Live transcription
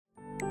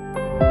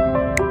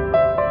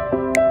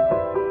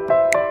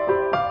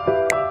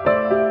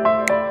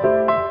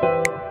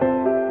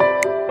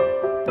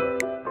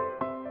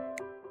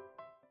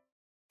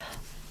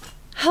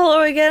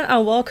again,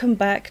 and welcome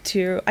back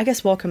to,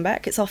 welcome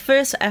back. It's our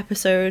first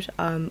episode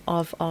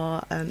of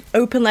our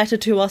open letter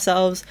to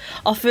ourselves,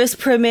 our first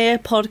premiere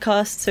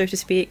podcast, so to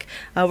speak,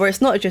 where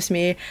it's not just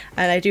me,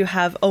 and I do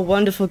have a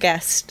wonderful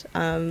guest,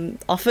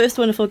 our first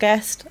wonderful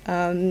guest.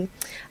 I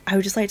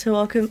would just like to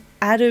welcome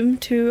Adam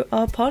to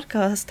our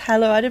podcast.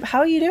 Hello, Adam. How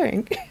are you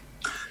doing?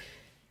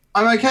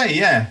 I'm okay,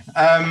 yeah.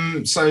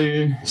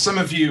 So some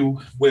of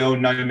you will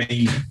know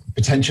me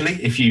potentially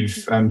if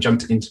you've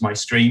jumped into my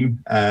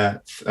stream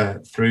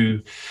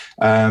through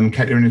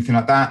Caitlin or anything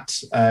like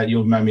that.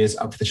 You'll know me as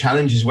Up for the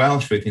Challenge as well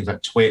through things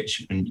like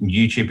Twitch and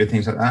YouTube and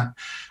things like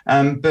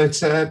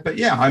that. But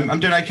yeah,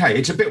 I'm doing okay.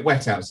 It's a bit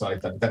wet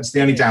outside though. That's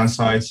the only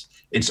downside.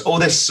 It's all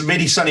this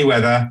really sunny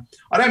weather.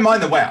 I don't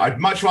mind the wet. I'd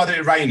much rather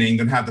it raining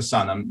than have the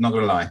sun. I'm not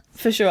going to lie.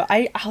 For sure.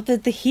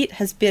 The heat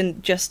has been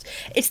just...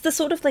 It's the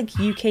sort of like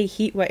UK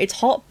heat where it's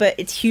hot, but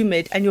it's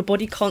humid and your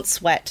body can't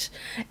sweat.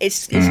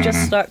 It's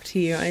just stuck to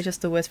you, and it's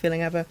just the worst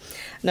feeling ever.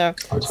 No.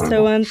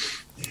 So I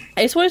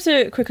just wanted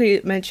to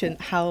quickly mention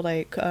how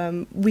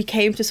we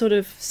came to sort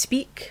of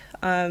speak.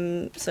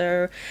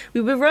 So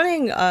we were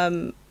running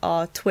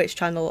our Twitch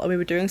channel, and we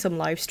were doing some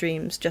live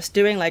streams, just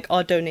doing like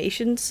our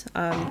donations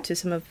to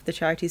some of the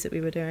charities that we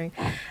were doing,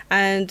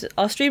 and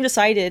our stream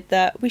decided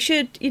that we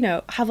should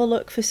have a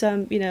look for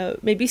some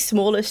maybe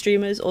smaller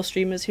streamers or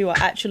streamers who are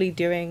actually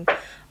doing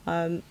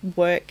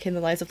work in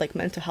the lives of like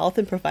mental health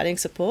and providing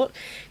support,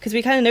 because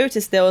we kind of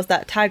noticed there was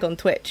that tag on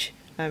Twitch.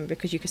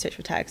 Because you could search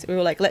for tags. We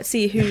were like, let's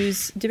see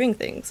who's doing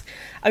things.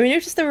 And we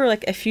noticed there were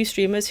like a few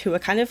streamers who were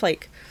kind of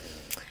like,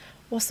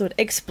 what's the word,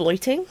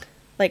 exploiting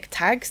like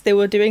tags. They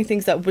were doing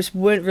things that just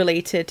weren't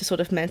related to sort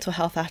of mental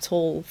health at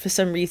all for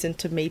some reason,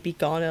 to maybe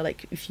garner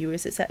like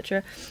viewers,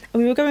 etc.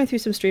 And we were going through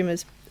some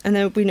streamers, and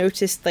then we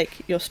noticed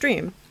like your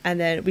stream, and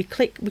then we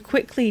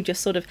quickly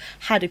just sort of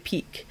had a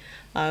peek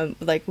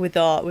like with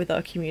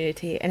our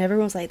community, and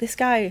everyone was like, this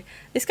guy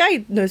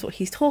knows what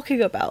he's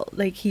talking about.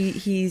 Like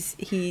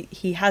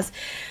he has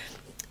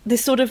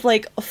this sort of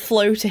like a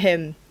flow to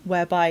him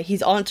whereby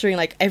he's answering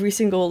like every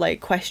single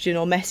like question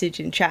or message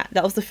in chat.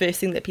 That was the first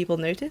thing that people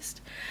noticed,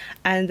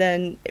 and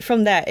then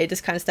from there it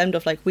just kind of stemmed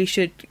off like we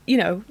should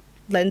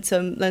lend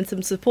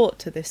some support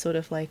to this sort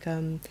of like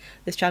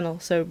this channel.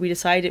 So we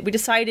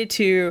decided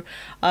to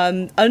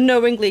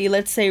unknowingly,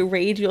 let's say,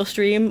 raid your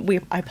stream.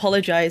 I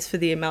apologize for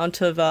the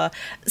amount of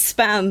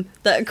spam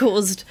that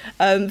caused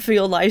for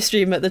your live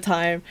stream at the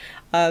time,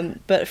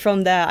 but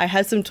from there I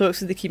had some talks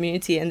with the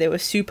community, and they were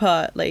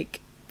super like,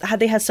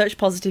 they had such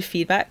positive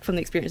feedback from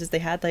the experiences they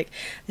had. Like,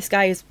 this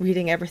guy is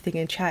reading everything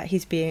in chat,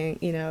 he's being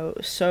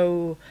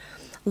so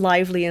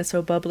lively and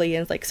so bubbly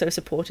and like so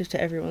supportive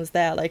to everyone's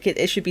there. Like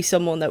it should be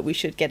someone that we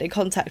should get in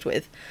contact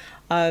with.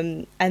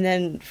 And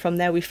then from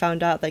there we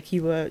found out like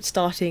you were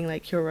starting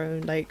like your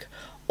own like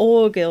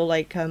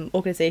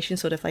organization,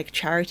 sort of like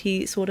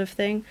charity sort of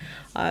thing.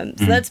 So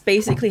that's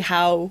basically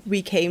how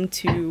we came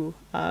to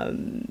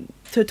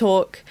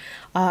talk.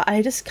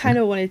 I just kind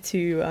of wanted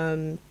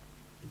to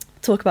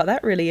talk about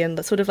that really,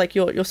 and sort of like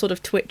your sort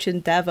of Twitch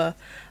endeavor,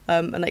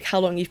 and like how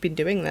long you've been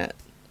doing that.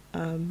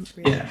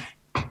 Really.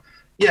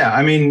 Yeah,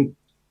 I mean,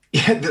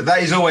 that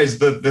is always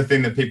the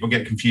thing that people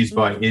get confused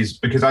by, is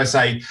because I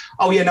say,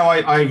 oh, yeah, no,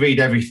 I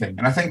read everything.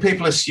 And I think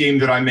people assume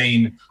that I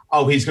mean,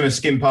 oh, he's going to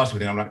skim past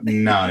everything. I'm like,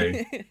 no,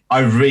 I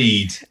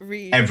read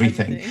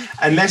everything.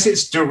 Unless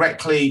it's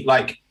directly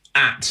like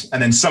at and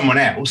then someone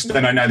else,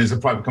 then I know there's a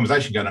private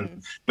conversation going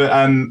on. But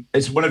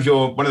it's one of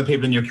the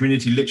people in your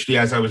community, literally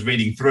as I was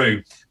reading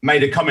through,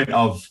 made a comment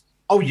of,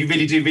 oh, you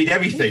really do read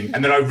everything.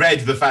 And then I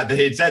read the fact that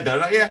he'd said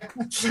that. I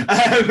was like,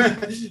 yeah.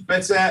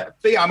 But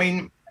yeah, I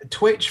mean,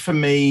 Twitch for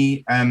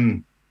me,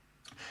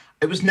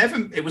 it was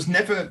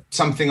never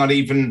something I'll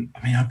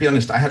be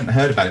honest, I hadn't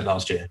heard about it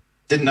last year.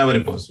 Didn't know what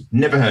it was.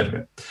 Never heard of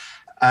it.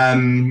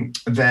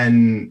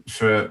 Then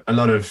for a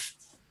lot of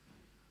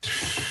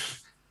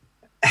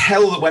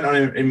hell that went on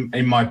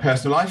in my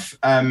personal life,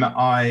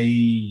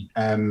 I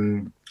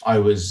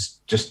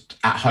was just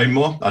at home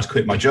more. I'd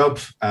quit my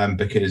job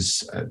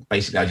because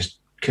basically I just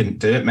couldn't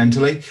do it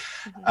mentally.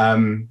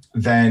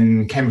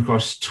 Then came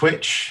across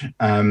Twitch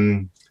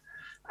and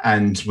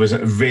was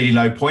at a really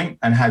low point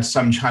and had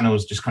some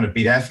channels just kind of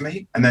be there for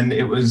me. And then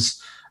it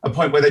was a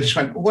point where they just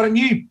went, well, why don't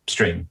you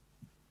stream?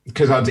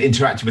 Because I'd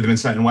interacted with them in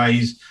certain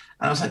ways.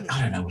 And I was like,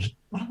 I don't know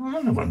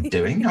what I'm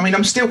doing. I mean,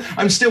 I'm still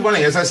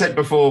running. As I said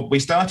before we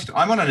started,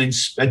 I'm on a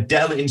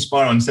Dell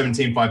Inspiron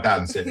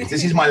 17500 series.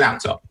 This is my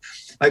laptop.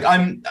 Like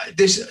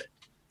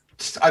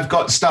I've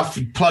got stuff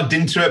plugged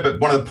into it,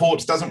 but one of the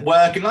ports doesn't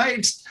work.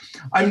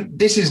 And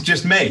this is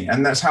just me,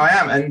 and that's how I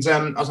am. And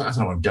I was like, I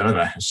don't know what I'm doing. I'm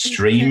going to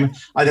stream.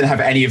 I didn't have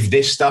any of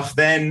this stuff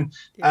then.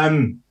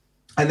 And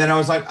then I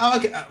was like, oh,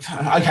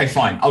 okay,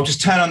 fine. I'll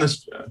just turn on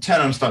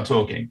and start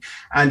talking.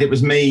 And it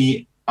was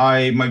me.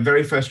 My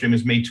very first stream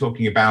was me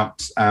talking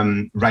about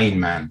Rain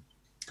Man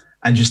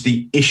and just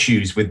the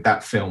issues with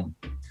that film,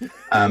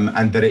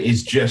 and that it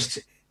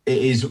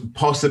is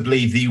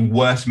possibly the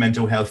worst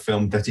mental health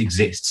film that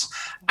exists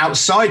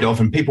outside of,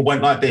 and people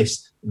won't like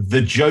this,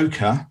 The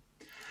Joker,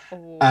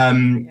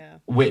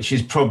 which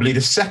is probably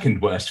the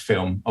second worst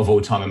film of all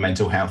time on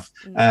mental health.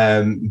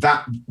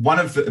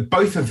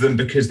 Both of them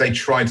because they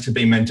tried to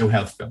be mental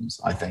health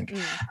films, I think.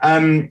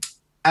 And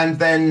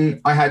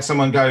then I had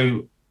someone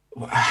go,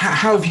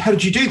 how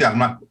did you do that? I'm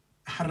like,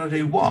 how did I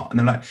do what? And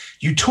they're like,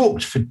 you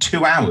talked for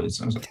 2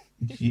 hours. I was like,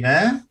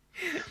 yeah.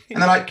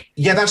 And they're like,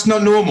 yeah, that's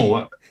not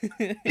normal,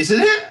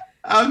 isn't it?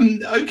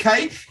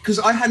 Okay. Because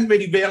I hadn't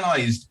really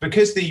realised,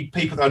 because the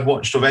people that I'd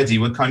watched already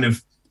were kind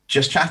of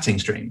just chatting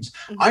streams.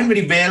 I hadn't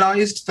really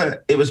realised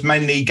that it was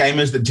mainly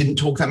gamers that didn't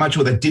talk that much,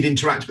 or that did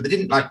interact, but they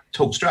didn't like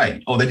talk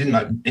straight, or they didn't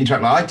like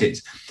interact like I did.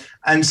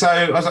 And so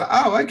I was like,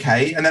 oh,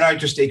 okay. And then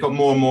it got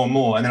more and more and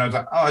more. And then I was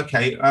like, oh,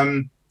 okay.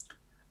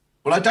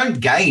 Well, I don't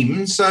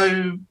game,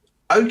 so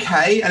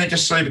okay. And it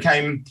just slowly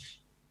became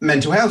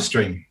mental health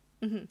stream.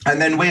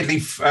 And then weirdly,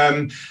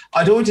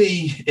 I'd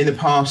already in the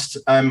past,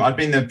 I'd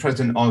been the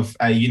president of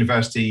a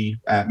university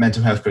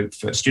mental health group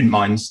for Student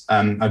Minds.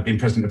 I'd been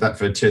president of that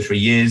for 2 or 3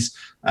 years.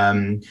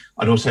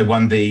 I'd also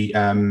won the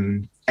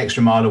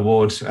Extra Mile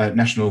Award,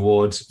 National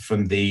Awards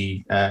from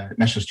the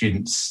National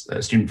Student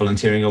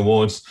Volunteering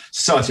Awards,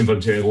 Society and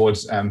Volunteering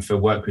Awards for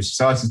work with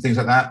societies and things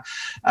like that.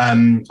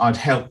 I'd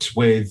helped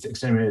with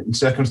extenuating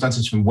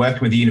circumstances from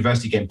working with the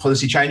university, getting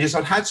policy changes.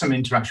 I'd had some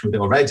interaction with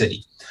it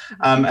already.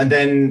 And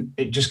then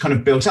it just kind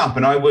of built up.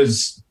 And I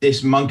was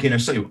this monkey in a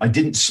suit. I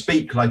didn't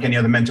speak like any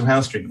other mental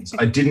health streamers.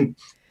 I didn't,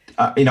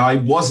 I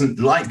wasn't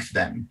like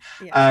them,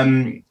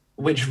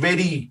 which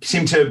really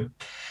seemed to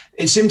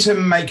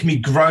make me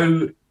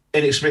grow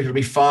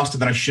inexplicably faster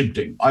than I should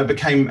do. I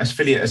became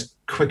affiliate as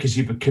quick as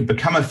you could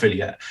become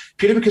affiliate,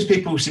 purely because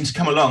people seem to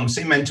come along,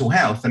 see mental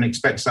health and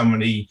expect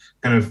somebody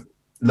kind of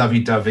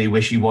lovey-dovey,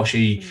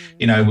 wishy-washy,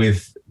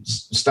 with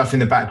stuff in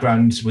the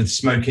background with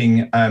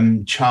smoking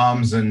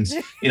charms and,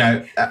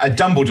 a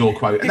Dumbledore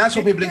quote. And that's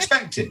what people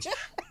expected.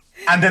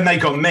 And then they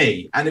got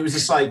me, and it was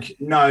just like,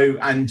 no.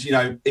 And,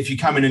 if you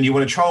come in and you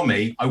want to troll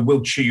me, I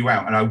will chew you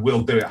out, and I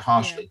will do it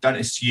harshly. Don't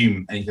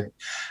assume anything.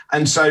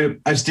 And so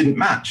I just didn't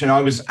match. And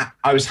I was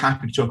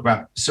happy to talk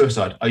about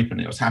suicide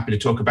openly. I was happy to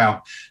talk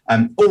about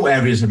all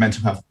areas of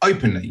mental health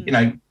openly.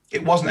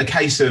 It wasn't a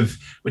case of,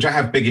 which I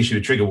have big issue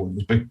with trigger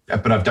warnings,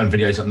 but I've done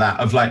videos on that,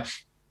 of like,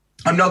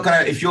 I'm not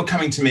going to, if you're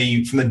coming to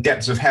me from the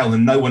depths of hell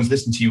and no one's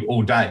listened to you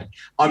all day,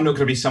 I'm not going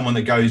to be someone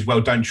that goes,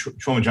 well, don't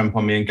trauma jump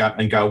on me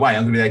and go away.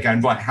 I'm going to be there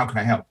going, right, how can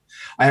I help?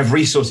 I have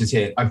resources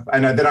here.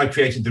 Then I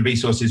created the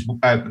resources,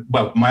 my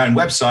own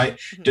website,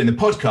 doing the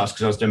podcast,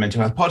 because I was doing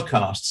mental health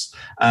podcasts,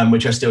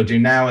 which I still do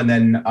now. And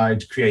then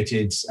I'd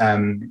created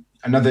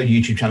another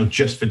YouTube channel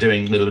just for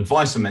doing little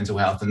advice on mental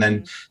health. And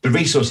then the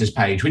resources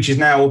page, which is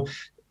now,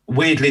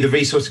 weirdly, the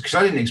resources, because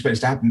I didn't expect it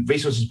to happen,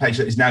 resources page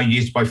that is now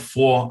used by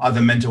 4 other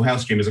mental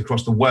health streamers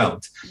across the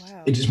world.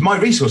 Wow. It is my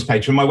resource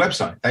page from my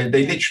website.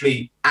 They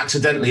literally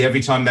accidentally,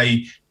 every time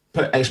they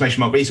put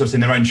exclamation mark resource in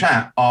their own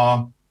chat,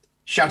 are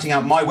shouting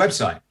out my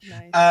website.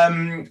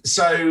 Nice.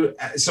 So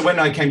when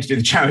I came to do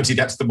the charity,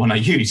 that's the one I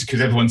used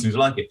because everyone seems to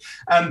like it.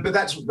 But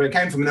that's where it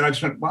came from. And then I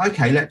just went, well,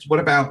 okay, what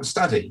about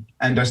study?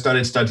 And I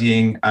started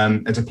studying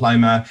a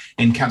diploma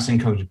in counselling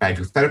and cognitive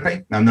behavioural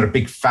therapy. Now, I'm not a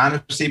big fan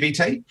of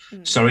CBT.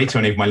 Sorry to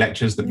any of my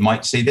lecturers that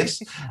might see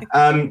this.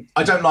 I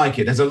don't like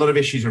it. There's a lot of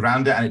issues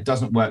around it, and it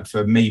doesn't work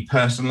for me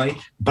personally,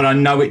 but I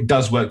know it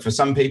does work for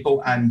some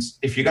people. And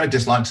if you're going to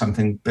dislike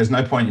something, there's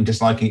no point in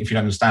disliking it if you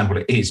don't understand what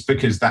it is,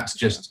 because that's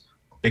just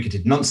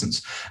bigoted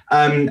nonsense.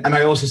 And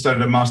I also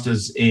started a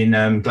master's in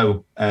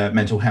global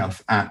mental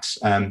health at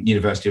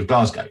University of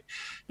Glasgow,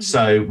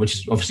 so which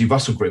is obviously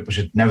Russell Group, which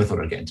I never thought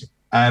I'd get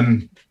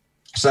into.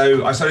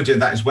 So I started doing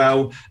that as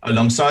well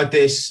alongside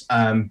this,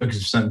 because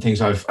of certain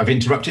things I've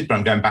interrupted, but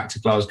I'm going back to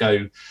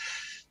Glasgow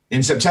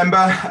in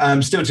September.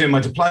 I'm still doing my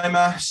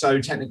diploma,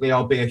 so technically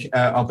I'll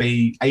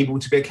be able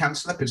to be a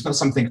counsellor, but it's not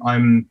something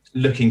I'm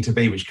looking to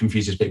be, which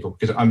confuses people,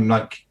 because I'm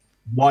like,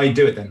 why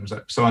do it then?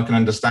 So I can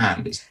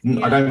understand.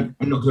 I'm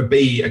not going to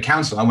be a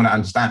counsellor. I want to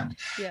understand.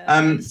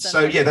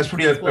 That's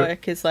probably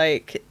work is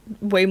like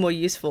way more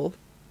useful.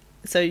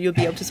 So you'll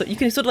be able to you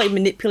can sort of like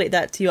manipulate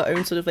that to your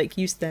own sort of like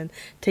use. Then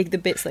take the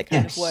bits that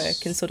kind of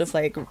work and sort of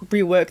like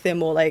rework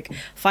them, or like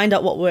find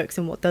out what works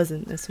and what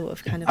doesn't. And sort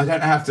of kind of. I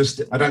don't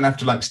have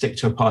to like stick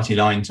to a party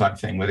line type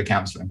thing with a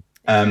counsellor.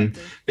 But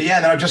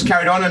then I've just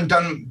carried on and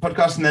done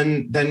podcasts,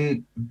 and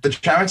then the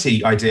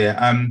charity idea.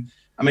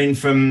 I mean,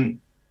 from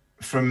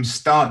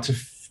start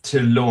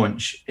to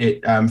launch,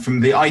 it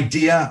from the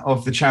idea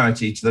of the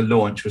charity to the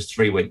launch was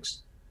 3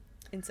 weeks.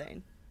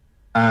 Insane.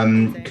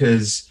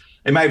 Because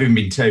it may have even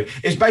been 2.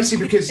 It's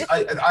basically because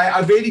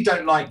I really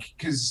don't like,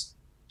 because,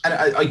 and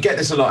I get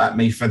this a lot at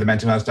me for the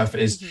mental health stuff,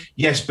 is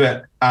yes,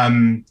 but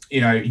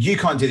you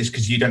can't do this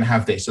because you don't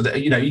have this, or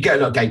you get a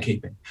lot of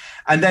gatekeeping,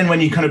 and then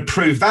when you kind of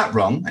prove that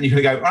wrong, and you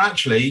kind of go, well,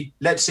 actually,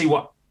 let's see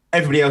what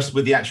everybody else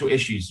with the actual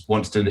issues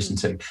wants to listen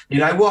to.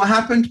 What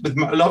happened with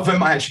a lot of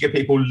them, I actually get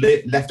people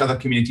left other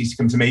communities to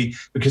come to me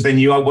because they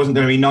knew I wasn't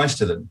going to be nice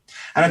to them.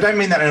 And I don't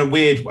mean that in a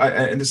weird,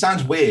 and it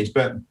sounds weird,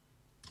 but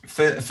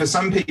for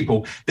some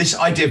people, this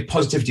idea of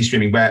positivity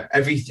streaming, where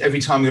every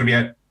time I'm going to be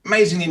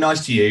amazingly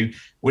nice to you.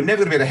 We're never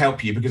going to be able to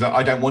help you because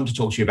I don't want to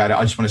talk to you about it.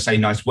 I just want to say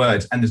nice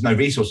words, and there's no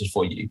resources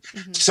for you.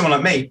 To someone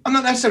like me, I'm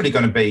not necessarily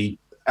going to be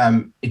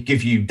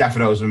give you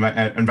daffodils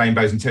and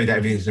rainbows and tell you that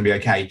everything's going to be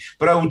okay.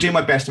 But I will do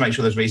my best to make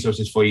sure there's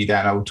resources for you there,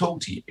 and I will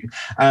talk to you.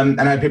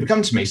 And I had people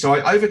come to me. So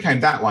I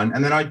overcame that one.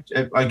 And then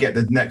I get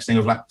the next thing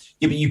of like,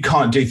 yeah, but you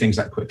can't do things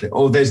that quickly.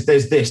 Or there's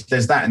this,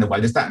 there's that in the way,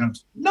 there's that.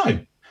 No,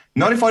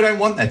 not if I don't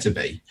want there to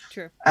be.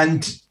 True.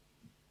 And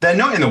they're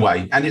not in the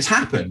way, and it's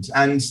happened.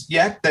 And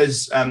yeah,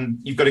 there's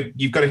you've got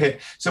to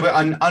hit. So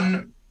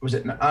we're was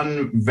it an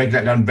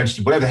unregulated,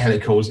 unregistered, whatever the hell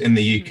it calls in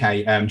the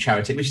UK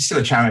charity, which is still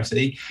a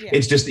charity. Yeah.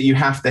 It's just that you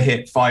have to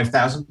hit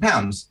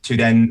 £5,000 to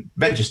then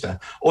register,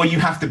 or you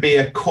have to be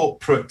a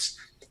corporate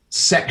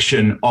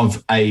section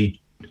of to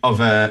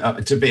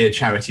be a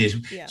charity.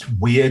 It's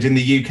weird in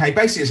the UK.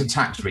 Basically, it's a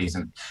tax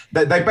reason.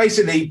 They're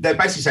basically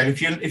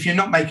saying if you're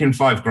not making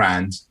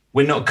 £5,000,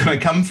 we're not going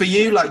to come for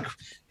you. Like,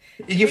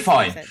 you're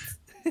fine.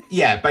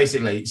 Yeah,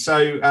 basically.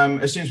 So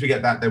as soon as we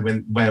get that,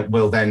 then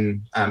we'll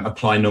then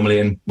apply normally,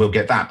 and we'll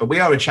get that. But we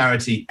are a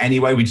charity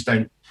anyway. We just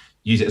don't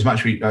use it as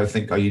much. I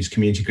think I use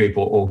community group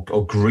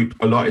or group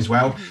a lot as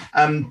well.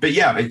 But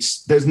yeah,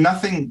 there's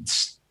nothing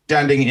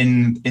standing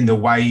in the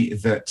way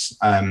that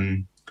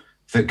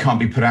that can't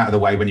be put out of the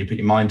way when you put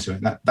your mind to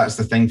it. That's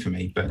the thing for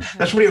me. But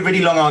that's really a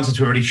really long answer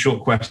to a really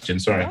short question.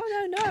 Sorry.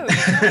 Oh, no.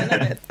 I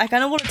love it. I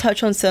kind of want to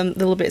touch on some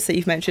little bits that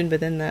you've mentioned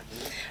within that.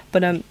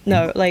 But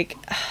no, like...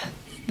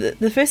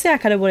 The first thing I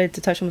kind of wanted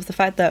to touch on was the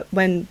fact that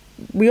when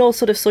we all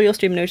sort of saw your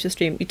stream and noticed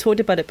stream, you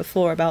talked about it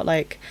before about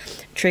like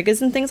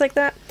triggers and things like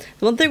that.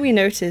 The one thing we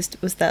noticed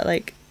was that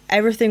like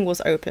everything was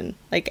open.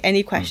 Like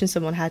any question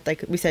someone had,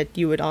 like we said,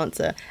 you would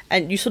answer,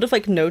 and you sort of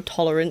like no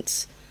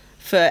tolerance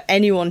for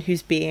anyone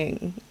who's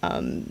being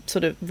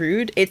sort of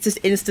rude. It's just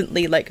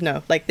instantly like,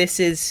 no, like this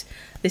is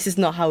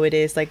not how it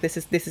is. Like this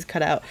is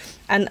cut out.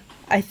 And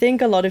I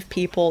think a lot of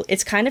people,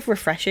 it's kind of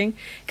refreshing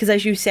because,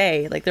 as you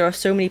say, like there are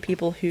so many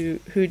people who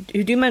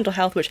do mental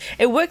health, which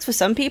it works for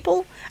some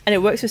people and it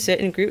works for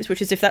certain groups,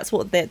 which is if that's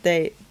what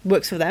they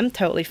works for them,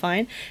 totally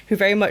fine. Who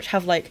very much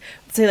have like,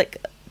 say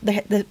like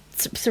they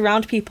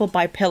surround people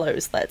by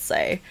pillows, let's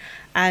say,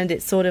 and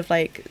it's sort of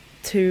like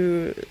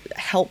to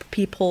help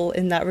people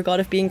in that regard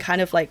of being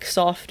kind of like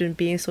soft and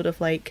being sort of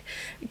like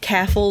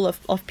careful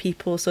of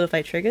people's sort of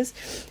like triggers.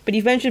 But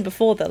you've mentioned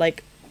before that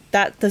like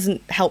that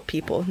doesn't help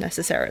people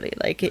necessarily.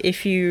 Like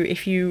if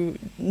you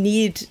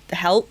need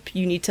help,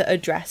 you need to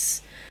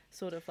address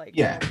sort of like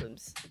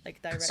problems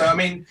like directly. So I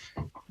mean,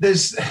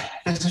 there's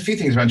a few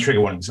things around trigger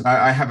warnings.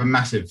 I have a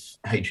massive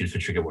hatred for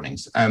trigger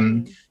warnings.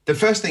 The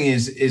first thing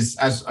is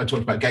as I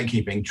talked about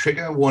gatekeeping,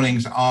 trigger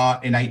warnings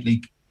are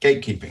innately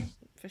gatekeeping.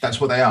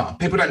 That's what they are.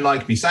 People don't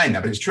like me saying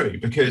that, but it's true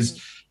because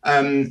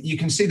you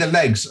can see the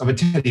legs of a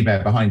teddy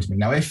bear behind me.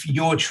 Now, if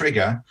your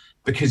trigger,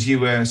 because you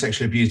were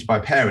sexually abused by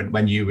a parent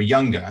when you were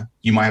younger,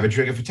 you might have a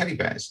trigger for teddy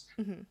bears.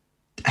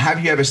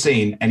 Have you ever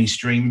seen any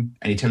stream,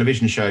 any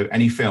television show,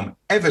 any film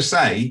ever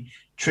say,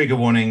 trigger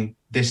warning,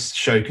 this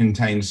show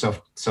contains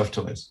soft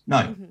toys?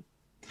 No.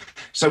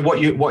 So what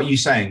are you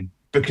saying?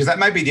 Because that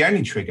may be the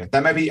only trigger.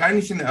 That may be the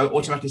only thing that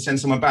automatically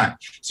sends someone back.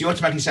 So you're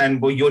automatically saying,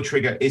 well, your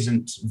trigger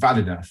isn't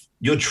valid enough.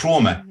 Your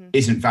trauma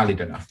isn't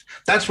valid enough.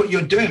 That's what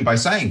you're doing by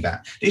saying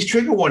that. These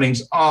trigger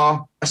warnings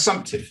are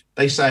assumptive.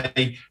 They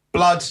say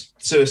blood,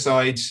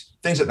 suicides,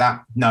 things like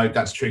that. No,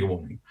 that's trigger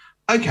warning.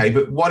 Okay,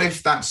 but what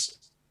if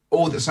that's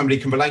all that somebody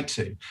can relate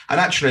to? And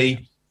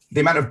actually, the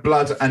amount of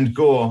blood and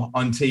gore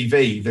on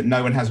TV that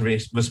no one has a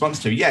response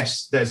to,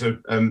 yes, there's a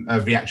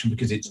reaction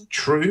because it's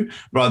true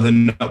rather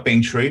than not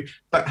being true.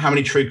 But how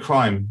many true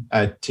crime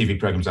TV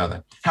programs are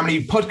there? How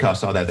many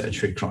podcasts are there that are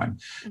true crime?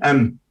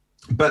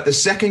 But the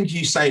second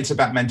you say it's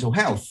about mental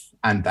health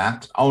and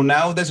that,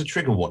 now there's a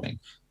trigger warning.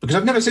 Because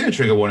I've never seen a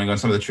trigger warning on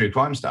some of the true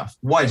crime stuff.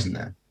 Why isn't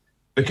there?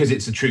 Because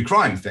it's a true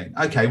crime thing.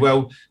 Okay,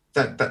 well,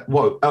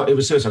 it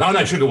was suicide. Oh,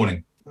 no, trigger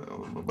warning.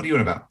 What are you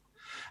on about?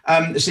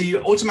 So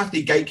you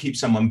automatically gatekeep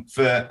someone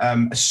for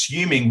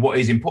assuming what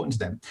is important to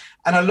them.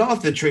 And a lot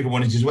of the trigger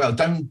warnings as well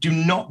do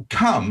not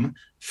come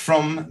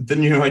from the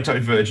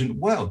neurodivergent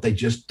world. They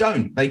just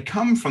don't. They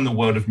come from the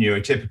world of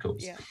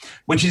neurotypicals,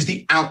 which is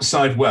the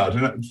outside world.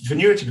 And for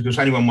neurotypicals,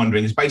 for anyone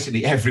wondering, is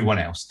basically everyone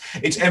else.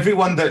 It's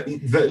everyone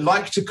that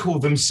like to call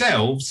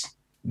themselves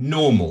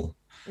normal.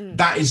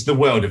 That is the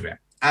world of it.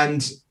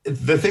 And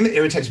the thing that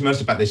irritates me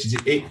most about this is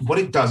what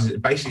it does is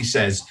it basically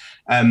says,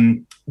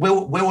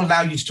 we'll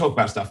allow you to talk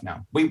about stuff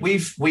now.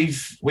 We've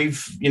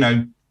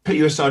put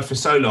you aside for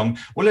so long.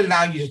 We'll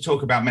allow you to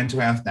talk about mental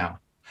health now,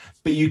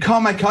 but you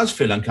can't make us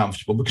feel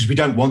uncomfortable because we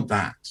don't want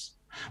that.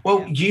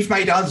 Well, you've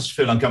made us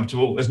feel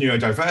uncomfortable as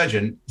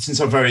neurodivergent since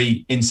our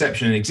very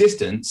inception and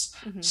existence.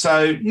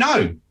 So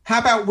no, how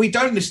about we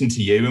don't listen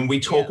to you and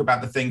we talk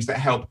about the things that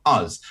help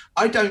us?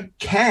 I don't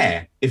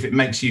care if it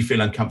makes you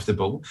feel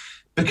uncomfortable.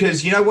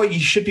 Because you know what, you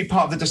should be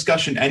part of the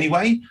discussion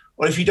anyway.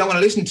 Or if you don't want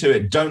to listen to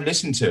it, don't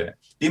listen to it.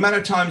 The amount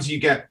of times you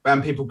get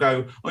people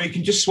go, you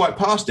can just swipe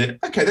past it.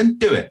 Okay, then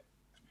do it.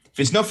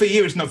 If it's not for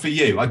you, it's not for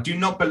you. I do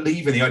not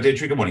believe in the idea of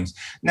trigger warnings.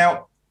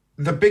 Now,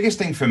 the biggest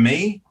thing for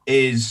me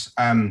is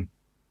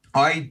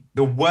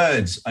the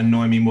words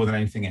annoy me more than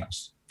anything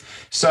else.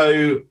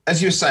 So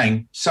as you were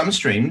saying, some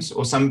streams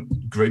or some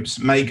groups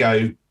may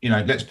go,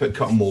 let's put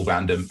cotton wool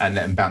around them and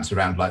let them bounce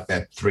around like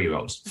they're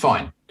 3-year-olds.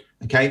 Fine.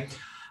 Okay.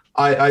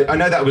 I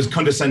know that was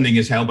condescending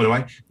as hell, by the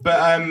way,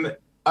 but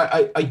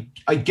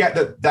I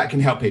get that can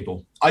help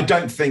people. I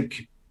don't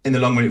think in the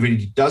long run it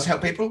really does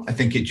help people. I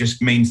think it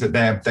just means that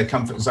their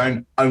comfort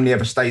zone only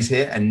ever stays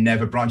here and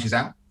never branches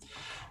out,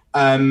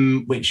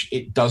 which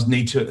it does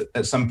need to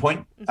at some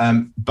point.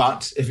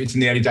 But if it's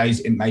in the early days,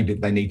 it may be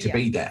they need to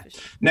be there.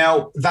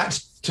 Now,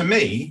 to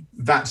me,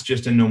 that's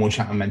just a normal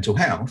chat on mental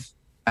health.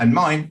 And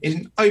mine is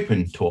an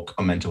open talk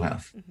on mental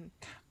health.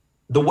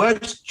 The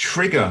words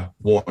trigger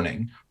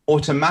warning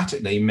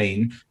automatically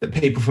mean that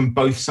people from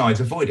both sides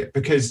avoid it.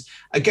 Because,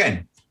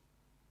 again,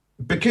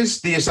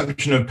 the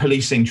assumption of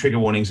policing trigger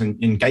warnings and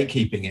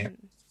gatekeeping it,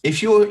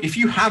 if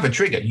you have a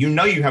trigger, you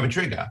have a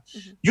trigger,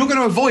 you're going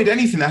to avoid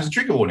anything that has a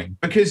trigger warning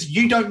because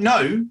you don't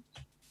know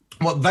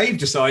what they've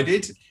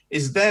decided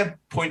is their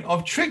point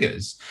of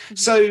triggers.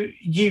 So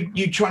you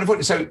try and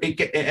avoid it. So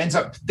it ends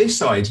up this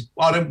side.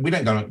 We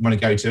don't want to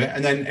go to it.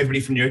 And then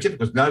everybody from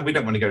neurotypicals, no, we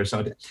don't want to go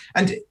beside it.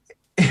 And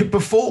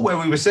before, where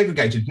we were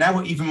segregated, now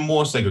we're even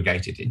more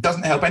segregated. It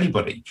doesn't help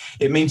anybody.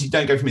 It means you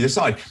don't go from either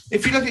side.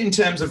 If you look at it in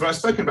terms of, I've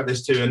spoken about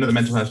this to another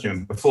mental health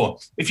student before,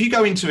 if you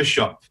go into a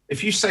shop,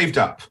 if you saved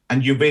up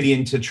and you're really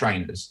into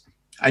trainers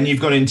and you've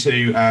gone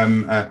into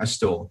a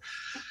store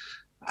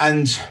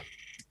and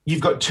you've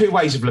got two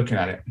ways of looking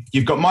at it.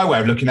 You've got my way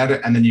of looking at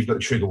it, and then you've got the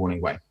trigger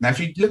warning way. Now, if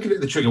you look at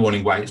it the trigger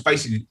warning way, it's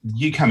basically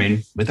you come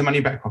in with the money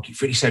in your back pocket,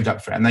 you've really saved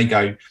up for it, and they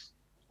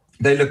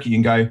look at you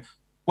and go,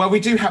 well,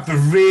 we do have the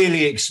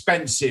really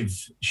expensive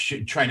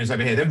trainers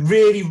over here. They're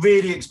really,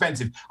 really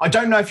expensive. I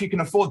don't know if you can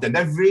afford them.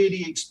 They're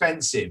really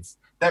expensive.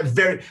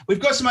 We've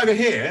got some over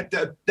here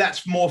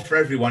that's more for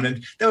everyone.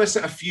 And there are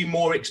a few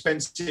more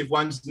expensive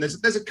ones. And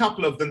there's a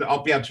couple of them that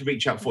I'll be able to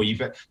reach out for you.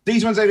 But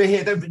these ones over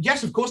here,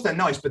 yes, of course, they're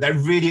nice, but they're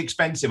really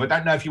expensive. I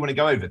don't know if you want to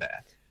go over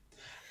there.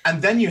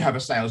 And then you have a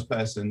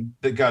salesperson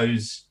that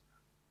goes,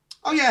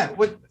 oh, yeah,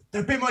 well,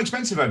 they're a bit more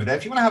expensive over there.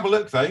 If you want to have a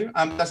look, though,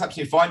 that's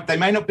absolutely fine. They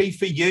may not be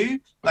for you.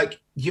 Like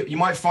you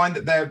might find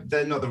that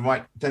they're not the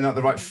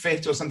right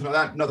fit or something like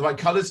that, not the right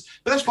colours.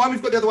 But that's fine.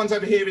 We've got the other ones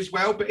over here as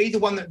well. But either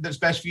one that's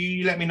best for you,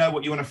 you let me know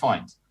what you want to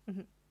find.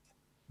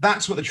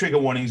 That's what the trigger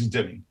warnings are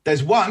doing.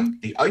 There's one,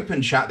 the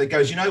open chat, that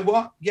goes, you know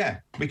what? Yeah,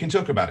 we can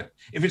talk about it.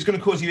 If it's going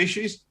to cause you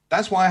issues,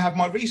 that's why I have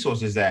my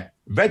resources there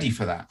ready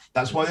for that.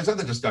 That's why there's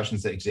other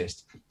discussions that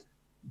exist.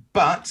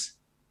 But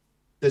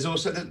there's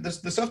also the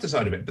softer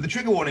side of it. But the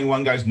trigger warning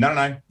one goes,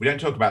 no, we don't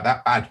talk about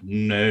that. Bad.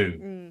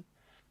 No.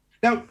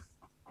 Now,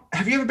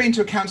 have you ever been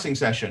to a counselling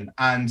session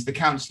and the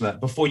counsellor,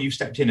 before you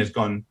stepped in, has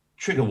gone,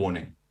 trigger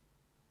warning?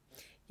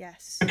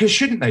 Yes. Because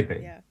shouldn't they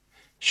be? Yeah.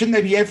 Shouldn't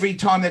they be every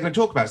time they're going to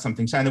talk about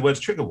something saying the words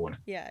trigger warning?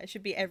 Yeah, it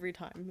should be every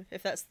time,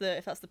 if that's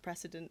the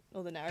precedent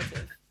or the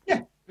narrative.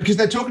 Yeah, because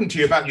they're talking to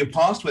you about your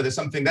past, where there's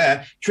something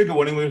there. Trigger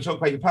warning, we're going to talk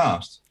about your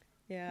past.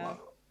 Yeah. Well,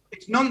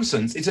 it's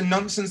nonsense. It's a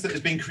nonsense that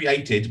has been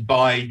created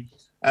by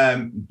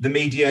the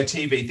media,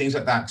 TV, things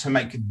like that, to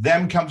make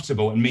them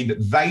comfortable and mean that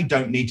they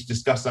don't need to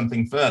discuss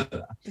something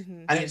further.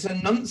 And it's a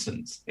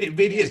nonsense. It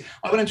really is.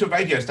 I went into a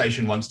radio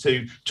station once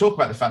to talk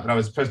about the fact that I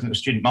was president of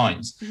Student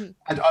Minds.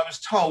 And I was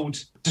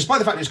told, despite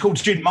the fact it's called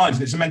Student Minds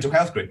and it's a mental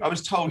health group, I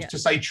was told to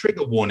say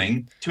trigger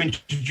warning to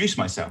introduce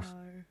myself.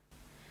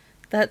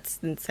 That's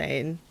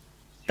insane.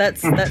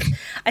 That's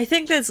I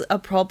think there's a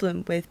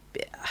problem with...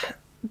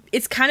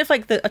 It's kind of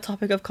like a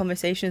topic of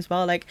conversation as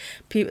well. Like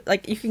people,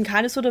 like you can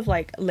kind of sort of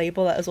like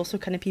label that as also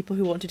kind of people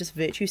who want to just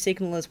virtue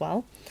signal as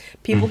well.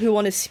 People who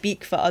want to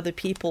speak for other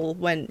people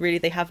when really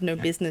they have no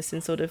business in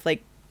sort of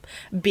like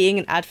being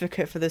an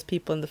advocate for those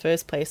people in the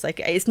first place.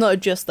 Like it's not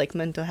just like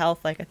mental health.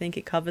 Like I think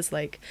it covers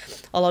like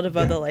a lot of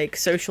other like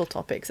social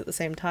topics at the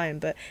same time.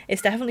 But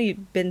it's definitely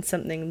been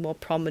something more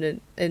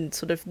prominent in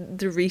sort of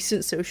the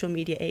recent social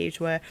media age,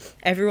 where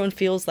everyone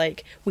feels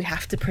like we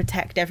have to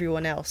protect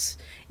everyone else,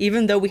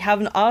 even though we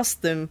haven't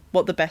asked them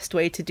what the best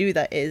way to do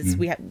that is.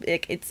 We have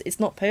it's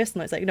not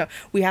personal. It's like, no,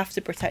 we have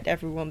to protect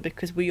everyone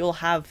because we all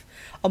have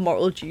a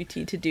moral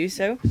duty to do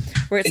so.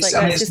 Where it's like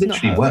that's just not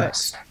how it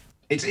works.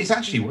 It's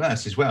actually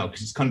worse as well,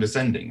 because it's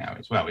condescending now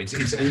as well. It's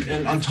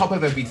and on top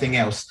of everything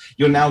else,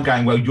 you're now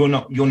going, well, you're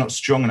not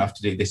strong enough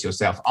to do this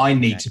yourself. I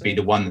need to be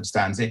the one that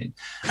stands in,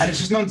 and it's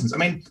just nonsense. I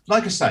mean,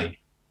 like I say,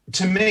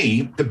 to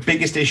me, the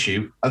biggest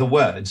issue are the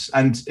words.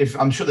 And if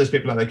I'm sure there's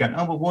people out there going,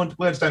 oh, well,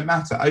 words don't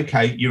matter.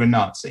 Okay, you're a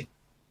Nazi.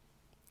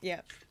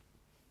 Yeah.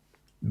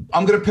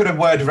 I'm going to put a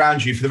word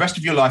around you for the rest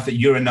of your life that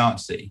you're a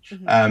Nazi,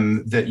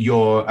 that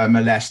you're a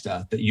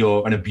molester, that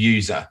you're an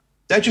abuser.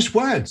 They're just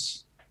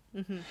words.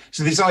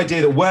 So this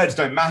idea that words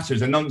don't matter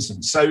is a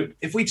nonsense. So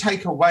if we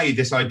take away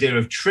this idea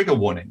of trigger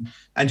warning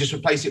and just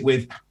replace it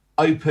with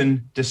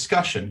open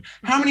discussion,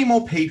 how many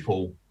more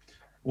people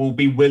will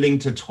be willing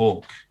to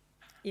talk?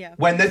 Yeah.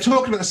 When they're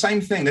talking about the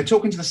same thing, they're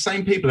talking to the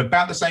same people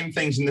about the same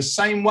things in the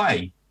same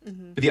way.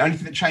 But the only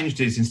thing that changed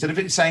is instead of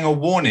it saying a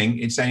warning,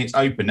 it's saying it's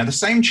open. Now, the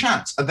same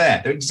chats are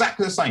there. They're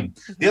exactly the same.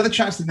 The other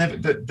chats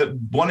that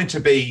wanted to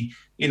be,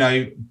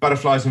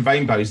 butterflies and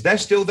rainbows, they're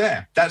still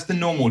there. That's the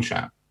normal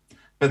chat.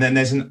 But then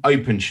there's an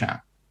open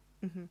chat.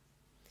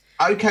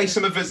 Okay,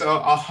 some of us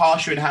are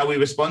harsher in how we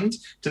respond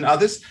than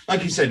others.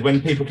 Like you said,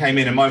 when people came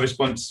in, and my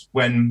response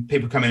when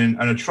people come in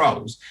and are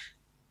trolls,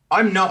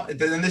 I'm not,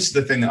 and this is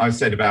the thing that I've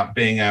said about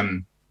being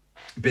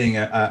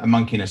a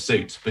monkey in a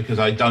suit, because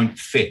I don't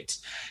fit,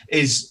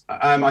 is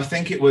I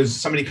think it was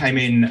somebody came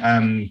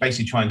in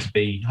basically trying to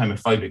be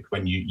homophobic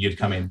when you'd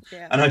come in.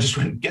 Yeah. And I just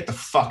went, get the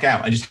fuck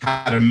out. I just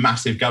had a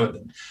massive go at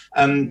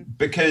them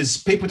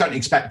because people don't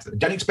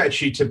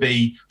expect you to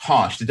be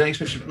harsh. They don't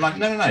expect you, like,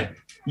 no.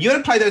 You're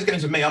going to play those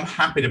games with me. I'm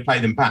happy to play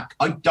them back.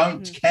 I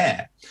don't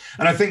care.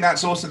 And I think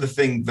that's also the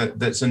thing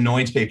that's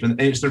annoyed people.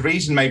 And it's the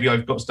reason maybe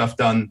I've got stuff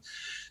done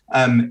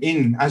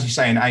in, as you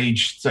say, an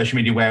age social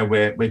media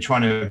where we're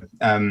trying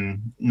to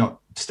not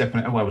step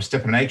on, we're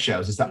stepping on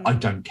eggshells, is that I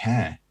don't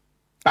care.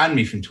 Ban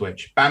me from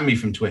Twitch, ban me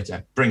from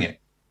Twitter, bring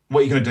it. What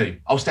are you going to do?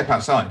 I'll step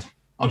outside.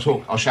 I'll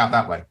talk. I'll shout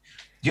that way.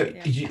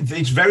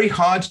 It's very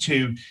hard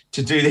to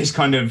do this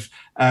kind of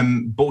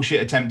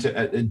bullshit attempt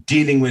at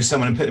dealing with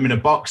someone and put them in a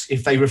box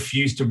if they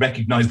refuse to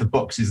recognize the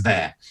box is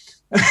there.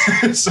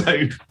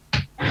 So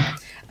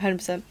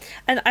 100%.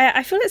 And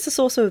I feel it's just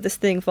also this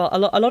thing for a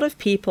lot of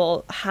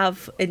people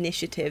have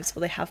initiatives or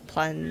they have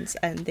plans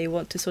and they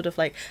want to sort of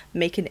like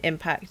make an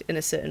impact in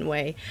a certain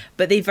way,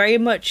 but they very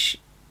much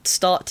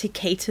start to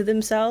cater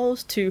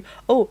themselves to,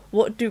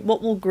 what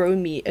will grow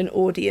me an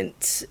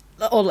audience,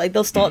 or like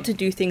they'll start to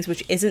do things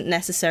which isn't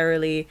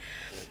necessarily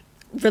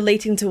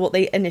relating to what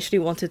they initially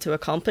wanted to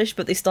accomplish,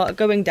 but they start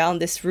going down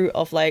this route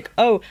of like,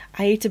 I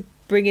need to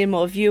bring in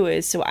more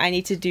viewers, so I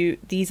need to do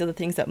these other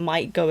things that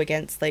might go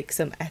against like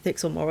some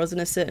ethics or morals in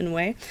a certain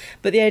way.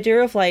 But the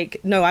idea of like,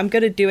 no, I'm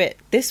going to do it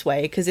this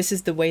way because this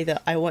is the way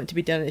that I want it to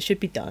be done and it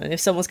should be done, and if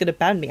someone's going to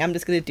ban me, I'm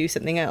just going to do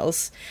something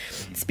else,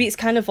 speaks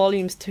kind of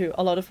volumes to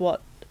a lot of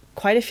what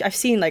I've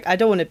seen. Like, I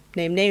don't want to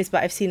name names,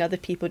 but I've seen other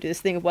people do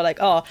this thing of where like,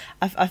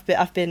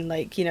 I've been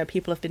like,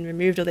 people have been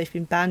removed or they've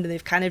been banned and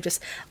they've kind of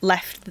just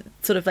left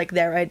sort of like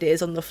their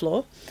ideas on the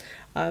floor.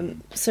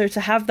 So to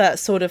have that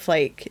sort of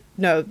like,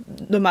 no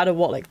matter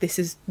what, like this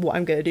is what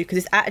I'm going to do because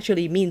it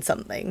actually means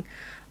something,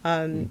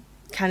 kind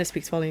of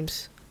speaks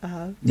volumes.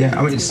 To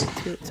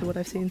what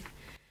I've seen.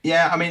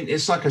 Yeah, I mean,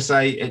 it's like I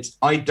say,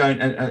 I don't,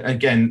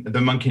 again,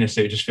 the monkey in a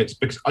suit just fits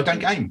because I don't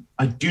game.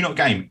 I do not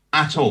game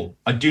at all.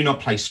 I do not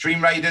play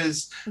Stream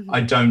Raiders.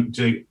 I don't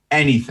do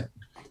anything.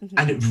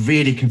 And it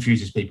really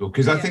confuses people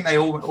because I think they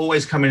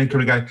always come in and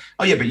kind of go,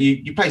 oh yeah, but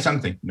you play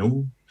something.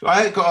 No.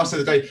 I got asked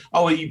the other day,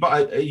 you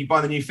buy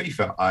the new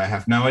FIFA? I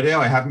have no idea.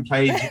 I haven't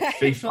played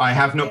FIFA. I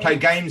have not played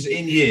games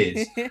in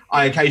years.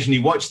 I occasionally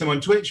watch them on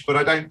Twitch, but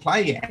I don't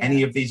play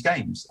any of these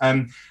games.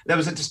 There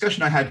was a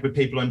discussion I had with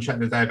people on chat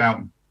the other day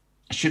about,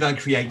 should I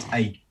create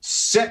a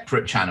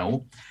separate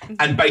channel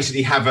and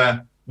basically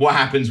have what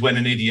happens when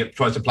an idiot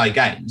tries to play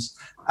games?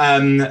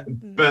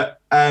 But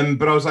I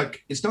was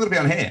like, it's not going to be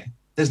on here.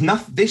 There's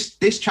nothing.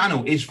 This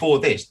channel is for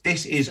this.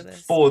 This is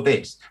for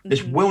this.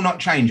 This will not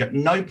change. At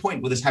no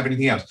point will this have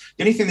anything else.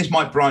 The only thing this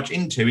might branch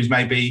into is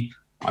maybe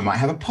I might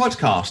have a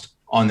podcast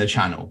on the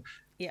channel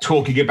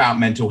talking about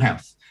mental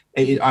health.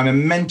 I'm a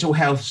mental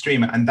health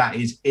streamer, and that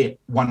is it.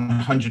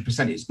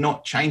 100%. It's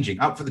not changing.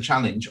 Up for the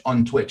challenge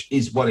on Twitch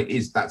is what it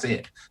is. That's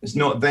it. It's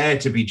not there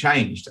to be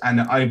changed. And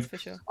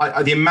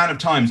the amount of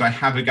times I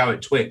have a go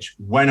at Twitch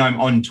when I'm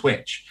on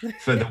Twitch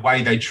for the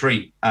way they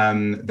treat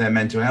their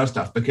mental health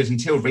stuff, because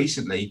until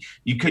recently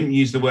you couldn't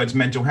use the words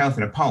mental health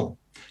in a poll.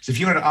 So if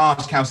you wanted to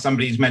ask how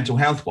somebody's mental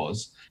health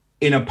was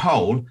in a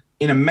poll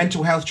in a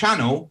mental health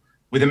channel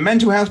with a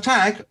mental health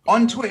tag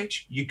on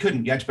Twitch, you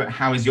couldn't. You had to put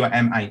how is your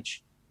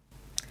MH.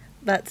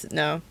 That's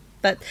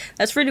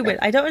really weird.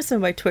 I don't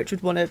understand why Twitch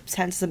would want to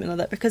censor something like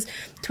that, because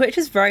Twitch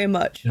is very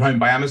much owned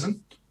by Amazon.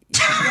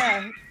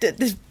 Yeah,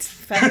 there's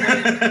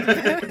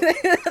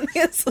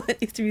what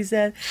needs to be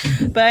said.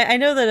 But I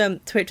know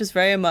that Twitch was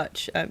very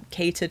much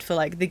catered for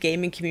like the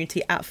gaming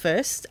community at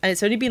first, and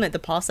it's only been like the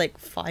past like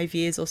 5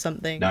 years or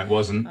something. No, it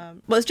wasn't.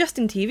 Well, it's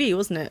Justin TV,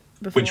 wasn't it?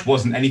 Before? Which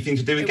wasn't anything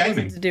to do with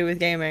gaming. Wasn't to do with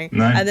gaming.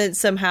 No. And then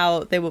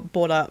somehow they were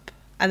bought up.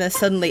 And then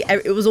suddenly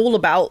it was all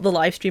about the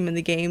live stream and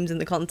the games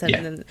and the content. Yeah.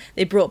 And then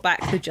they brought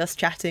back the just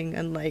chatting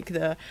and like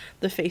the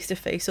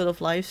face-to-face sort of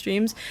live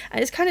streams.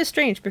 And it's kind of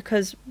strange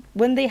because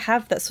when they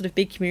have that sort of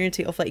big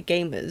community of like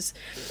gamers,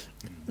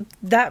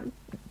 that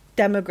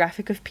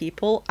demographic of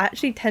people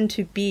actually tend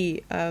to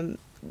be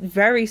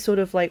very sort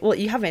of like, well,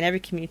 you have it in every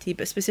community,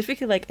 but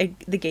specifically like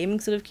the gaming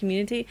sort of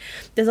community,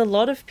 there's a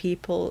lot of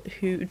people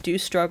who do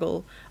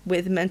struggle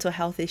with mental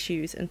health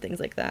issues and things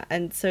like that.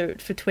 And so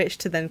for Twitch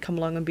to then come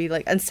along and be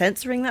like, and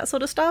censoring that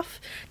sort of stuff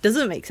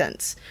doesn't make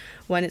sense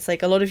when it's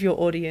like a lot of your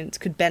audience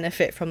could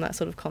benefit from that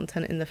sort of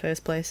content in the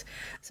first place.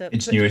 So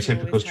it's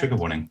neurotypical trigger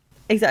warning.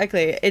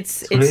 Exactly.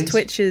 It's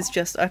Twitch is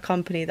just a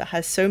company that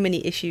has so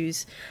many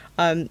issues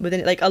within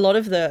it. Like a lot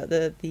of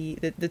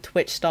the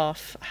Twitch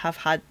staff have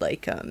had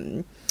like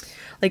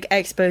like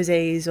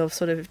exposés of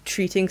sort of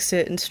treating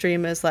certain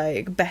streamers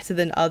like better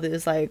than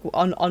others, like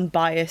on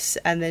bias,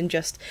 and then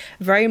just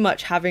very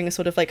much having a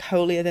sort of like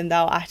holier than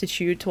thou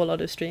attitude to a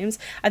lot of streams.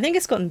 I think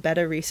it's gotten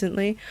better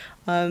recently,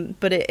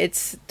 but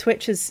it's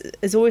Twitch has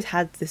always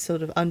had this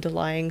sort of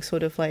underlying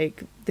sort of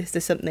like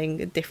there's something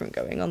different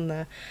going on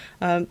there,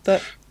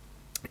 but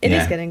it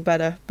is getting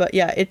better. But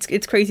yeah,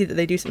 it's crazy that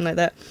they do something like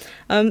that.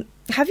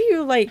 Have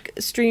you like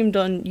streamed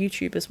on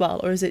YouTube as well,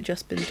 or has it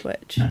just been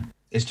Twitch? No,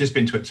 it's just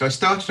been Twitch. So I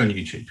started on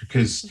YouTube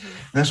because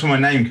that's where my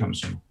name comes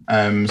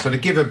from. So to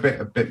give a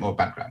bit more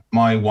background,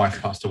 my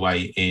wife passed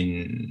away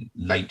in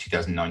late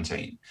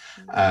 2019.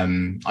 I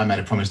made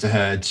a promise to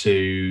her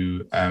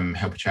to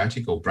help a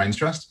charity called Brains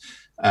Trust.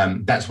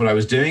 That's what I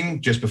was doing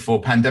just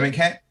before pandemic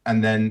hit,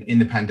 and then in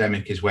the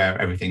pandemic is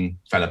where everything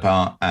fell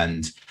apart,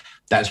 and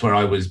that's where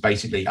I was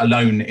basically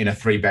alone in a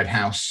 3-bed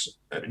house,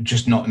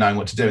 just not knowing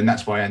what to do. And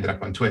that's why I ended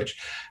up on Twitch.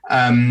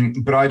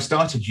 But I'd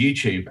started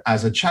YouTube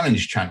as a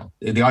challenge channel.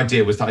 The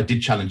idea was that I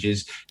did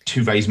challenges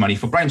to raise money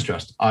for Brains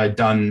Trust. I'd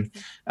done,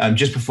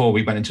 just before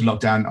we went into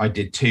lockdown, I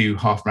did 2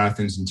 half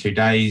marathons in 2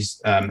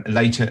 days.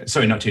 Later,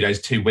 sorry, not 2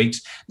 days, 2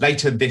 weeks.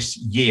 Later this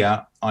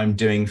year, I'm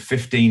doing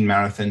 15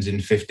 marathons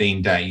in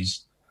 15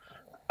 days.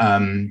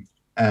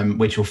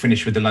 Which will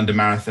finish with the London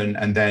Marathon.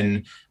 And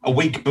then a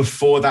week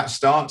before that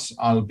starts,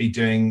 I'll be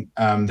doing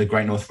the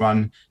Great North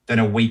Run. Then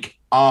a week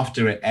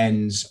after it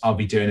ends, I'll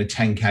be doing a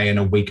 10K. And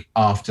a week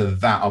after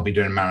that, I'll be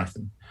doing a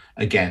marathon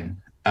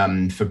again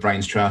for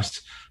Brains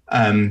Trust.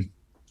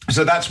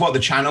 So that's what the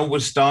channel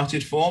was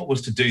started for,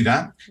 was to do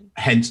that,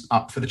 hence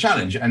Up for the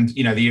Challenge. And,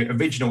 you know, the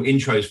original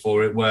intros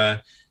for it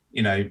were,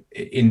 you know,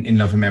 in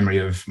love and memory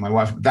of my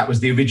wife. That was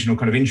the original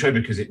kind of intro,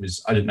 because it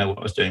was, I didn't know what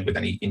I was doing with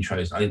any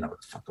intros. I didn't know what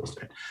the fuck I was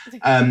doing.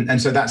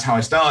 And so that's how I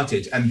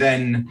started. And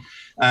then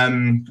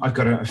I've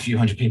got a few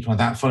hundred people on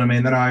that follow me.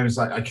 And then I was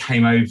like, I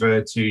came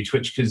over to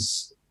Twitch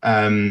because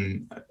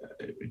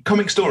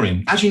Comic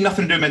Storian, actually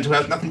nothing to do with mental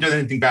health, nothing to do with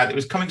anything bad. It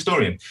was Comic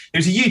Storian. He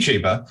was a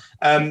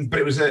YouTuber, but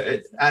it was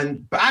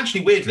but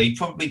actually weirdly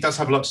probably does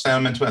have a lot to say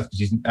on mental health,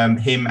 because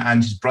him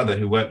and his brother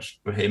who works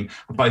for him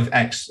are both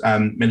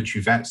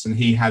ex-military vets, and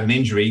he had an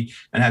injury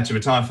and had to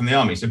retire from the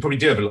army, so probably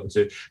do have a lot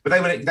to do. But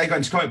they got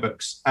into comic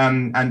books,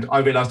 and I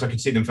realised I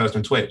could see them first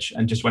on Twitch,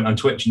 and just went on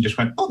Twitch and just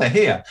went, oh, they're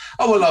here.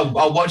 Oh well,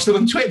 I'll watch them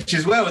on Twitch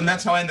as well, and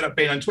that's how I ended up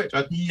being on Twitch.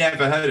 I'd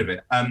never heard of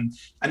it, and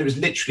it was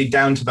literally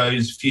down to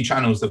those few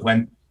channels that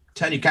went,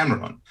 turn your camera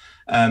on,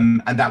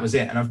 and that was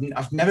it. And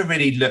I've never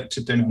really looked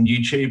at doing it on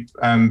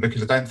YouTube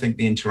because I don't think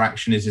the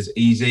interaction is as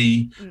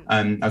easy.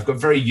 I've got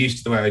very used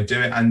to the way I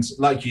do it, and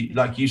like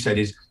you said,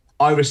 is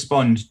I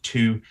respond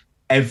to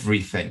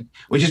everything,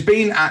 which has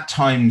been at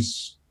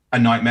times a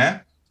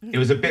nightmare. It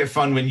was a bit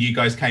fun when you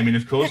guys came in,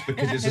 of course,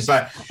 because it's just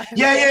like,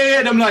 yeah.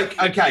 And I'm like,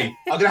 okay,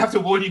 I'm going to have to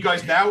warn you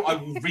guys now. I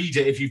will read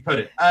it if you put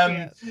it.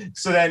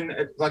 So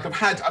then, like,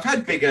 I've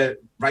had bigger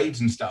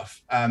raids and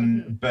stuff,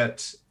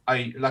 but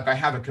I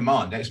have a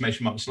command,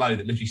 !slow,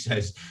 that literally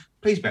says,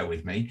 please bear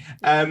with me.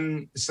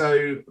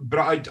 But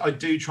I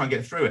do try and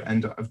get through it.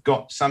 And I've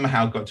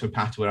somehow got to a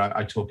path where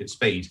I talk at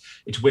speed.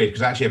 It's weird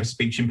because I actually have a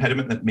speech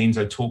impediment that means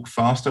I talk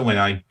faster when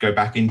I go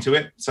back into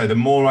it. So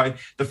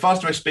the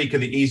faster I speak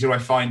and the easier I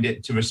find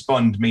it to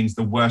respond means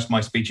the worse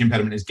my speech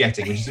impediment is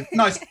getting, which is a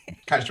nice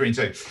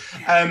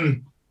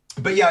catch-22.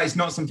 But yeah, it's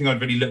not something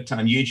I'd really looked at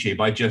on YouTube.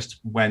 I just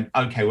went,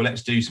 okay, well,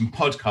 let's do some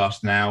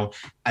podcasts now,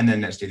 and then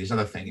let's do this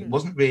other thing. It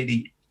wasn't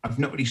really, I've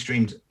not really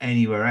streamed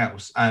anywhere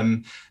else,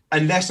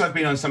 unless I've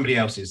been on somebody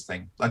else's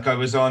thing. Like I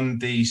was on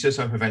the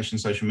Suicide Prevention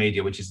Social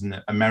Media, which is an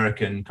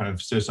American kind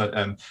of suicide,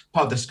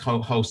 part of this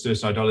whole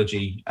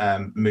suicidology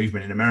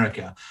movement in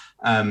America.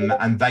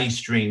 And they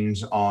streamed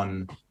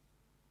on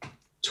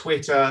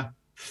Twitter,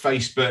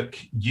 Facebook,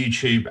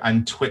 YouTube,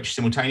 and Twitch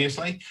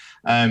simultaneously.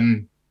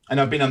 And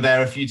I've been on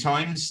there a few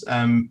times,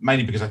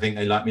 mainly because I think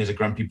they like me as a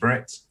grumpy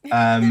Brit.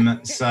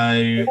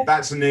 So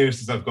that's the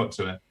nearest as I've got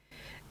to it.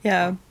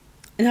 Yeah.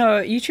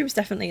 No, YouTube's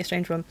definitely a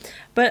strange one.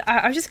 But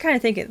I was just kind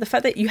of thinking, the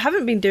fact that you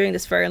haven't been doing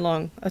this very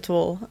long at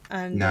all.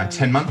 And, no,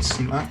 10 months.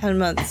 Something like that. 10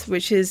 months,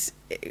 which is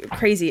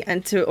crazy.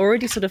 And to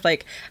already sort of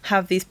like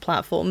have these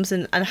platforms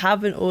and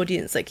have an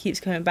audience that keeps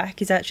coming back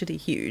is actually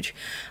huge.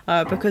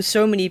 Because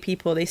so many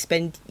people, they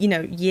spend,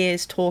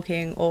 years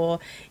talking or,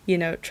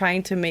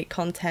 trying to make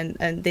content,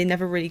 and they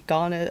never really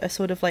garner a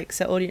sort of like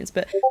set audience.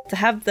 But to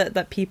have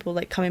that people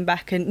like coming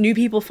back and new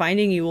people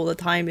finding you all the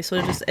time is sort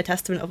of just a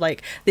testament of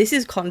like, this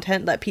is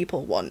content that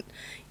people want,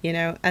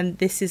 and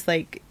this is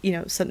like,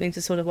 something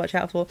to sort of watch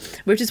out for,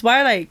 which is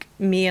why like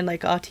me and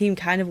like our team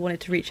kind of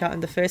wanted to reach out in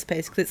the first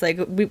place, because it's like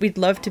we'd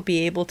love to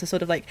be able to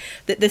sort of like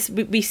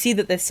we see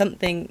that there's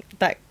something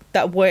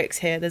that works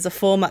here. There's a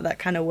format that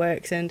kind of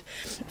works, and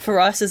for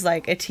us as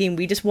like a team,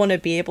 we just want to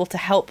be able to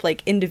help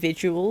like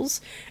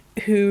individuals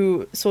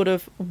who sort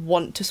of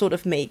want to sort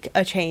of make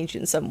a change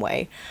in some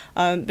way,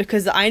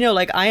 because I know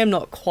like I am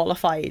not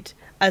qualified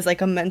as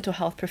like a mental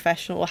health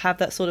professional or have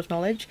that sort of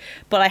knowledge,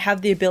 but I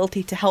have the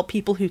ability to help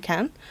people who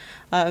can.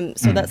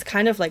 So that's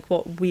kind of like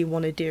what we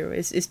want to do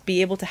is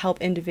be able to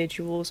help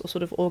individuals or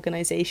sort of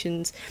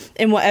organizations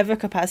in whatever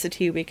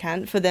capacity we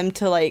can for them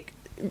to like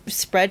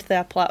spread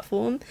their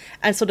platform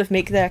and sort of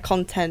make their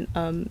content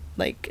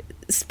like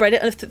spread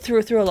it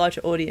through a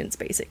larger audience,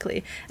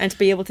 basically, and to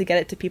be able to get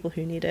it to people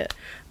who need it.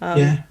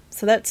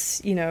 So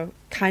that's, you know,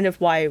 kind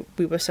of why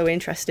we were so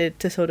interested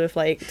to sort of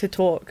like to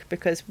talk,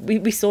 because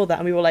we saw that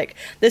and we were like,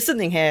 there's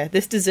something here,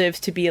 this deserves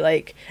to be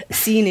like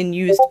seen and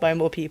used by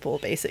more people,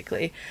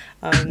 basically.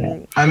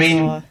 I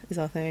mean, is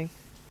our thing.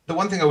 The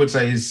one thing I would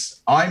say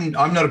is I'm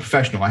not a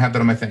professional. I have that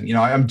on my thing. You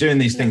know, I'm doing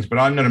these things, but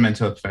I'm not a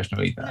mental health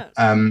professional either.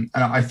 No. And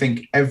I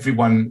think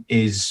everyone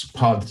is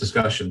part of the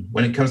discussion.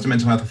 When it comes to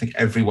mental health, I think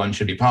everyone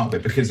should be part of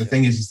it, because the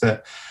thing is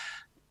that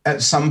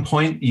at some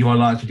point you are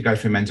likely to go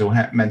through mental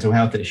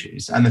health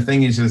issues. And the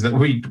thing is that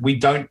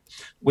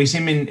we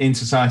seem in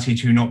society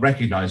to not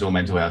recognize all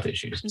mental health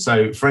issues. Mm-hmm.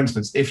 So for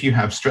instance, if you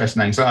have stress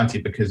and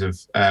anxiety because of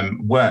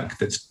work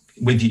that's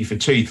with you for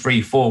 2,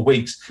 3, 4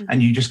 weeks, mm-hmm.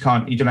 and you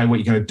don't know what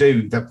you're going to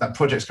do, that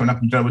project's coming up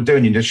and you don't know what to do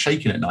and you're just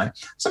shaking at night,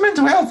 it's a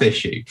mental health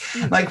issue.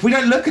 Mm-hmm. Like, we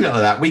don't look at it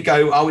like that. We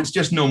go, oh, it's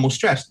just normal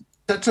stress.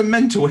 That's a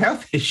mental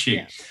health issue.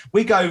 Yeah.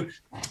 We go,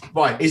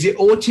 right, is it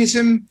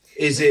autism?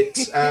 Is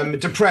it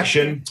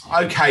depression?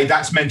 Okay,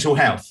 that's mental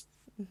health.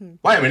 Mm-hmm.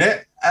 Wait a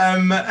minute.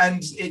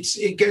 And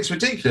it gets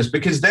ridiculous,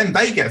 because then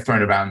they get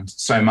thrown around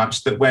so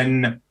much that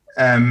when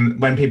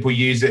people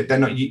use it, they're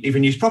not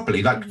even used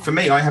properly. Like, for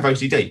me, I have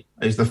OCD.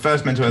 It's the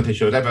first mental health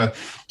issue I've ever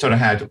told I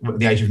had at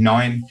the age of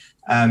 9.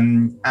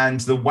 And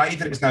the way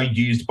that it's now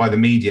used by the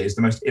media is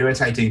the most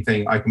irritating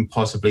thing I can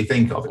possibly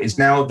think of. It's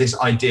now this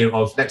idea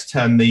of, let's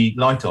turn the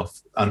light off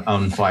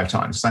on 5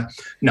 times. It's like,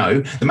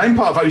 no, the main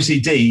part of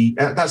OCD,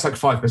 that's like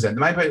 5%. The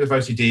main part of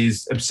OCD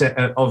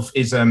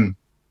is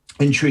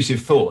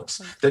intrusive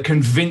thoughts that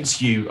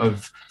convince you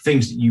of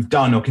things that you've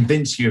done, or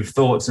convince you of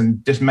thoughts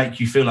and just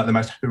make you feel like the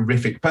most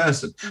horrific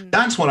person.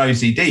 That's what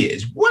OCD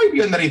is, way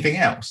beyond anything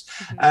else.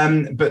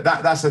 But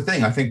that's the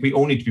thing. I think we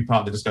all need to be part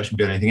of the discussion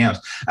beyond anything else.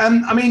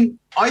 I mean,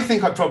 I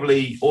think I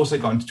probably also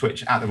got into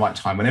Twitch at the right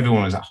time, when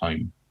everyone was at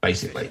home,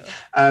 basically.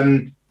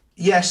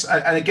 Yes,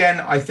 and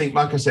again, I think,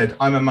 like I said,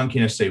 I'm a monkey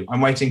in a suit.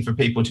 I'm waiting for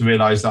people to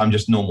realise that I'm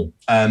just normal.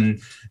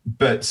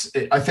 But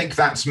I think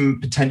that's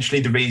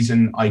potentially the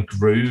reason I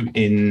grew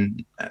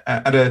in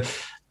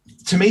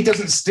to me,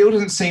 still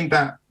doesn't seem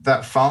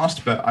that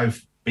fast, but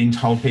I've been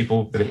told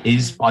people that it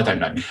is. I don't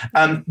know.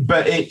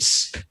 But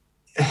it's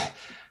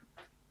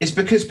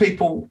because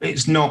people,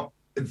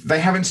 they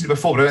haven't seen it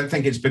before, but I don't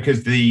think it's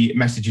because the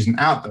message isn't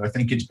out there. I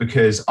think it's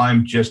because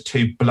I'm just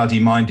too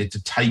bloody minded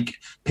to take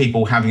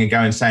people having a go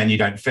and saying you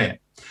don't fit.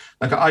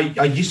 Like,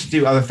 I used to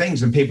do other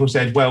things, and people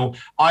said, well,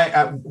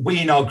 we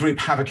in our group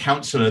have a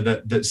counsellor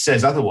that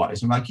says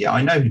otherwise. I'm like, yeah,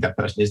 I know who that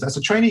person is. That's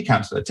a trainee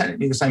counsellor,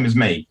 technically the same as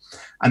me.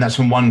 And that's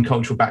from one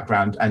cultural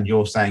background, and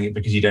you're saying it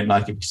because you don't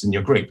like it because it's in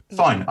your group.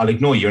 Fine, I'll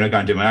ignore you and I'll go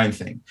and do my own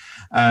thing.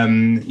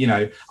 You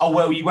know, oh,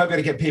 well, you won't be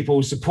able to get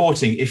people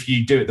supporting if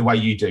you do it the way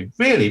you do.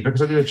 Really?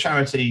 Because I did a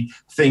charity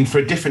thing for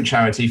a different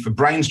charity, for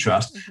Brains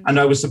Trust, and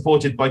I was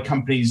supported by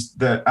companies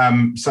that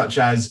such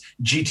as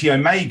GT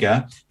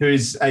Omega, who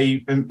is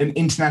an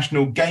international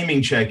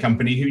gaming chair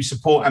company who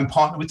support and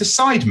partner with the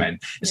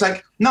Sidemen. It's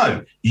like,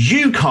 no,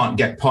 you can't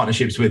get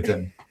partnerships with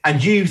them.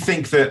 And you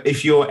think that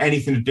if you're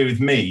anything to do with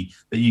me,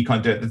 that you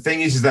can't do it. The thing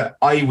is that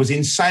I was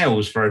in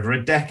sales for over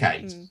a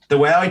decade. The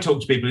way I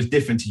talk to people is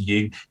different to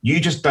you.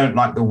 You just don't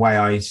like the way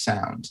I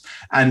sound.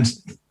 And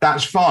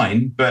that's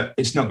fine, but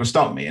it's not going to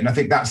stop me. And I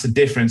think that's the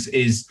difference,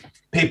 is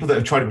people that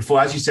have tried it before,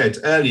 as you said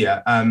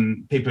earlier,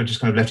 people have just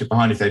kind of left it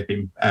behind if they've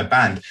been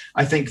banned.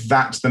 I think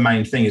that's the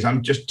main thing, is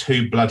I'm just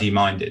too bloody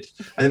minded.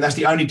 I think that's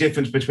the only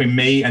difference between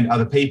me and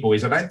other people,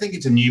 is I don't think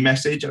it's a new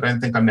message. I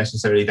don't think I'm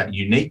necessarily that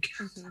unique.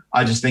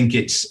 I just think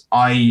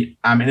I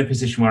am in a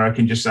position where I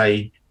can just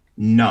say,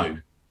 no,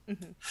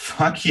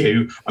 fuck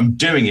you, I'm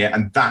doing it,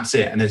 and that's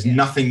it. And there's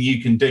nothing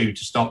you can do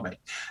to stop me.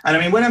 And I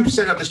mean, when I'm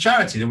setting up this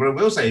charity, what I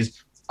will say is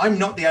I'm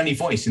not the only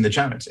voice in the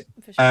charity.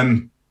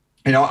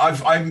 You know,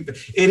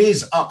 it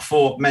is up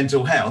for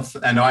mental health,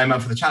 and I am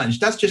up for the challenge.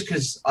 That's just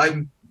because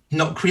I'm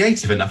not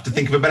creative enough to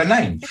think of a better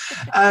name.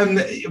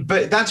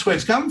 But that's where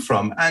it's come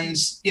from. And,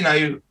 you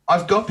know,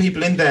 I've got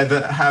people in there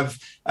that have,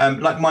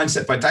 like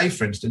Mindset by Dave,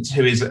 for instance,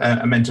 who is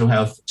a mental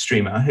health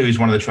streamer, who is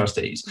one of the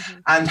trustees,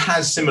 and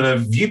has similar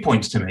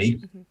viewpoints to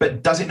me,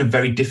 but does it in a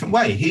very different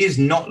way. He is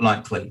not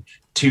likely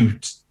to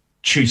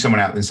choose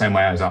someone out in the same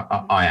way as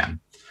I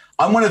am.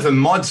 I'm one of the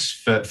mods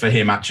for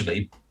him,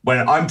 actually,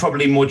 when I'm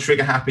probably more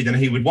trigger happy than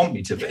he would want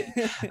me to be.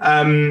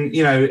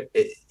 You know,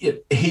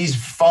 he's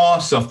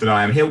far softer than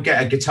I am. He'll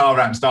get a guitar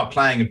out and start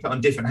playing and put on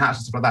different hats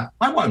and stuff like that.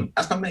 I won't.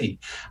 That's not me.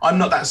 I'm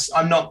not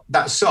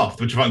that soft,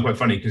 which I find quite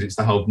funny because it's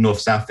the whole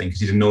north-south thing, because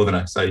he's a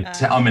northerner. So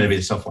I'm going to be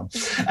the soft one.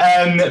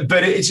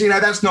 But it's,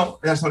 that's not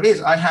it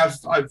is.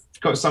 I've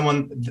got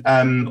someone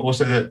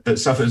also that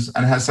suffers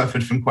and has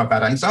suffered from quite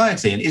bad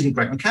anxiety and isn't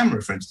great on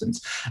camera, for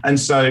instance. And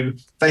so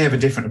they have a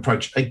different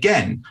approach.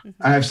 Again,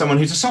 I have someone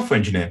who's a software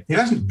engineer who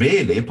hasn't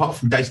really, apart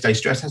from day-to-day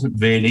stress, hasn't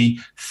really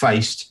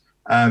faced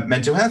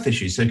mental health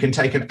issues, so can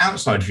take an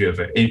outside view of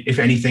it. If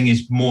anything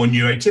is more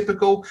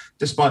neurotypical,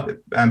 despite the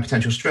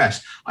potential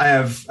stress. I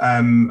have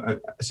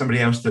somebody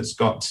else that's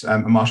got a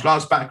martial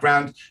arts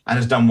background and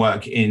has done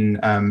work in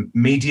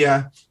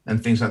media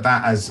and things like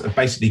that, as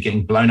basically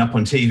getting blown up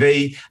on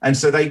TV. And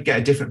so they get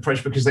a different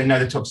approach because they know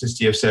the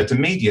toxicity of certain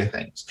media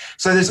things.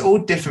 So there's all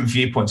different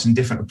viewpoints and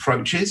different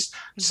approaches.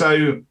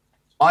 So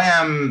I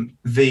am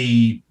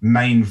the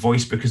main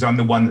voice because I'm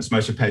the one that's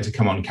most prepared to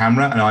come on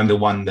camera, and I'm the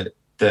one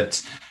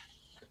that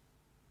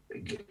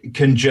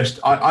can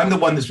I'm the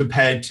one that's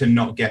prepared to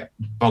not get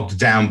bogged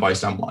down by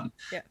someone.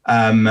 Yeah.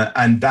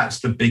 And that's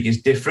the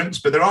biggest difference.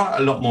 But there are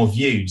a lot more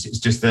views. It's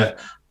just that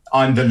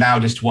I'm the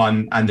loudest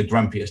one and the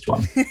grumpiest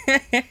one.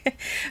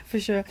 For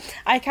sure.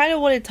 I kind of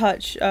want to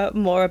touch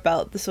more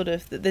about the sort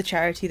of the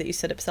charity that you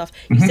set up stuff.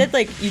 You said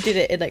like you did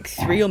it in like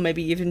 3 or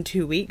maybe even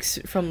 2 weeks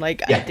from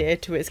like idea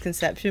to its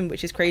conception,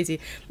 which is crazy.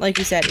 Like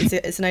you said,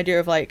 it's an idea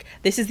of like,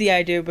 this is the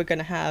idea we're going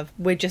to have.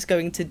 We're just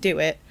going to do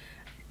it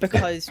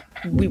because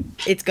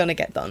it's going to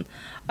get done,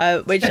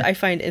 which I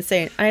find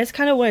insane. I just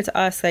kind of wanted to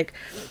ask, like,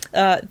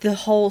 the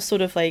whole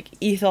sort of like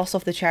ethos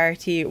of the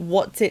charity,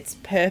 what's its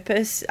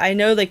purpose? I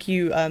know like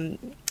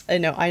I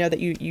know that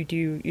you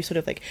do sort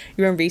of like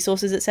your own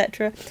resources,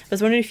 etc. I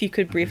was wondering if you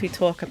could briefly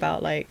talk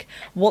about like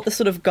what the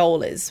sort of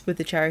goal is with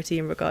the charity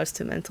in regards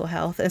to mental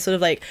health, and sort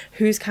of like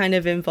who's kind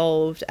of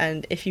involved,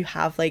 and if you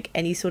have like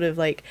any sort of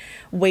like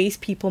ways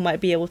people might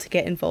be able to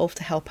get involved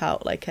to help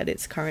out like at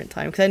its current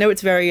time, because I know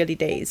it's very early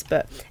days,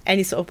 but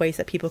any sort of ways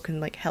that people can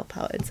like help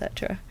out,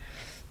 etc.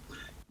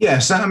 Yeah,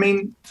 so I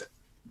mean,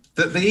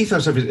 the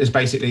ethos of it is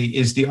basically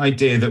the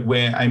idea that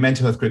we're a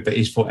mental health group that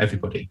is for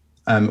everybody.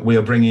 We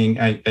are bringing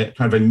a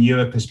kind of a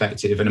newer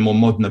perspective and a more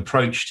modern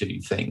approach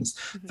to things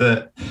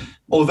that,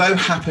 although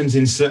happens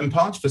in certain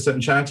parts for certain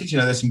charities,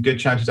 there's some good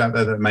charities out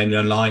there that are mainly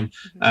online,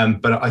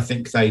 but I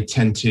think they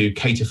tend to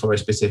cater for a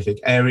specific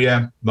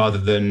area rather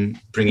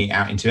than bringing it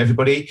out into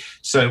everybody.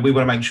 So we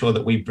want to make sure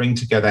that we bring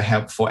together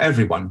help for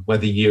everyone,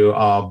 whether you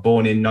are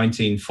born in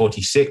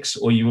 1946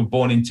 or you were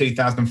born in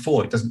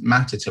 2004, it doesn't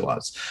matter to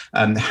us.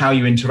 How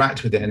you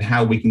interact with it and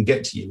how we can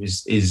get to you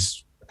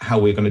is how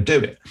we're going to do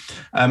it.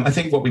 I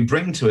think what we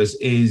bring to us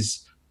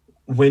is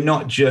we're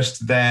not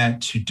just there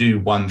to do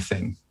one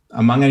thing.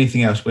 Among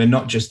anything else, we're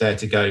not just there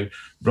to go,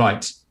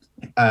 right,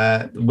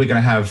 we're going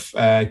to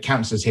have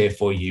counsellors here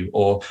for you,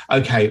 or,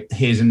 okay,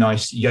 here's a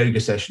nice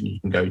yoga session you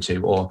can go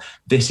to, or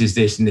this is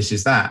this and this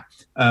is that.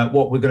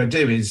 What we're going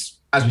to do is,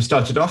 as we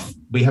started off,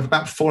 we have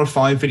about 4 or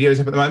 5 videos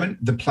up at the moment.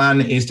 The plan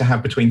is to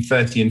have between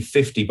 30 and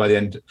 50 by the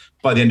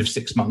end of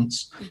 6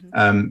 months.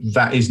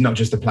 That is not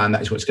just a plan,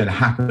 that is what's going to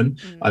happen.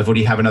 I've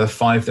already have another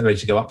 5 that are ready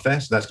to go up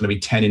there. So that's going to be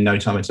 10 in no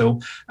time at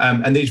all.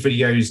 And these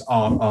videos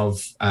are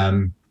of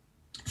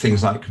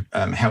things like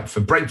help for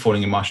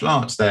breakfalling in martial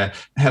arts. They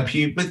help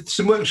you with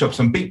some workshops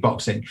on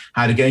beatboxing,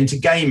 how to get into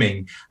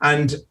gaming.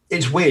 And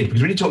it's weird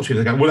because when you talk to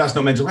people, they go, well, that's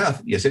not mental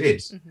health. Yes, it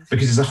is,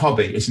 because it's a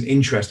hobby, it's an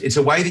interest. It's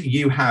a way that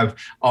you have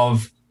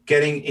of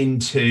getting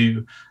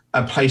into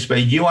a place where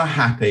you are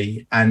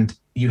happy and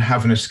you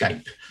have an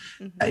escape.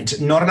 It's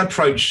not an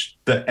approach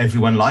that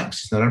everyone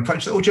likes. It's not an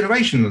approach that all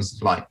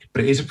generations like,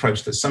 but it is an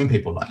approach that some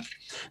people like.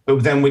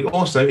 But then we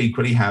also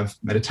equally have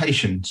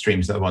meditation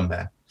streams that are on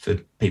there for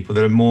people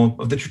that are more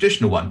of the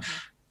traditional one.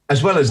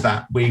 As well as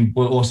that, we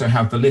will also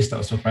have the list that I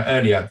was talking about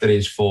earlier that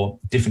is for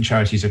different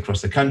charities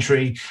across the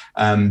country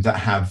that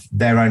have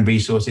their own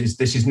resources.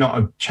 This is not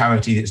a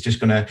charity that's just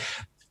going to,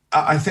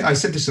 I think I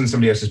said this on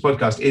somebody else's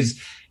podcast,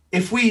 is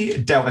if we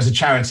dealt as a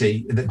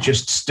charity that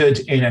just stood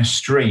in a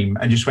stream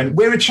and just went,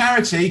 we're a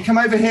charity, come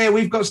over here,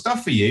 we've got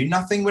stuff for you,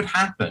 nothing would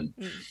happen,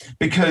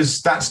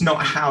 because that's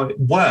not how it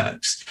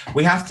works.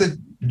 We have to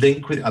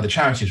link with other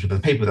charities, with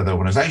other people, with other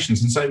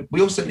organizations. And so we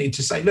also need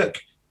to say, look,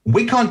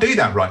 we can't do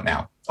that right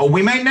now, or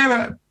we may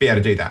never be able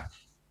to do that.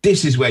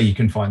 This is where you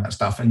can find that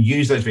stuff and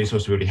use those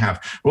resources we already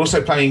have. We're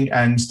also planning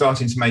and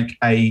starting to make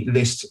a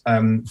list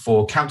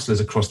for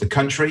counsellors across the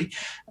country,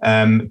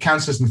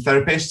 counsellors and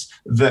therapists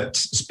that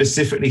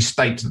specifically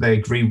state that they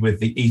agree with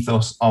the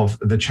ethos of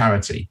the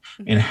charity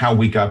in how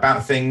we go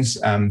about things,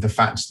 the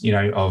fact,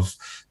 of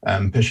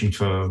pushing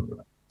for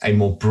a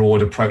more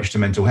broad approach to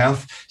mental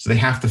health. So they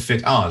have to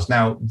fit ours.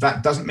 Now,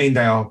 that doesn't mean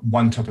they are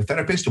one type of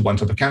therapist or one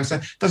type of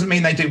counsellor. Doesn't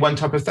mean they do one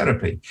type of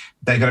therapy.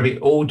 They're going to be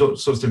all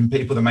sorts of different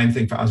people. The main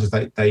thing for us is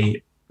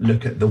they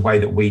look at the way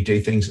that we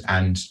do things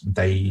and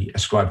they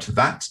ascribe to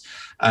that.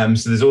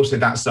 So there's also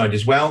that side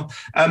as well.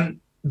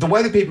 the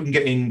way that people can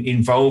get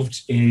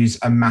involved is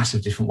a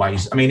massive different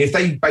ways. I mean, if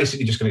they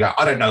basically just going to go,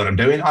 I don't know what I'm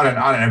doing, I don't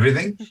know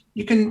everything,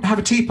 you can have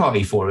a tea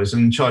party for us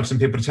and charge some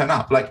people to turn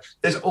up. Like,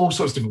 there's all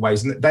sorts of different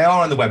ways, and they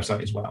are on the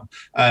website as well.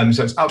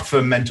 So it's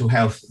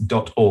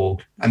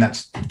upformentalhealth.org, and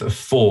that's the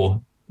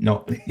four,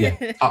 not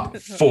up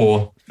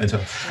for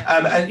mental.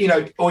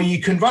 And or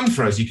you can run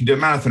for us. You can do a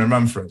marathon and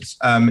run for us.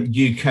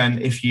 You can,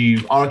 if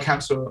you are a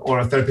counsellor or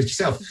a therapist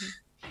yourself,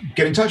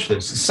 get in touch with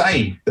us.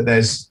 Say that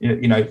there's,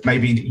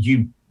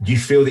 maybe you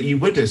feel that you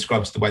would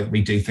describe to the way that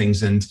we do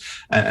things and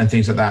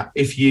things like that.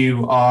 If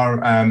you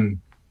are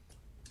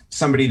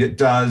somebody that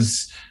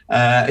does,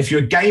 if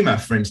you're a gamer,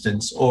 for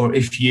instance, or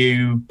if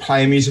you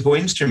play a musical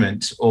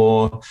instrument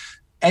or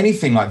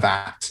anything like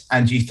that,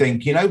 and you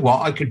think, you know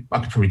what, I could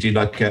probably do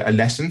like a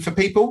lesson for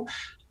people,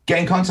 get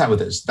in contact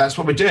with us. That's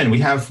what we're doing. We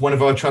have one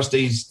of our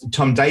trustees,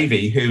 Tom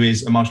Davey, who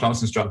is a martial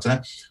arts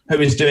instructor, who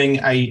is doing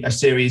a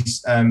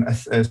series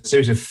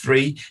of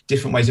 3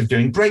 different ways of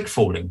doing break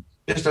falling.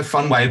 Just a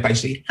fun way of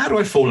basically, how do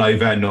I fall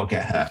over and not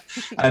get hurt?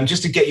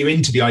 Just to get you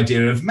into the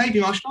idea of maybe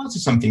martial arts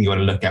is something you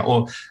want to look at,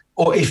 or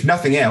if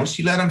nothing else,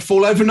 you learn how to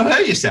fall over and not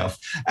hurt yourself.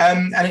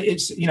 And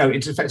it's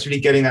effectively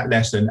getting that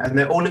lesson, and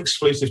they're all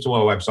exclusive to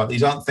our website.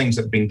 These aren't things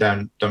that have been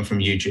done from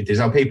YouTube. These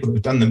are people that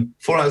have done them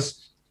for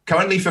us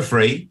currently for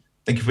free.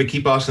 I think if we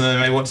keep asking them,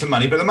 they may want some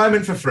money, but at the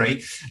moment for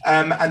free.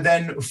 And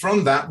then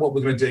from that, what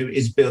we're going to do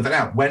is build it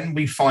out. When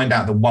we find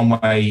out that one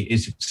way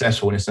is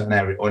successful in a certain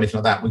area or anything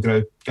like that, we're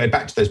going to go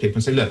back to those people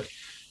and say, look,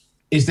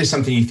 is this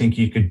something you think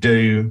you could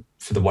do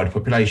for the wider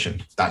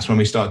population? That's when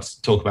we start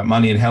to talk about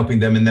money and helping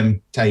them, and then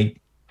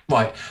take,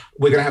 right,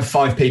 we're going to have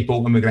 5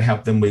 people and we're going to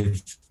help them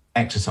with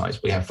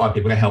exercise. We have 5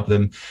 people to help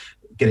them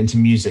get into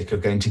music or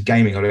get into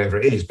gaming or whatever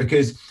it is.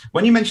 Because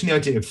when you mention the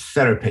idea of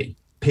therapy,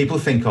 people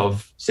think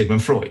of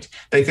Sigmund Freud.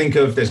 They think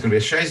of, there's going to be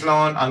a chaise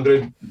lounge, I'm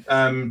going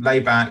to lay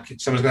back,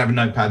 someone's going to have a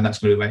notepad, and that's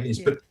going to be the way it is.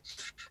 But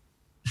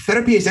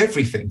therapy is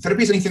everything.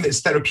 Therapy is anything that's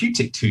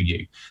therapeutic to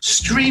you.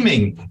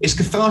 Streaming is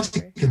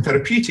cathartic and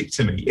therapeutic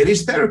to me. It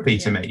is therapy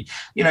to me.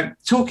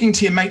 Talking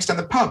to your mates down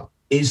the pub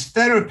is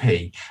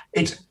therapy.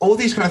 It's all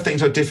these kind of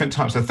things are different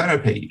types of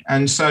therapy.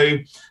 And so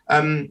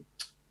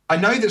I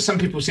know that some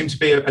people seem to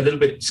be a little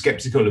bit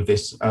skeptical of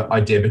this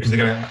idea, because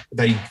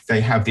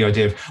they have the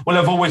idea of, well,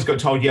 I've always got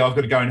told, I've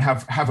got to go and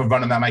have a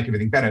run and that'll make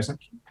everything better. It's like,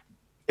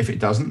 if it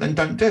doesn't, then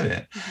don't do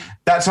it.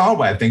 That's our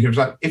way of thinking. It's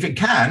like, if it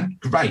can,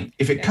 great.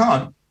 If it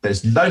can't,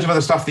 there's loads of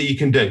other stuff that you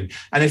can do.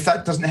 And if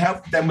that doesn't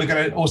help, then we're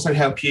going to also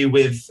help you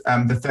with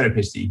the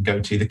therapists that you can go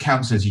to, the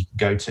counsellors you can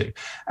go to,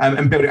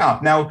 and build it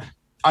up. Now,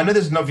 I know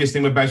there's an obvious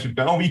thing where most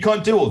people go, oh, you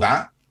can't do all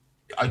that.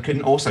 I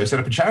couldn't also set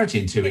up a charity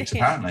in 2 weeks,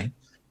 apparently.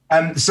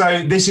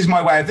 So this is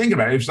my way of thinking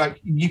about it. It's like,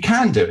 you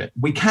can do it.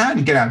 We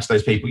can get out to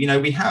those people.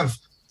 We have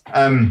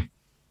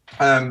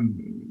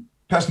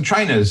personal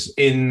trainers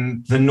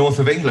in the north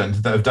of England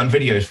that have done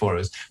videos for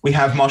us. We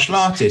have martial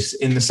artists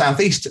in the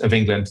southeast of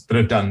England that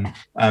have done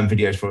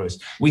videos for us.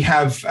 We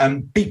have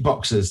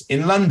beatboxers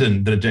in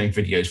London that are doing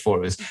videos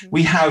for us.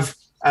 We have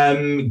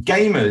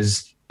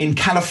gamers in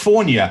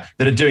California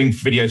that are doing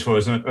videos for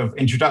us of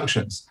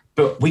introductions.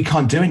 But we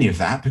can't do any of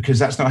that because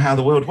that's not how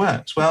the world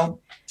works.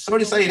 Well, sorry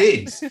to say it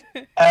is.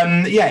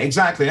 Yeah,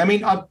 exactly. I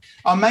mean,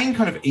 our main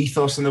kind of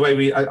ethos and the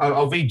way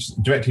I'll read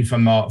directly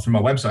from our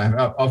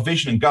website, our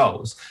vision and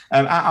goals.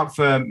 Up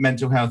for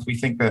mental health, we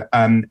think that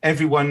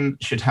everyone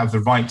should have the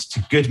right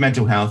to good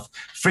mental health,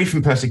 free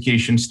from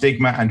persecution,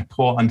 stigma, and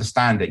poor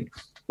understanding.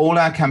 All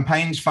our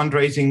campaigns,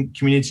 fundraising,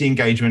 community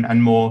engagement,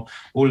 and more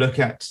will look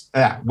at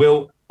that.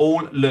 We'll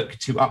all look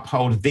to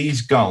uphold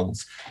these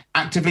goals,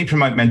 actively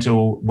promote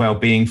mental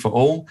well-being for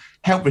all,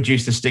 help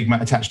reduce the stigma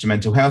attached to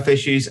mental health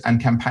issues, and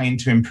campaign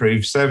to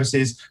improve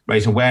services,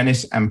 raise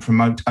awareness, and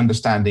promote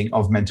understanding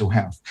of mental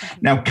health.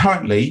 Now,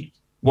 currently,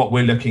 what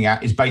we're looking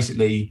at is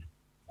basically,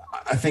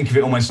 I think of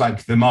it almost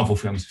like the Marvel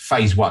films,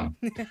 phase 1.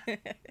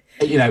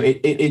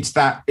 It's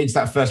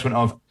that first one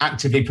of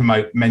actively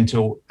promote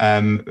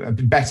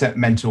better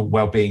mental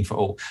well-being for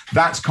all.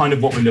 That's kind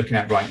of what we're looking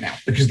at right now,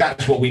 because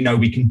that's what we know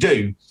we can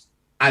do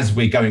as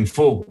we're going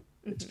forward.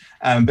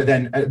 But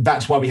then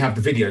that's why we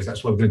have the videos.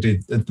 That's why we're going to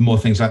do the more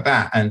things like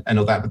that and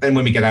all that. But then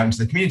when we get out into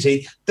the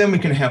community, then we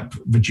can help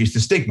reduce the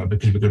stigma,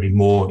 because we're going to be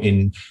more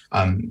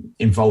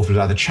involved with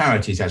other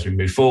charities as we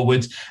move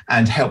forward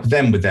and help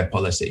them with their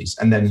policies.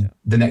 And then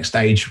the next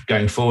stage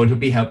going forward would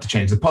be help to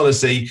change the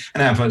policy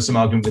and have some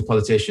argument with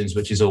politicians,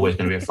 which is always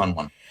going to be a fun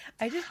one.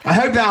 I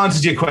hope that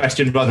answers your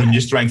question rather than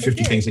just throwing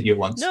 50 things at you at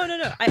once. No.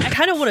 I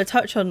kind of want to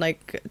touch on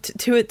like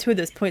two of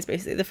those points,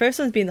 basically. The first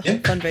one's being the whole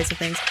fundraiser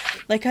things.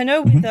 Like, I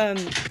know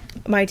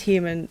with my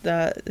team and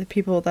the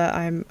people that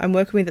I'm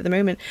working with at the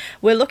moment,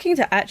 we're looking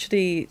to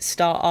actually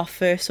start our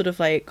first sort of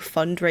like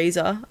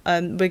fundraiser.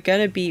 We're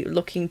going to be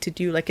looking to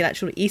do like an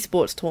actual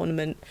esports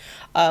tournament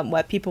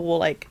where people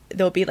will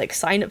there'll be like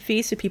sign up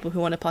fees for people who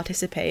want to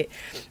participate,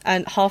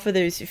 and half of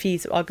those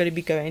fees are going to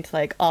be going to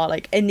like our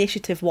like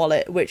initiative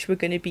wallet, which we're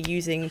going to be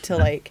using to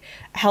like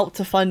help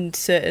to fund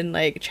certain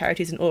like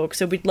charities and orgs.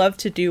 So we'd love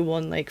to do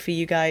one like for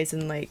you guys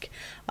and like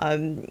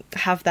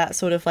have that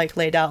sort of like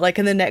laid out like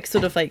in the next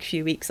sort of like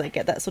few weeks, like like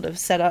get that sort of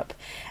set up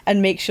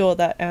and make sure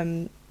that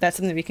that's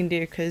something we can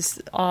do,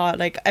 because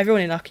like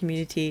everyone in our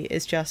community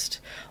is just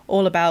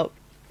all about,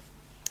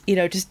 you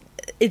know, just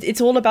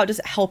it's all about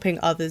just helping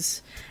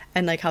others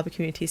and like help a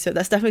community. So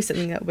that's definitely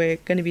something that we're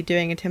going to be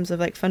doing in terms of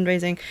like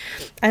fundraising.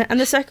 And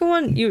the second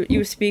one,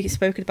 you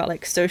spoken about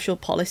like social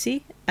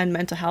policy and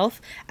mental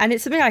health, and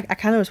it's something I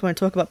kind of just want to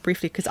talk about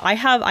briefly, because I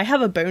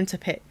have a bone to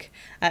pick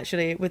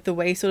actually with the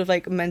way sort of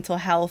like mental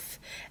health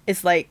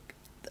is like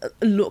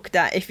looked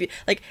at. If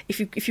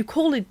you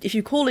call a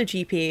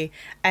GP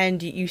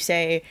and you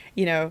say,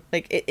 you know,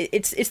 like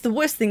it's the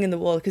worst thing in the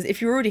world, because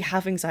if you already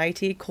have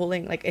anxiety,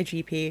 calling like a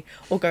GP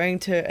or going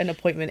to an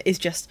appointment is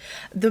just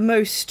the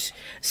most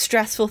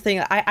stressful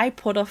thing. I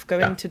put off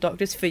going to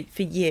doctors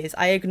for years.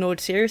 I ignored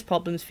serious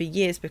problems for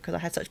years because I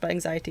had such bad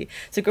anxiety.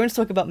 So going to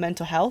talk about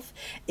mental health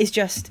is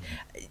just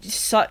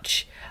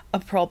such a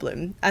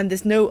problem, and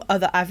there's no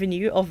other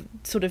avenue of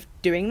sort of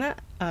doing that,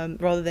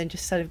 rather than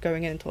just sort of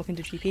going in and talking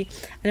to GP.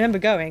 And I remember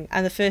going,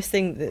 and the first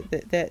thing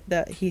that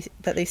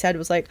they said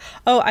was like,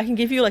 oh, I can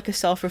give you like a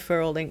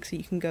self-referral link so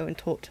you can go and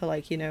talk to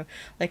like, you know,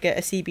 like a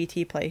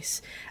CBT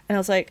place. And I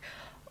was like,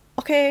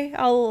 okay,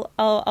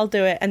 I'll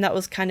do it. And that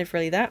was kind of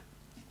really that.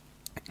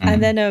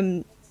 And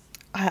then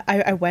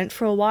I went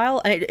for a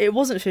while, and it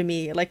wasn't for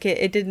me. Like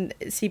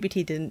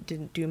CBT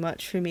didn't do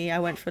much for me. I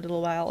went for a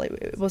little while.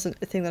 It wasn't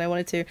a thing that I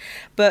wanted to,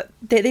 but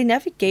they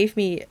never gave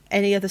me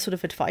any other sort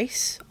of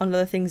advice on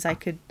other things I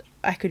could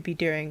be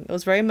doing. It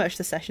was very much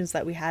the sessions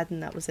that we had,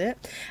 and that was it.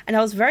 And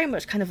I was very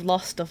much kind of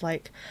lost of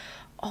like,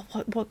 oh,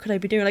 what could I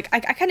be doing? Like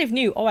I kind of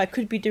knew, oh, I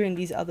could be doing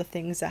these other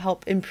things that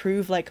help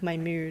improve like my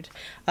mood,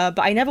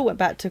 but I never went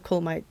back to call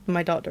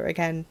my doctor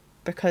again,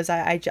 because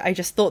I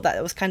just thought that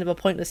it was kind of a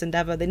pointless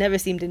endeavor. They never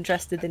seemed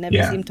interested. They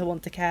never seemed to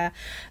want to care.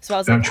 So I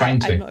was like,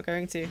 I'm not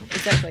going to.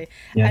 Exactly.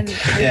 And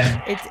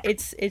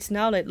it's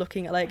now like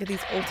looking at like these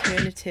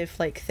alternative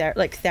like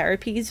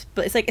therapies,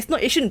 but it's like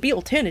it shouldn't be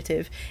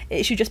alternative.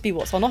 It should just be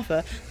what's on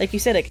offer. Like you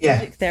said, like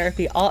music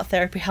therapy, art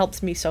therapy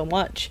helps me so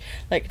much.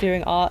 Like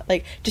doing art,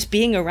 like just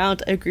being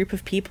around a group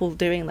of people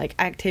doing like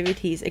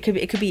activities. It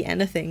could be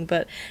anything,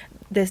 but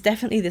there's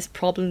definitely this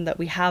problem that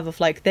we have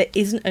of like there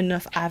isn't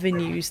enough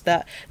avenues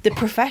that the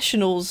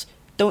professionals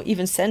don't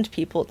even send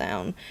people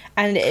down,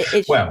 and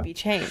it should be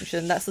changed.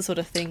 And that's the sort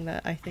of thing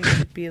that I think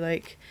should be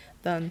like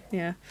done.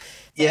 I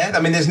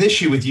mean, there's an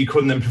issue with you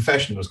calling them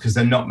professionals, because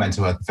they're not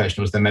mental health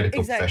professionals, they're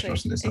medical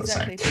professionals, and it's not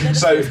the same.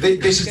 So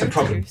this is the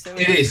problem.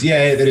 It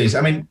is.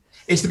 I mean,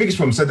 it's the biggest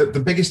problem. So the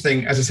biggest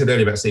thing, as I said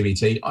earlier about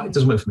CBT, it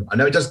doesn't work for me. I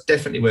know it does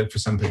definitely work for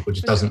some people, it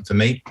just doesn't for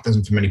me. It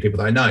doesn't for many people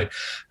that I know.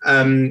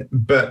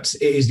 But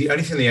it is the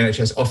only thing the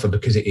NHS offer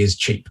because it is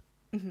cheap.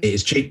 It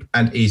is cheap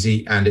and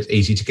easy, and it's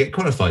easy to get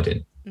qualified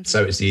in.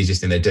 So it's the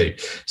easiest thing they do.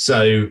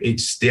 So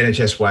it's the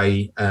NHS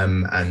way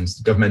and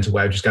the governmental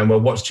way of just going, well,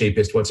 what's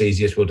cheapest, what's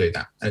easiest, we'll do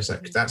that. And it's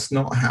like, that's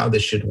not how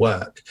this should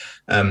work.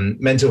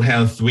 Mental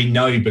health, we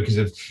know, because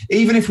of,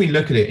 even if we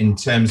look at it in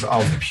terms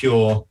of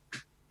pure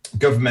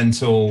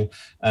governmental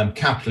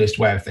capitalist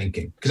way of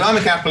thinking, because I'm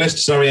a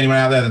capitalist, sorry anyone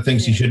out there that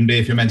thinks you shouldn't be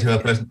if you're a mental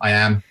health person, I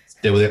am,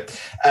 deal with it.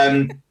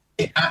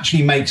 It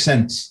actually makes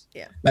sense.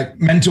 Like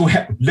mental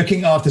health,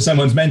 looking after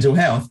someone's mental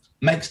health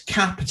makes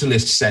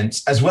capitalist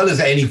sense as well as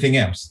anything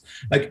else.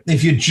 Like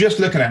if you're just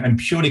looking at them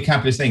purely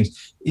capitalist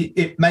things,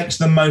 it makes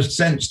the most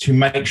sense to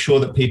make sure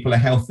that people are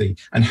healthy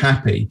and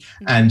happy,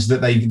 and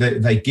that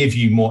they give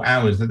you more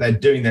hours, that they're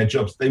doing their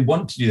jobs, they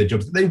want to do their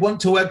jobs, that they want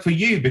to work for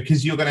you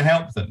because you're going to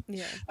help them.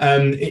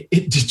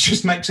 It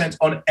just makes sense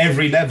on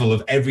every level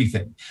of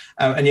everything.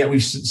 And yet we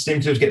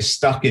seem to get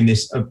stuck in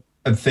this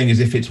thing as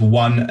if it's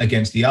one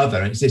against the other.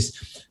 And it's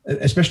this,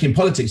 especially in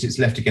politics, it's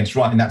left against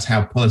right, and that's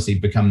how policy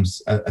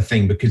becomes a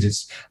thing, because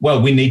it's,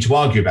 well, we need to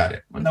argue about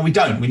it. Well, no, we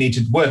don't. We need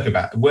to work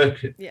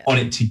on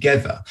it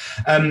together.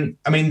 I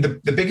mean,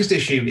 the biggest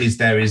issue is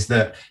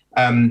that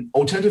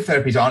alternative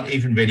therapies aren't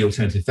even really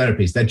alternative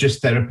therapies. They're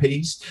just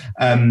therapies.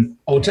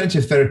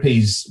 Alternative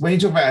therapies, when you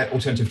talk about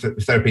alternative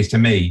therapies, to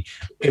me,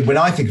 when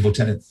I think of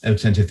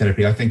alternative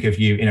therapy, I think of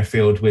you in a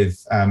field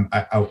with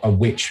a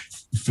witch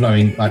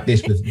flowing like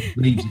this with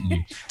bleeds at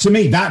you. To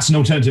me, that's an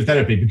alternative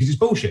therapy because it's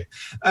bullshit.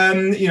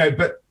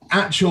 But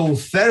actual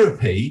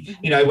therapy,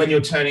 when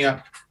you're turning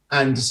up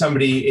and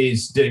somebody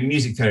is doing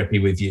music therapy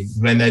with you,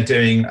 when they're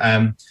doing,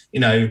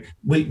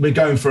 we're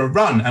going for a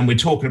run and we're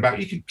talking about,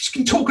 you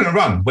can talk on a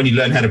run when you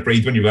learn how to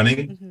breathe when you're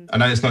running. I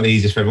know it's not the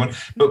easiest for everyone,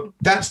 but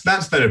that's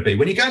therapy.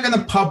 When you're going down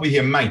the pub with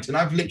your mate, and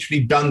I've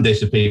literally done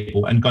this to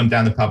people and gone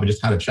down the pub and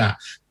just had a chat,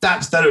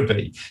 that's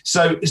therapy.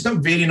 So it's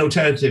not really an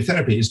alternative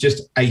therapy, it's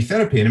just a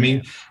therapy. And I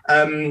mean,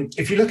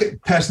 if you look at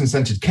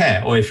person-centered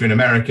care, or if you're in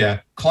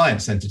America,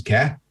 client-centered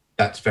care,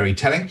 that's very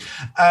telling.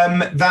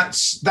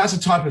 That's a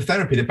type of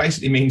therapy that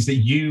basically means that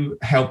you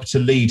help to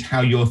lead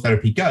how your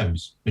therapy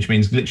goes, which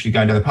means literally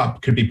going to the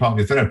pub could be part of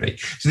your therapy.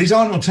 So these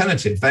aren't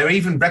alternative. They're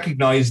even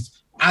recognized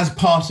as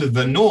part of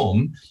the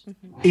norm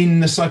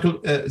in the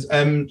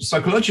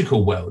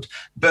psychological world,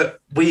 but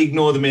we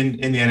ignore them in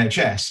the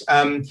NHS.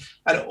 And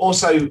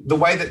also the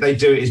way that they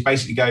do it is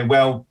basically go,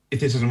 well, if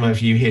this doesn't work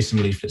for you, here's some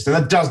leaflets. And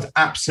that does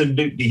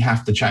absolutely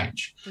have to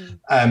change.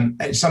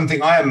 It's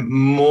something I am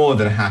more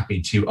than happy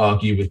to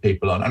argue with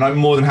people on, and I'm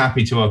more than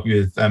happy to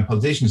argue with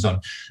politicians on.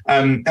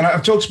 And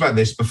I've talked about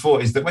this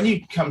before, is that when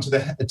you come to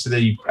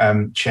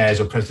the chairs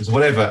or presidents or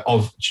whatever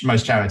of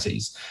most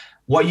charities,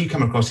 what you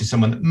come across is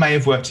someone that may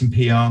have worked in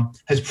PR,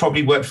 has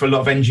probably worked for a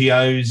lot of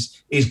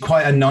NGOs, is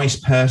quite a nice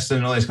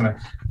person, all this kind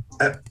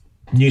of...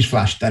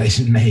 newsflash, that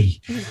isn't me.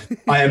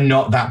 I am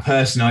not that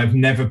person. I've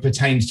never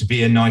pertained to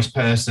be a nice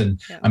person.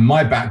 Yeah. And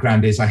my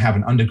background is I have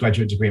an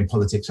undergraduate degree in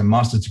politics, a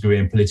master's degree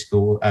in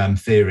political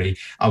theory.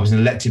 I was an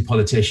elected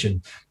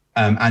politician,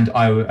 and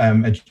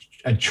I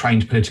a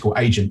trained political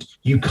agent.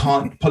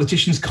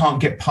 Politicians can't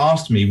get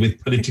past me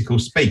with political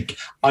speak.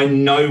 I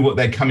know what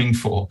they're coming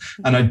for,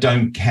 and I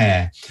don't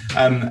care.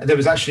 There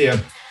was actually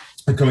a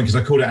comment, because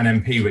I called it an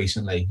MP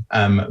recently,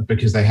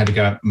 because they had to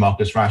go at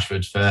Marcus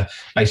Rashford for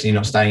basically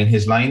not staying in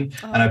his lane.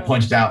 And I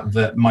pointed out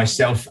that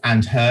myself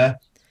and her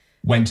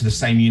went to the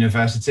same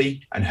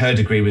university, and her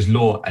degree was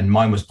law and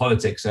mine was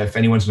politics. So if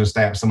anyone's going to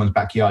stay out someone's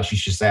backyard, she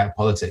should stay out of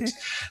politics.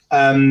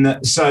 I'm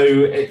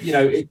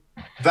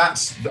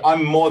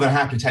more than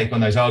happy to take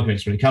on those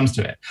arguments when it comes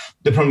to it.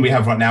 The problem we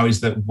have right now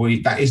is that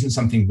that isn't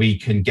something we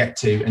can get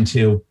to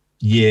until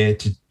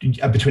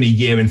between a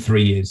year and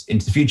 3 years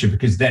into the future,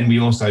 because then we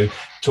also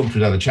talked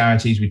with other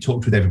charities, we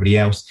talked with everybody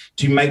else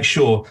to make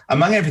sure,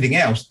 among everything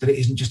else, that it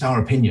isn't just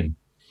our opinion.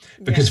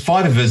 Because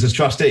 5 of us as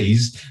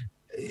trustees,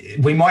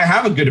 we might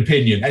have a good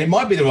opinion and it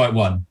might be the right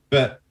one,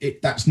 but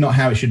that's not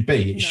how it should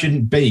be. It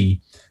shouldn't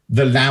be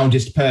the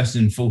loudest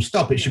person, full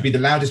stop. It should be the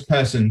loudest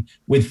person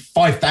with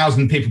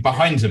 5,000 people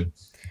behind them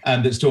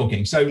that's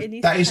talking. So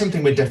that is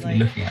something we're definitely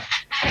looking at.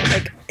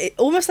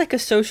 Almost like a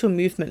social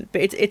movement,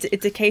 but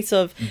it's a case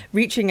of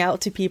reaching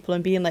out to people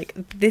and being like,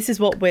 this is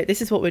what we're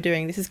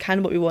doing, this is kind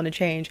of what we want to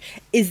change,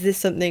 is this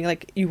something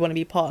like you want to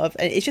be part of?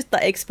 And it's just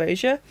that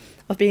exposure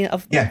of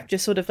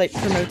just sort of like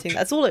promoting.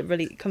 That's all it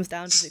really comes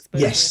down to, is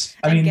exposure.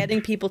 And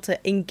getting people to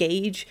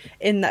engage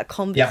in that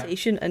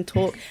conversation and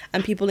talk,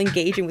 and people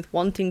engaging with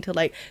wanting to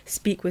like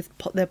speak with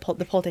the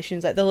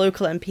politicians, like the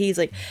local MPs.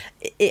 Like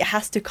it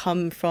has to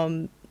come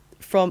from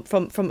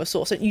a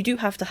source, and you do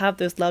have to have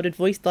those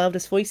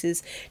loudest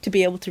voices to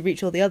be able to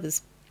reach all the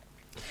others.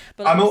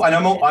 But I'm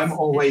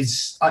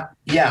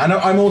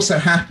also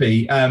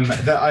happy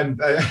that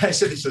I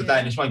said this the other day,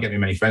 and this won't get me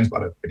many friends, but I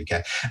don't really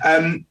care.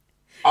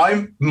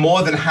 I'm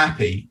more than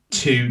happy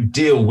to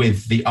deal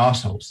with the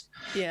arseholes.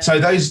 So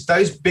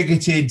those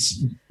bigoted,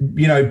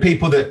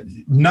 people that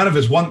none of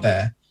us want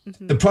there.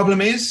 The problem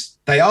is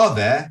they are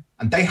there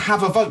and they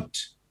have a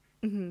vote.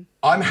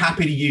 I'm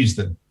happy to use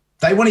them.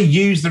 They want to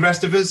use the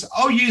rest of us,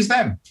 I'll use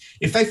them.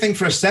 If they think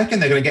for a second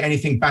they're going to get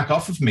anything back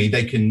off of me,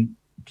 they can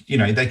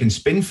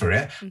spin for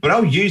it, but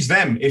I'll use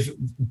them if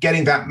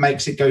getting that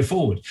makes it go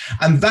forward.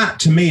 And that,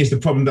 to me, is the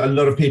problem that a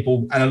lot of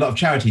people and a lot of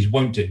charities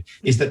won't do,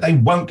 is that they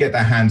won't get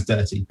their hands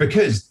dirty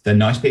because they're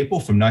nice people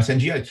from nice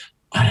NGOs.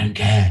 I don't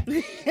care.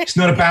 It's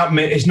not about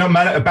me. It's not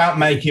about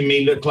making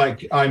me look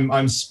like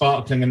I'm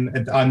sparkling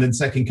and I'm the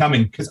second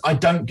coming, because I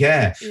don't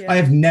care. I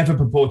have never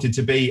purported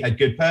to be a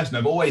good person.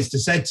 I've always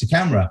said to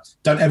camera,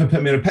 don't ever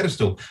put me on a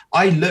pedestal.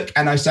 I look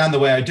and I sound the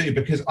way I do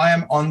because I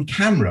am on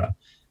camera.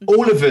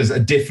 All of us are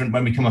different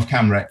when we come off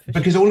camera,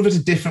 because all of us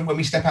are different when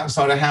we step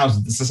outside our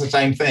houses. It's the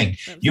same thing.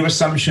 Your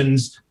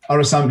assumptions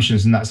are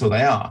assumptions, and that's all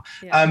they are.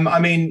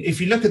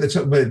 If you look at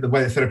the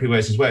way that therapy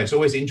works as well, it's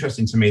always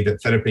interesting to me that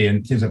therapy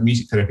and things like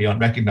music therapy aren't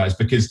recognised,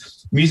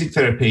 because music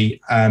therapy,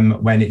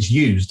 when it's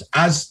used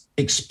as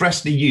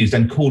expressly used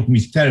and called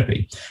music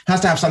therapy, has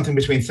to have something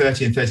between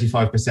 30 and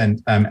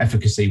 35%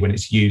 efficacy when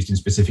it's used in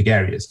specific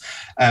areas.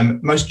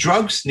 Most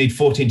drugs need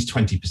 14 to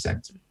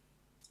 20%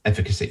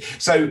 efficacy.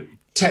 So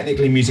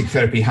technically, music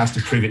therapy has to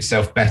prove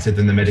itself better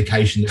than the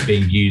medication that's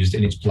being used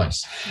in its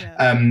place.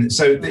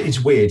 So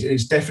it's weird.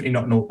 It's definitely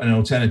not an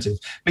alternative.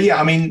 But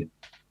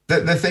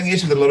the thing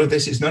is with a lot of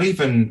this, it's not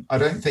even, I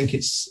don't think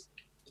it's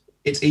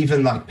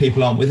even like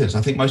people aren't with us.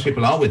 I think most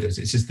people are with us.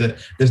 It's just that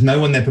there's no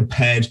one there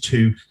prepared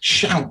to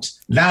shout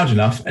loud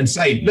enough and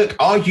say, look,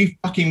 are you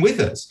fucking with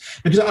us?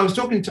 Because I've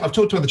talked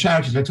to other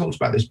charities, and I talked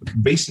about this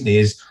recently,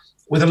 is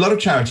with a lot of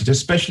charities,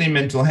 especially in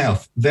mental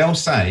health, they'll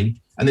say,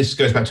 and this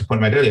goes back to a point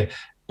I made earlier,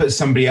 but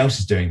somebody else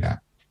is doing that.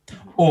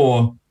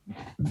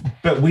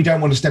 But we don't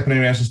want to step on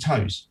anyone else's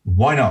toes.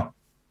 Why not?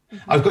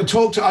 I've got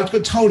told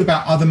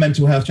about other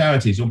mental health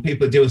charities or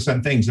people that deal with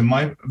certain things, and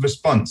my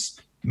response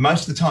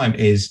most of the time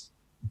is,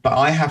 but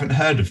I haven't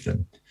heard of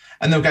them.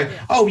 And they'll go,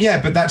 oh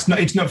yeah, but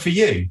it's not for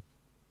you.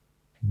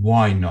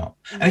 Why not?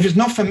 And if it's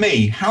not for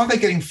me, how are they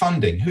getting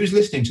funding? Who's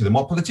listening to them?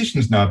 What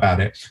politicians know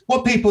about it?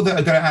 What people that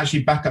are going to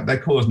actually back up their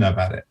cause know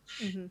about it?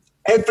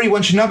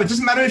 Everyone should know, but it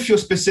doesn't matter if you're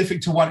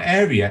specific to one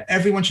area.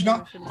 Everyone should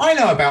know. I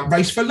know about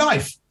Race for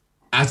Life.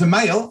 As a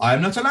male, I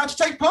am not allowed to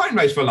take part in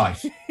Race for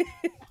Life.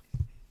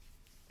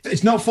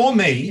 It's not for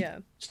me.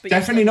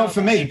 Definitely not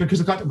for me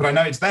because I can't, but I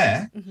know it's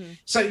there.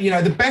 So,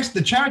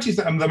 the charities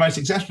that are the most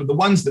successful, the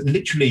ones that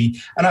literally,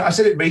 and I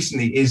said it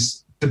recently,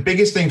 is the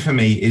biggest thing for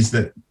me is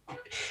that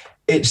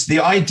it's the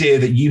idea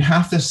that you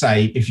have to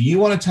say, if you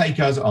want to take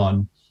us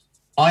on,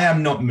 I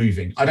am not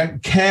moving. I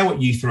don't care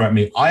what you throw at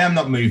me. I am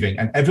not moving.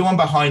 And everyone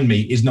behind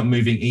me is not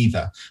moving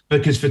either.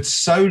 Because for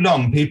so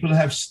long, people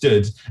have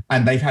stood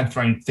and they've had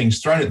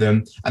things thrown at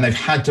them and they've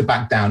had to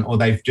back down or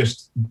they've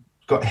just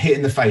got hit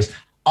in the face.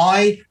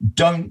 I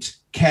don't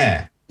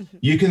care.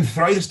 You can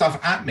throw the stuff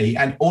at me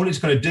and all it's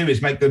going to do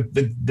is make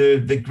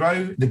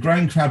the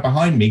growing crowd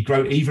behind me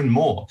grow even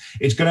more.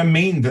 It's going to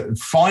mean that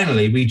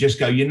finally we just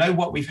go, you know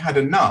what, we've had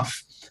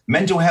enough.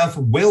 Mental health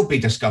will be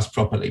discussed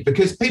properly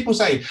because people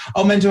say,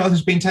 oh, mental health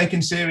has been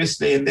taken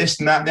seriously and this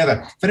and that and the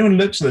other. If anyone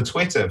looks at the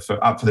Twitter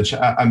up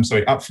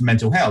for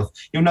mental health,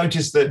 you'll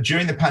notice that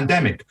during the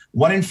pandemic,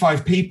 1 in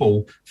 5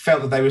 people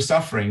felt that they were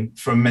suffering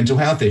from mental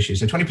health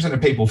issues. So 20%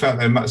 of people felt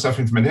they were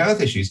suffering from mental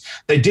health issues.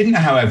 They didn't,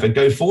 however,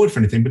 go forward for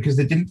anything because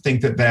they didn't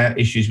think that their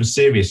issues were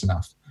serious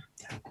enough.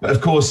 But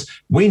of course,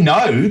 we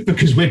know,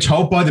 because we're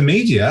told by the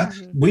media,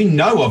 we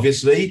know,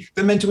 obviously,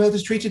 that mental health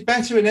is treated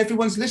better and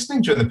everyone's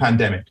listening during the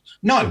pandemic.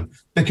 No,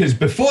 because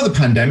before the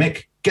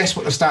pandemic, guess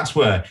what the stats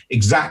were?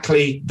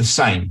 Exactly the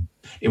same.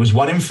 It was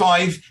 1 in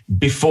 5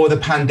 before the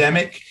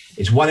pandemic.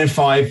 It's 1 in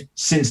 5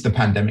 since the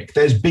pandemic.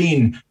 There's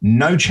been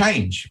no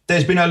change.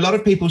 There's been a lot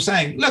of people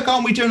saying, look,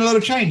 aren't we doing a lot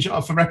of change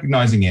for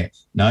recognizing it?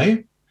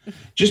 No.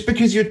 Just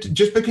because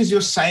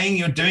you're saying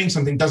you're doing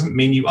something doesn't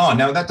mean you are.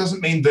 Now, that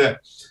doesn't mean that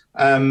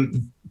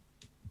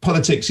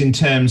politics in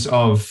terms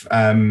of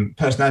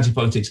personality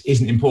politics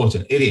isn't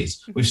important. It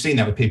is. We've seen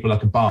that with people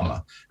like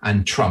Obama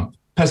and Trump.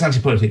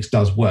 Personality politics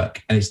does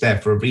work and it's there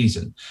for a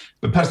reason.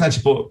 But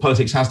personality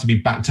politics has to be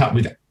backed up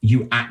with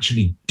you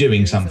actually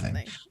doing something.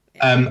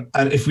 And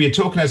if we are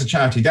talking as a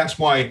charity, that's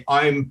why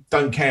I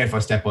don't care if I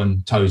step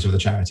on toes of the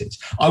charities.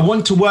 I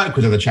want to work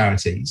with other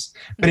charities,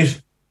 but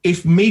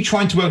if me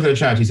trying to work with other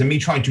charities and me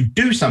trying to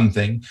do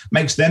something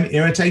makes them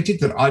irritated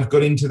that I've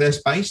got into their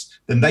space,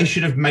 then they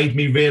should have made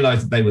me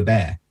realize that they were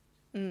there.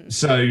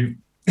 So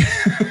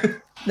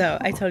no,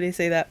 I totally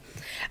see that.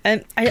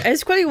 And I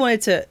just quickly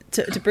wanted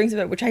to bring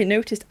something up, which I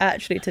noticed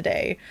actually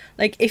today.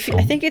 Like I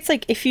think it's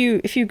like if you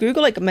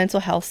Google like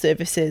mental health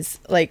services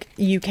like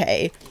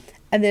UK,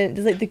 and then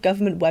there's like the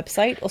government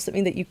website or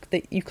something that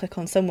you click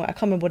on somewhere. I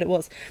can't remember what it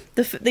was.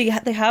 They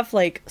have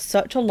like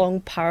such a long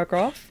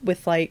paragraph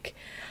with like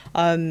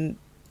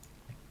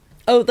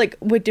like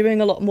we're doing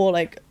a lot more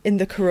like in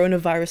the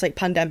coronavirus like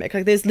pandemic.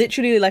 Like there's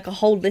literally like a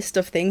whole list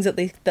of things that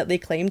they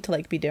claim to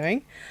like be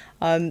doing,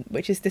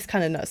 which is this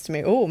kind of nuts to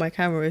me. Oh, my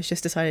camera has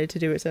just decided to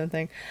do its own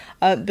thing.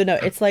 But no,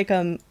 it's like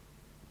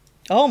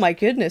oh my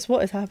goodness,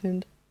 what has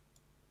happened?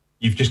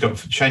 You've just got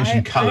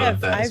changing colour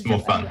there. It's more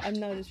fun. I'm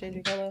now just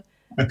changing colour.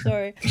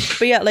 Sorry,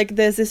 but yeah, like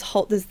there's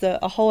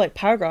a whole like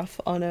paragraph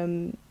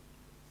on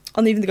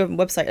even the government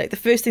website. Like the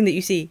first thing that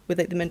you see with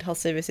like the mental health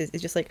services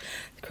is just like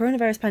the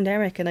coronavirus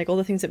pandemic and like all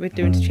the things that we're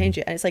doing to change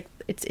it, and it's like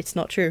it's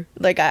not true.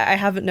 Like I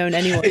haven't known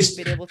anyone who's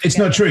been able to. It's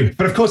not true,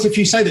 but of course, if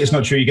you say that it's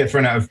not true, you get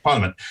thrown out of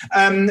Parliament.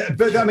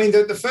 But I mean,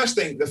 the first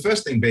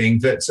thing being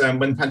that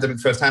when the pandemic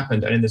first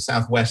happened, and in the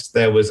southwest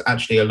there was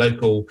actually a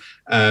local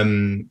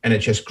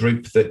NHS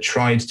group that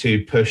tried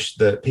to push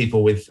that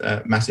people with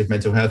massive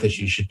mental health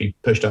issues should be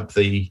pushed up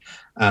the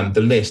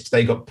list.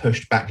 They got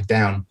pushed back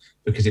down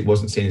because it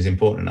wasn't seen as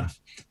important enough.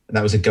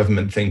 That was a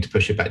government thing to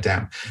push it back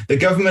down. The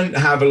government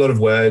have a lot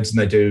of words and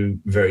they do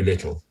very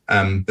little.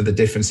 But the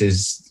difference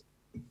is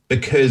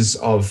because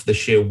of the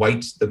sheer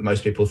weight that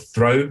most people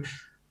throw,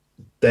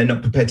 they're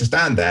not prepared to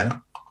stand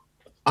there.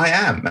 I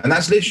am. And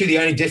that's literally the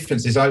only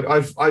difference is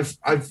I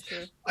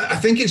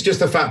think it's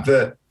just the fact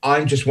that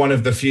I'm just one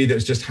of the few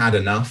that's just had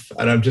enough.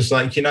 And I'm just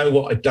like, you know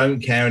what? I don't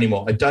care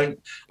anymore. I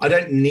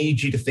don't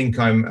need you to think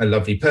I'm a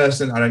lovely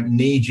person. I don't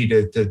need you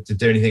to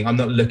do anything. I'm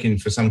not looking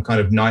for some kind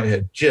of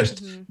knighthood.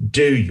 Just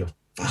do your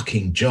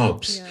fucking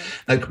jobs. Yeah.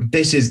 Like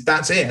that's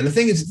it. And the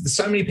thing is,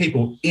 so many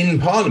people in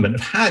Parliament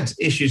have had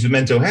issues with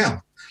mental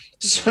health.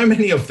 So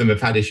many of them have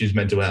had issues with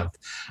mental health.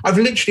 I've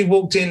literally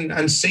walked in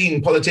and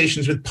seen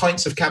politicians with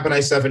pints of Cabernet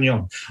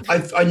Sauvignon.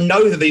 I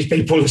know that these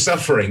people are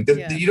suffering.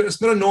 It's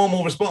not a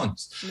normal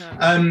response.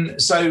 No.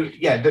 So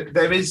yeah,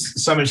 there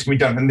is so much that can be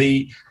done. And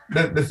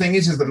the thing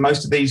is that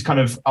most of these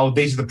kind of,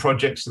 these are the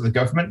projects of the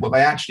government. What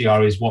they actually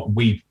are is what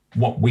we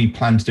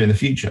plan to do in the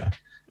future.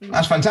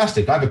 That's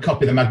fantastic. I have a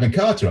copy of the Magna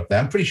Carta up there.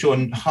 I'm pretty sure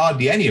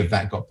hardly any of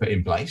that got put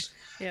in place.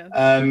 Yeah.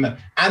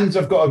 And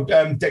I've got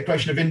a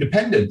Declaration of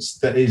Independence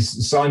that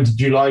is signed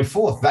July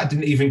 4th. That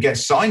didn't even get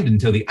signed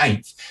until the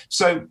 8th.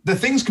 So the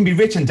things can be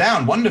written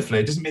down wonderfully.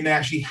 It doesn't mean they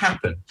actually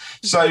happen.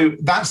 So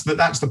that's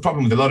the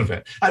problem with a lot of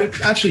it.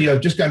 Actually,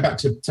 just going back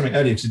to something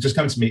earlier, because it just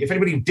come to me, if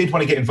anybody did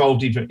want to get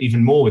involved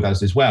even more with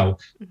us as well,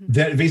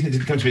 the reason it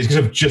didn't come to me is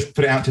because I've just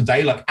put it out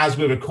today. Like as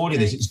we're recording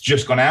this, it's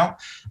just gone out.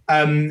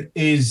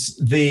 Is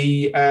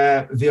the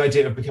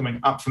idea of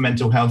becoming Up for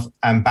Mental Health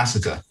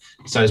ambassador.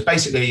 So it's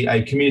basically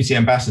a community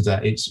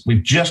ambassador.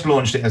 We've just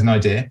launched it as an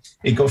idea.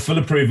 It got full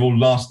approval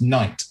last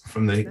night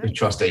from the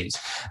trustees,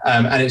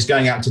 and it's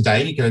going out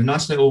today. You get a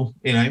nice little,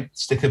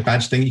 sticker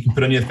badge thing you can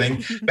put on your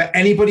thing. But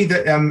anybody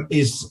that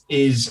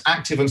is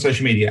active on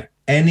social media,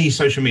 any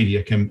social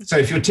media can. So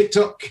if you're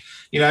TikTok,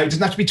 it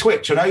doesn't have to be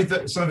Twitch. I know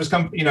that some of us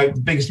come,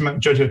 the biggest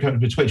majority of come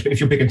to Twitch, but if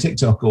you're big on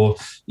TikTok, or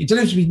you don't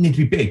have to need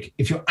to be big.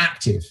 If you're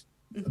active,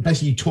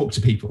 basically you talk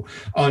to people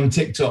on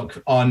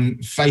TikTok, on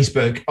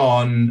Facebook,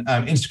 on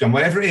Instagram,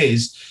 whatever it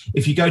is.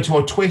 If you go to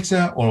our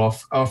Twitter or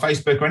our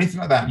Facebook or anything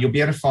like that, you'll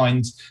be able to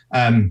find,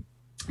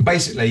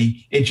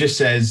 basically it just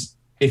says,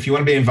 if you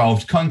want to be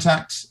involved,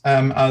 contact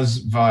us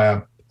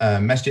via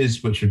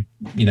messages, which would,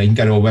 you can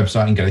go to our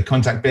website and go to the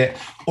contact bit,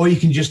 or you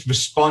can just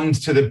respond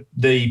to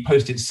the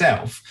post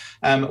itself.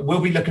 We'll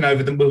be looking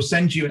over them. We'll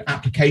send you an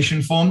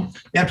application form.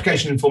 The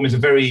application form is a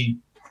very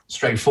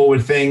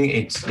straightforward thing.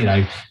 It's,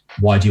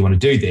 why do you want to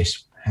do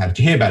this? How did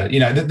you hear about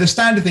it? The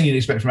standard thing you'd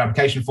expect from an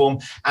application form,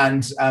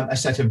 and a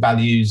set of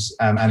values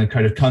and a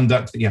code of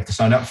conduct that you have to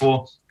sign up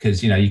for,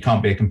 because, you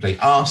can't be a complete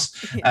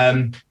arse.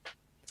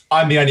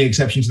 I'm the only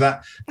exception to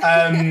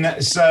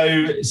that.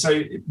 So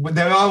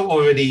there are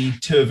already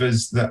 2 of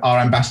us that are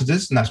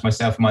ambassadors, and that's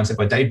myself and Mindset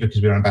by Dave,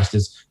 because we're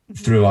ambassadors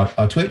through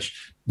our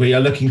Twitch. We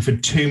are looking for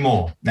 2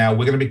 more. Now,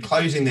 we're going to be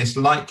closing this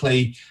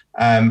likely,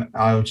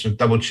 I'll just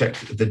double check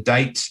the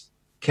date.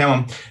 Come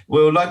on.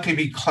 We'll likely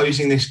be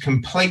closing this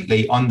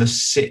completely on the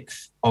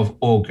 6th of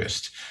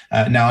August.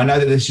 Now, I know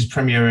that this is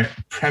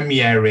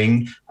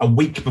premiering a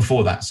week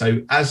before that.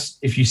 So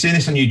if you see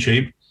this on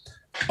YouTube,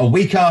 a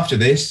week after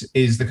this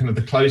is the kind of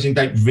the closing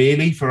date,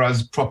 really, for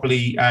us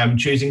properly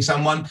choosing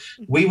someone.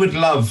 We would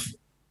love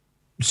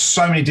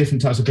so many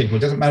different types of people.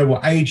 It doesn't matter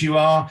what age you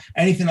are,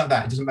 anything like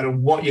that. It doesn't matter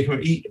what you're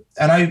going to eat.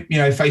 I know,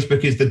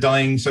 Facebook is the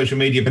dying social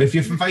media, but if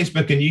you're from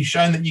Facebook and you've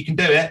shown that you can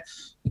do it,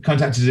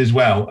 contact us as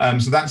well.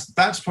 So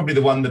that's probably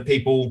the one that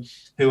people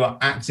who are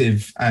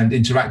active and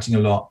interacting a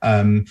lot,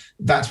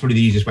 that's probably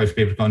the easiest way for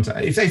people to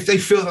contact. If they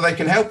feel that they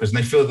can help us and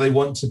they feel that they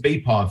want to be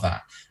part of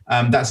that,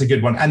 that's a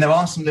good one. And there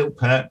are some little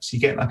perks. You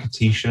get like a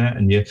T-shirt,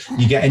 and you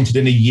get entered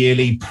in a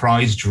yearly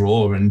prize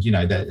draw, and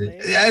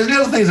there's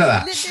little things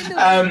like that.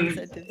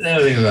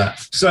 Little things like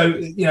that. So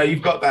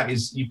you've got that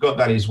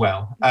as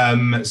well.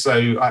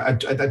 So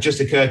that just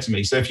occurred to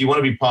me. So if you want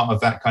to be part of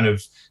that kind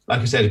of,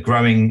 like I said,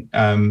 growing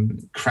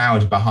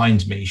crowd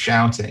behind me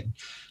shouting,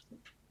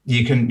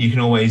 you can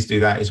always do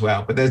that as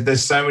well. But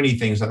there's so many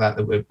things like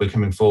that we're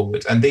coming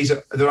forward, and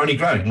they're only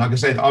growing. Like I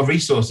said, our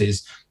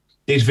resources,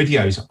 these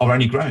videos are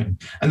only growing.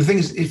 And the thing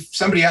is, if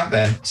somebody out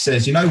there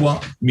says, you know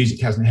what, music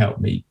hasn't helped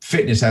me,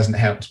 fitness hasn't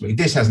helped me,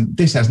 this hasn't,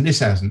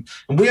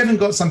 and we haven't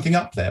got something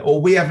up there,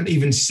 or we haven't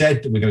even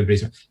said that we're going to do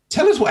something,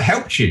 tell us what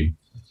helped you.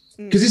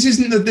 Because this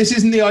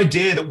isn't the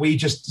idea that we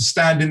just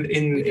stand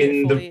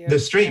in the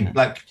stream. Yeah.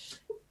 Like,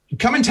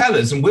 come and tell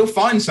us, and we'll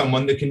find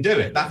someone that can do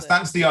it.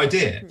 That's the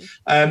idea.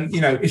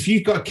 If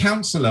you've got a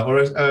counsellor or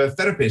a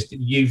therapist that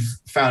you've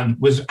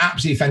found was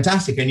absolutely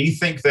fantastic, and you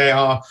think they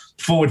are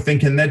forward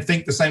thinking, they'd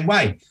think the same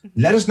way,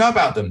 let us know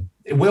about them.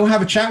 We'll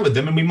have a chat with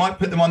them, and we might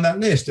put them on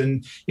that list.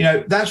 And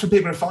that's for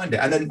people to find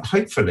it. And then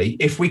hopefully,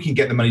 if we can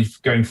get the money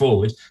going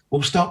forward,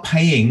 we'll start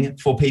paying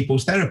for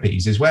people's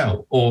therapies as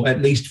well, or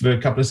at least for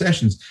a couple of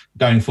sessions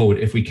going forward,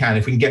 if we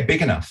can get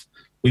big enough.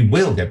 We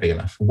will get big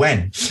enough.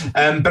 When?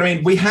 But I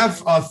mean, we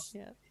have our.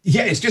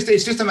 Yeah, it's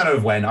just a matter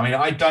of when. I mean,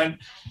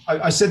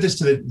 I said this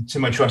to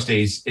my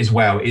trustees as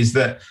well, is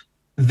that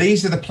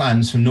these are the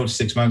plans from 0 to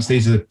 6 months.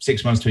 These are the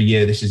 6 months to a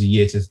year. This is a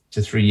year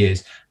to 3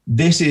 years.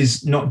 This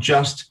is not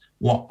just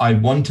what I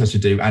want us to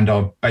do and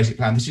our basic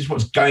plan. This is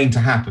what's going to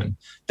happen.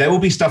 There will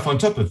be stuff on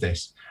top of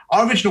this.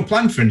 Our original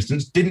plan, for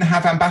instance, didn't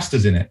have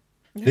ambassadors in it.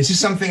 This is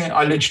something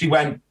I literally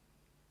went,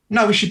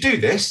 no, we should do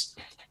this.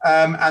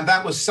 And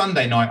that was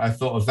Sunday night. I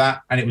thought of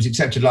that, and it was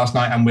accepted last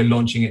night, and we're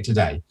launching it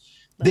today.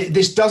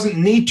 This doesn't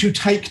need to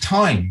take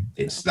time.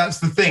 That's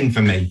the thing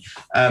for me.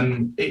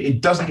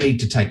 It doesn't need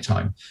to take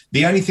time.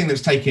 The only thing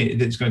that's going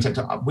to take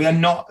time, we are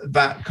not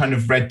that kind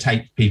of red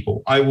tape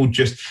people. I will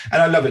just,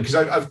 and I love it because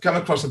I've come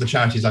across other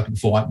charities like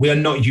before. We are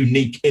not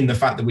unique in the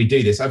fact that we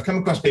do this. I've come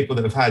across people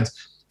that have had,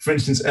 for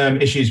instance,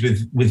 issues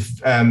with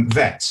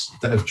vets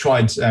that have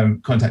tried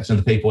contacting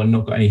other people and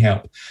not got any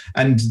help.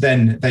 And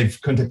then they've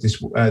contacted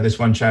this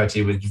one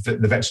charity, with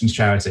the Veterans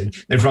Charity.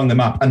 They've rung them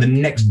up, and the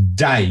next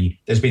day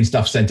there's been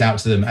stuff sent out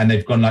to them, and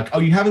they've gone like, oh,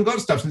 you haven't got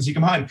stuff since you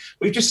come home.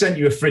 We've just sent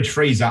you a fridge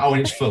freezer. Oh,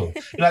 and it's full.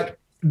 Like,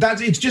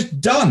 it's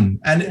just done.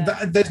 And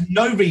there's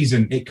no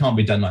reason it can't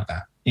be done like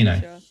that,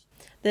 Sure.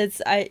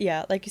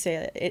 Like you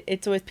say,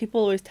 it's always,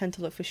 people always tend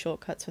to look for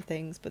shortcuts for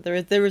things, but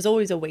there is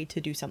always a way to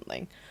do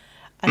something.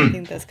 I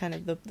think that's kind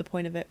of the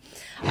point of it.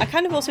 I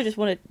kind of also just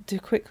wanted to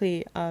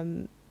quickly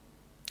note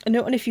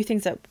on a few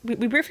things that we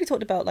briefly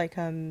talked about, like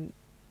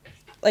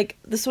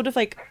the sort of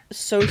like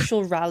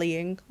social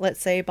rallying, let's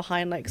say,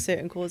 behind like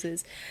certain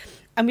causes.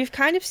 And we've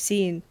kind of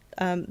seen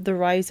the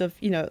rise of,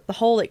 the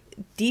whole like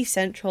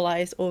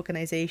decentralized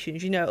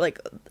organizations,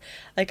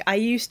 like I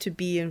used to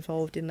be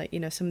involved in like,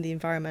 some of the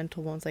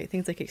environmental ones, like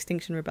things like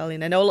Extinction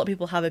Rebellion. I know a lot of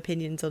people have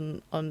opinions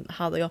on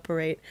how they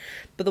operate,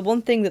 but the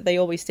one thing that they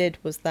always did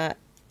was that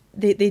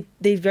they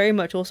very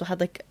much also had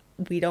like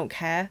we don't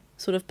care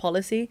sort of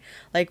policy.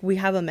 Like, we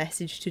have a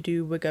message to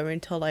do, we're going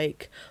to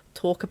like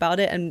talk about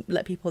it and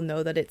let people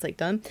know that it's like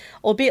done.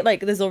 Albeit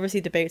like there's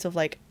obviously debates of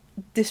like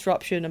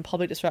disruption and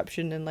public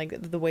disruption and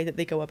like the way that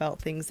they go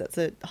about things. That's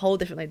a whole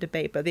different like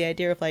debate. But the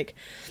idea of like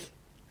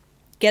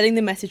getting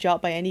the message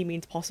out by any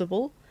means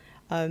possible,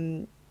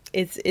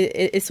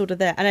 it's sort of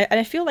there. And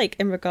I feel like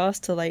in regards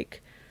to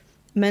like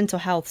mental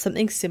health,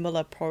 something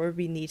similar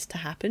probably needs to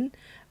happen,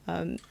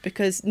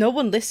 because no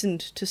one listened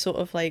to sort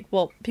of like,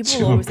 well, people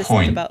will always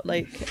listen about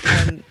like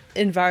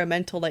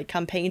environmental like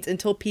campaigns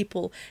until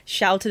people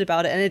shouted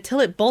about it, and until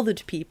it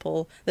bothered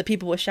people that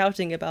people were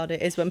shouting about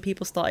it is when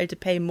people started to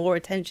pay more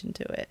attention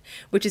to it,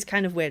 which is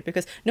kind of weird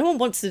because no one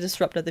wants to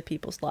disrupt other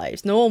people's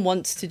lives, no one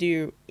wants to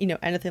do, you know,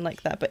 anything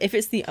like that. But if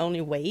it's the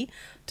only way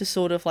to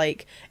sort of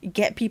like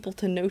get people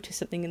to notice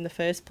something in the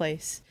first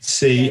place.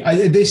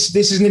 This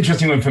is an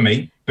interesting one for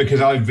me,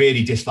 because I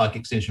really dislike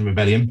Extinction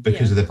Rebellion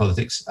because of their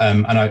politics,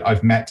 and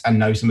I've met and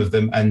know some of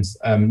them, and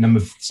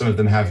some of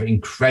them have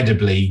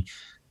incredibly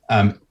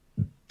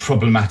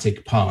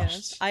problematic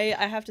pasts. I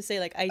have to say,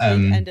 like, I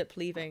did end up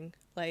leaving,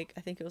 like,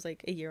 I think it was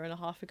like a year and a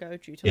half ago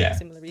due to like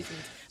similar reasons.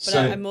 But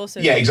so, I'm also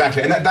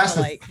exactly, and that's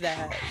like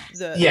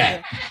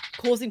the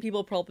causing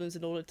people problems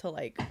in order to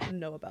like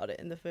know about it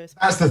in the first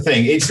place. That's the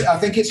thing. I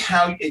think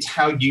it's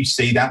how you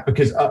see that,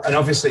 because and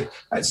obviously,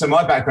 so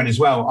my background as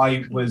well.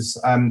 I was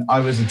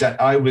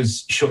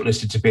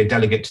shortlisted to be a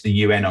delegate to the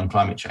UN on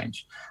climate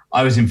change.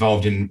 I was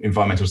involved in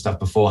environmental stuff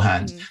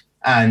beforehand.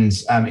 And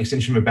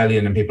Extinction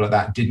Rebellion and people like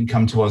that didn't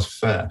come to us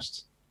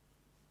first.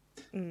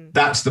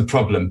 That's the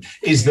problem,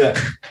 is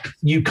that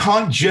you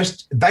can't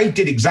they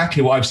did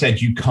exactly what I've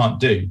said you can't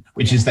do,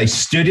 which is they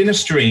stood in a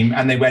stream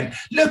and they went,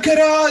 look at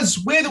us,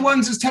 we're the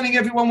ones that's telling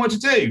everyone what to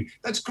do.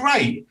 That's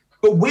great.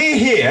 But we're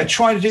here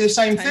trying to do the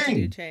same thing.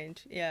 To do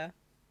change,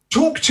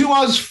 Talk to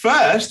us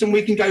first and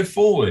we can go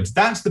forward.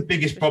 That's the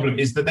biggest problem,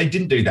 is that they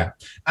didn't do that.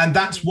 And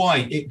that's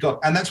why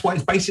that's why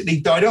it's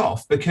basically died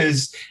off,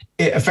 because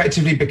it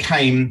effectively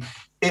became,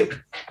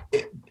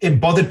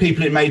 it bothered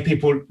people. It made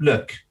people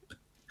look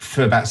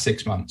for about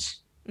 6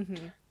 months.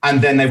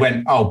 And then they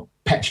went, oh,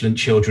 petulant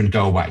children,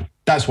 go away.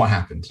 That's what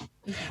happened.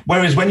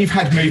 Whereas when you've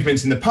had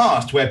movements in the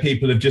past where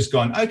people have just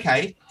gone,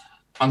 okay,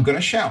 I'm going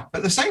to shout. But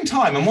at the same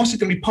time, I'm also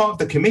going to be part of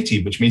the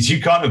committee, which means you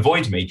can't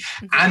avoid me.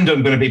 And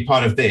I'm going to be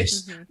part of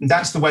this. And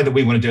that's the way that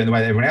we want to do it and the way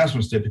that everyone else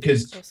wants to do it.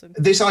 Because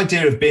this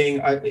idea of being,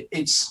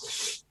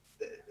 it's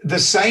the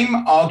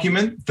same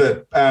argument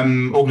that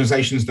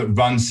organizations that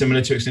run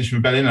similar to Extinction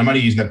Rebellion, I'm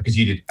only using that because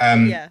you did,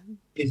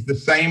 is the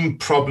same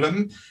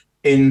problem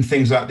in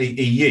things like the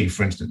EU,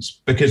 for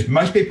instance. Because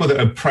most people that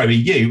are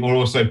pro-EU are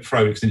also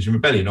pro-Extinction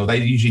Rebellion, or they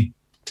usually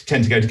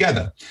tend to go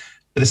together.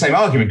 But the same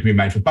argument can be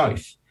made for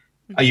both.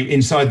 Are you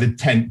inside the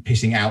tent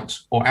pissing out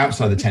or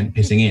outside the tent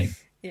pissing in?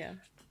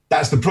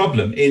 That's the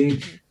problem.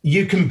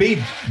 You can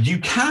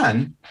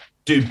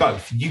do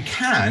both. You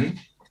can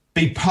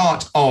be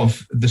part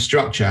of the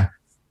structure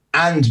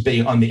and be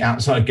on the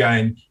outside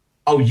going,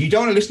 oh, you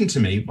don't want to listen to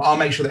me, but I'll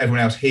make sure that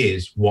everyone else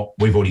hears what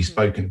we've already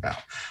spoken about.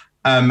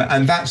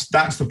 And that's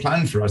the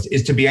plan for us,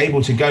 is to be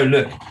able to go,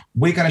 look,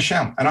 we're going to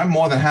shout. And I'm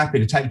more than happy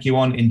to take you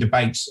on in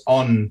debates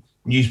on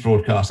news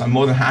broadcasts. I'm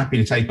more than happy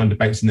to take on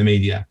debates in the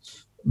media.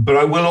 But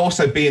I will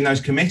also be in those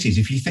committees.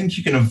 If you think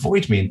you can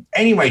avoid me in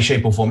any way,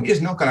 shape or form,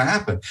 it's not going to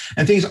happen.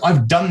 And things,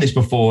 I've done this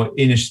before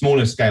in a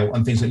smaller scale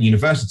on things like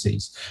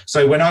universities.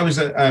 So when I was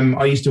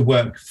I used to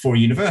work for a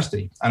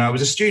university, and I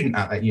was a student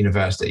at that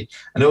university,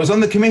 and I was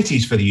on the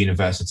committees for the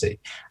university.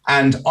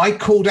 And I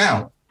called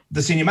out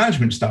the senior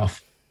management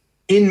staff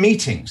in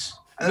meetings.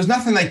 And there's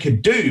nothing they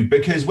could do,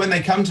 because when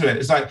they come to it,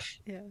 it's like,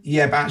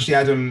 but actually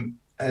Adam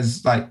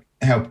has like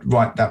helped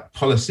write that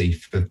policy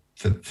for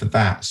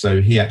that.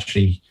 So he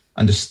actually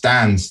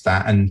understands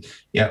that, and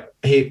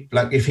he,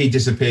 like, if he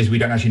disappears, we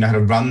don't actually know how to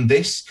run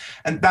this.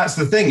 And that's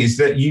the thing, is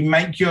that you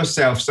make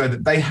yourself so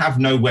that they have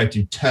nowhere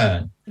to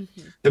turn.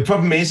 The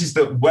problem is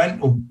that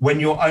when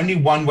you're only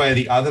one way or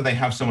the other, they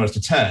have somewhere else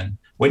to turn.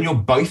 When you're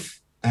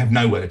both, they have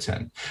nowhere to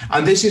turn.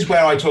 And this is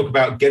where I talk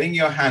about getting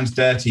your hands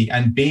dirty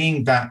and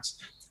being that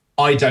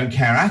I don't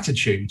care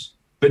attitude,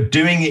 but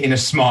doing it in a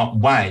smart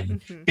way,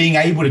 being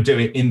able to do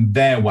it in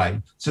their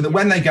way, so that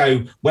when they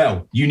go,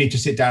 well, you need to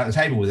sit down at the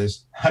table with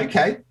us.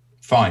 Okay,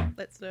 fine.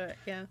 Let's do it,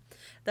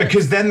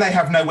 Because then they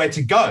have nowhere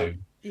to go.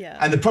 Yeah.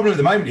 And the problem at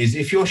the moment is,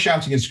 if you're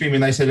shouting and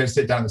screaming, they say, let's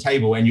sit down at the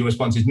table, and your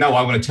response is, no,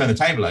 I want to turn the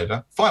table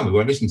over. Fine, we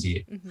won't listen to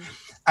you.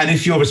 And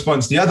if your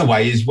response the other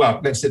way is, well,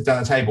 let's sit down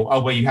at the table.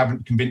 Oh, well, you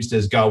haven't convinced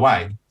us, go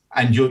away.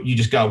 And you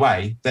just go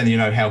away, then you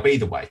know help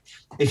either way.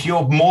 If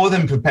you're more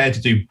than prepared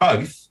to do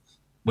both,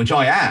 which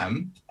I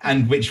am,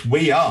 and which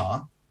we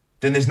are,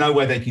 then there's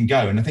nowhere they can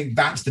go. And I think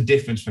that's the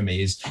difference for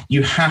me, is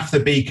you have to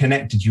be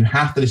connected. You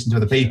have to listen to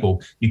other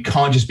people. You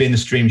can't just be in the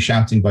stream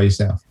shouting by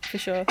yourself. For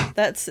sure.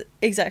 That's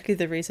exactly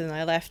the reason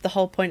I left. The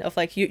whole point of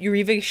like, you're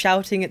either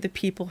shouting at the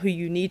people who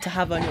you need to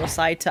have on your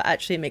side to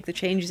actually make the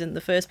changes in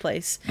the first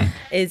place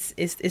is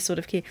sort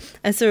of key.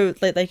 And so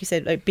like you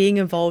said, like being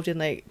involved in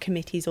like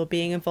committees or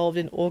being involved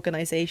in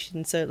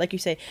organizations. So like you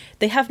say,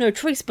 they have no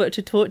choice but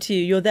to talk to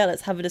you. You're there.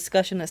 Let's have a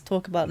discussion. Let's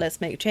talk about, let's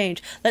make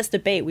change. Let's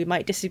debate. We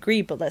might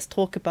disagree, but let's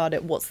talk about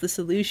it. What's the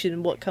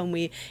solution? What can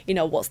we,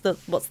 what's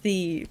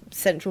the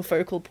central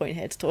focal point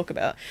here to talk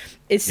about?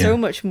 It's so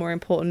much more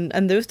important.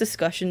 And those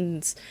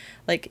discussions,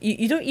 like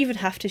you don't even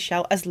have to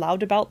shout as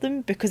loud about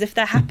them, because if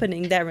they're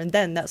happening there and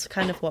then, that's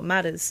kind of what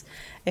matters.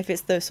 If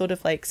it's those sort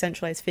of like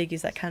centralized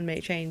figures that can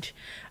make change.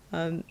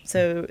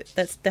 So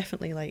that's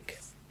definitely like,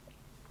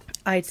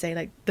 I'd say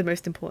like the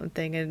most important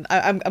thing. And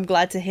I'm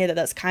glad to hear that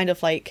that's kind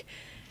of like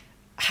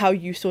how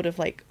you sort of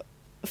like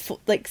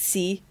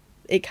see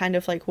it kind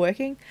of like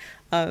working,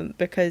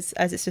 because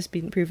as it's just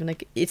been proven,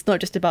 like it's not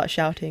just about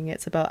shouting,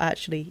 it's about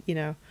actually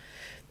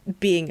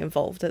being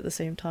involved at the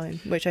same time,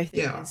 which I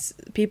think is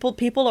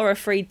people are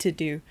afraid to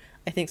do.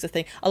 I think it's the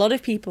thing. A lot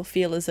of people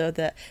feel as though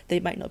that they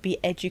might not be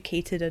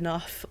educated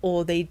enough,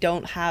 or they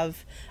don't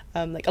have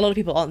like a lot of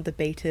people aren't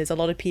debaters. A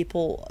lot of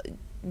people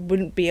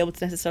wouldn't be able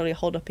to necessarily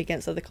hold up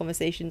against other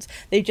conversations.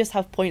 They just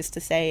have points to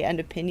say and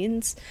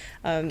opinions.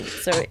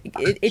 So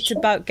it's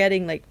about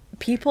getting like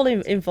people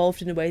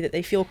involved in a way that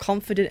they feel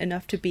confident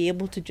enough to be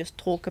able to just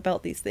talk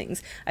about these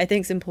things. I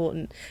think it's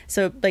important.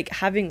 So like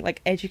having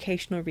like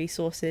educational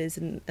resources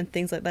and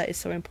things like that is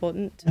so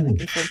important to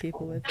like, inform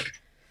people with.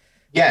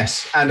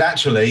 Yes, and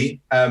actually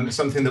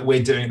something that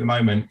we're doing at the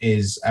moment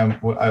is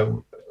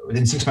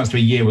within 6 months to a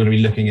year, we're going to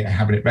be looking at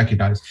having it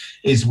recognised,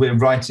 is we're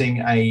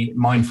writing a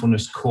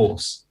mindfulness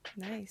course.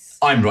 Nice.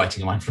 I'm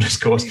writing a mindfulness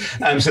course.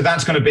 So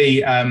that's going to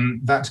be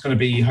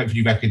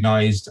hopefully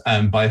recognised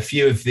by a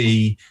few of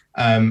the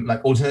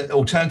like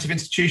alternative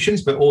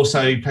institutions, but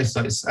also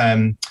places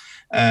like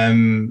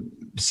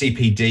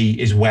CPD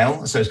as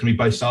well. So it's going to be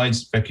both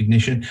sides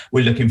recognition.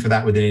 We're looking for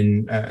that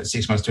within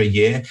 6 months to a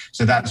year.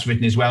 So that's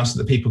written as well, so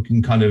that people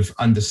can kind of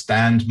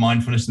understand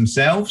mindfulness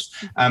themselves.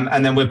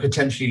 And then we're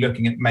potentially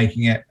looking at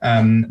making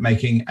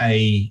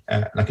a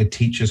like a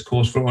teacher's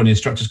course or an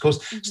instructor's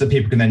course, so that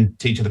people can then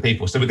teach other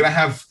people. So we're going to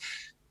have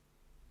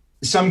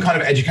some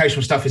kind of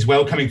educational stuff as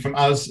well coming from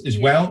us as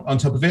well on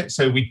top of it.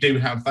 So we do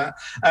have that.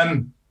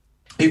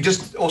 You've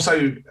just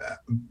also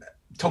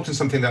talked on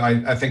something that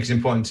I think is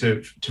important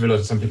to realise,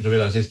 and some people to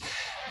realise, is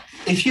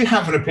if you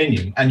have an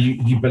opinion and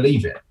you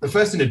believe it, the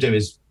first thing to do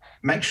is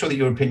make sure that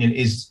your opinion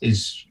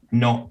is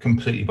not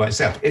completely by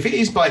itself. If it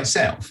is by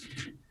itself,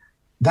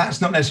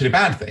 that's not necessarily a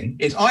bad thing.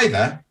 It's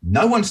either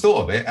no one's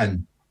thought of it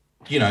and,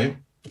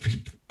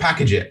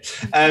 package it.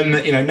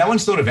 No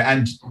one's thought of it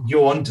and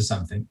you're onto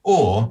something,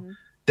 or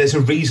there's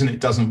a reason it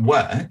doesn't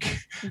work,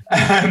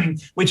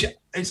 which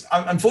is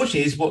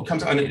unfortunately is what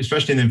comes up,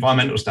 especially in the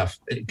environmental stuff.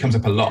 It comes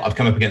up a lot. I've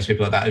come up against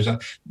people like that. It's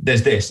like,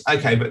 there's this,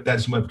 okay, but that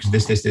doesn't work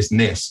because this, and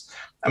this.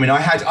 I mean, I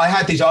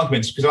had these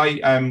arguments because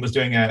I was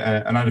doing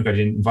an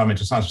undergraduate in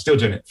environmental science. I'm still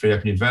doing it for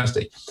Open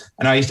University,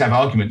 and I used to have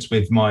arguments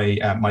with my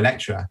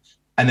lecturer.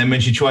 And then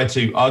when she tried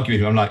to argue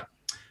with me, I'm like,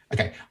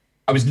 okay.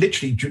 I was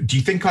literally, do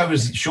you think I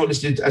was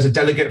shortlisted as a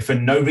delegate for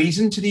no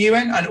reason to the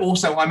UN? And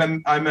also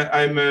I'm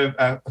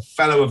a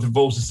fellow of the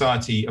Royal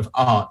Society of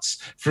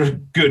Arts for a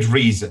good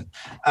reason.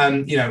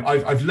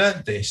 I've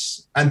learned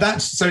this,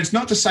 and so it's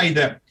not to say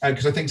that,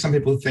 because I think some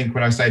people think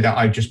when I say that,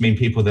 I just mean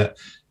people that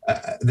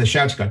the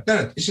shouting guy.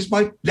 No, it's just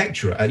my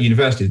lecturer at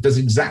university that does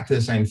exactly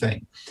the same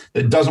thing,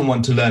 that doesn't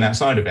want to learn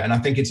outside of it. And I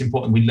think it's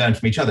important we learn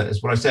from each other.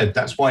 That's what I said.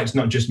 That's why it's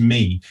not just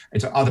me,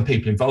 it's other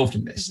people involved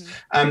in this.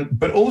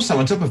 But also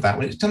on top of that,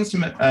 when it comes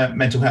to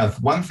mental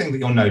health, one thing that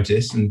you'll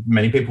notice, and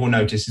many people will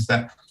notice, is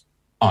that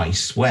I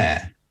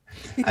swear.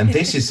 And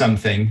this is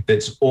something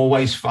that's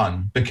always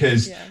fun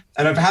because,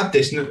 and I've had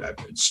this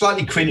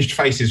slightly cringed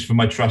faces from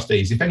my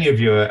trustees. If any of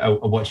you are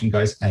watching,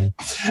 guys, hey,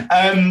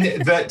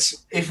 that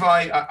if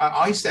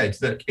I said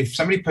that if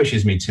somebody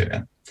pushes me to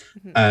it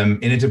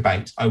in a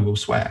debate, I will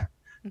swear,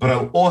 but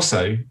I'll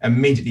also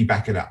immediately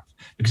back it up.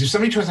 Because if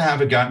somebody tries to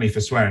have a go at me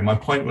for swearing, my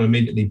point will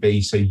immediately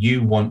be, so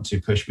you want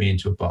to push me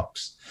into a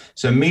box.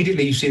 So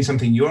immediately you've seen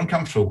something you're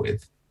uncomfortable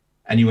with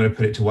and you want to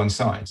put it to one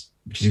side,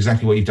 which is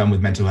exactly what you've done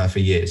with mental health for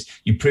years.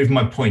 You proved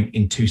my point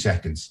in 2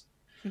 seconds.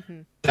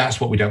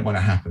 That's what we don't want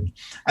to happen.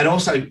 And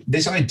also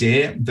this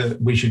idea that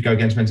we should go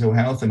against mental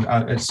health and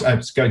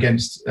go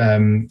against,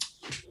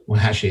 well,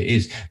 actually it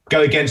is,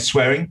 go against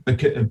swearing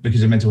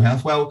because of mental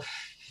health. Well,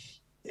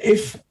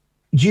 if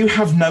you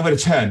have nowhere to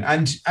turn,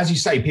 and as you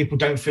say, people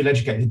don't feel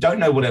educated, they don't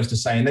know what else to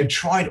say, and they've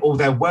tried all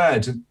their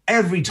words, and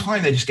every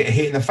time they just get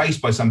hit in the face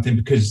by something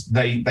because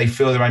they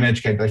feel they're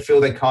uneducated, they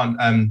feel they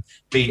can't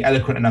be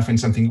eloquent enough in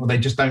something, or they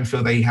just don't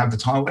feel they have the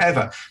time,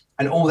 whatever.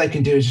 And all they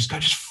can do is just go,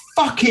 just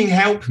fucking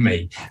help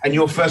me. And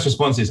your first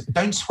response is,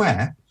 don't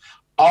swear.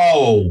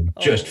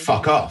 just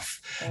fuck off.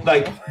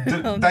 They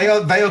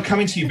are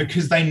coming to you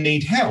because they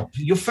need help.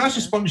 Your first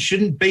response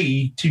shouldn't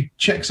be to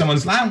check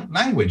someone's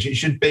language. It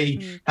should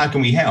be, how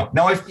can we help?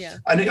 Now,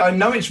 I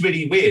know it's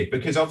really weird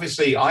because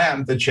obviously I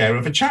am the chair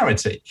of a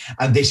charity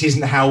and this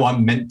isn't how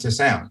I'm meant to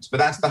sound. But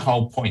that's the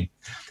whole point,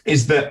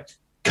 is that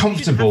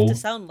comfortable to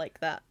sound like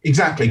that.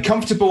 Exactly.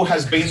 Comfortable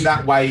has been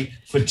that way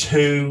for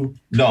too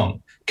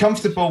long.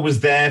 Comfortable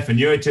was there for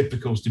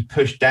neurotypicals to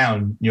push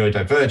down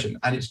neurodivergent,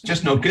 and it's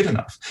just not good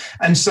enough.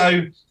 And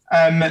so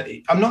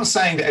I'm not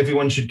saying that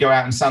everyone should go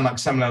out and sound like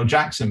Samuel L.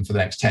 Jackson for the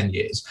next 10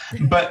 years,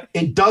 but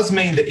it does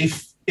mean that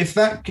if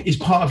that is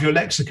part of your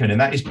lexicon and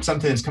that is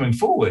something that's coming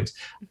forward,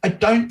 I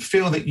don't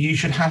feel that you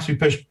should have to be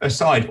pushed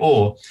aside,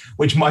 or,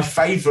 which my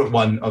favorite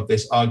one of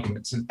this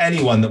argument, and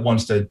anyone that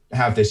wants to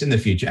have this in the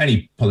future,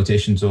 any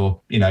politicians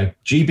or,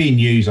 GB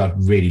News, I'd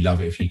really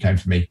love it if you came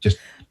for me.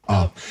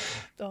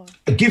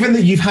 Given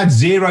that you've had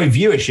zero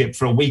viewership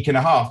for a week and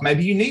a half,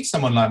 maybe you need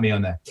someone like me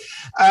on there.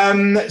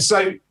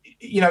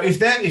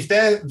 If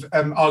their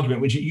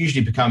argument, which it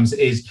usually becomes,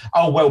 is,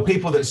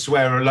 people that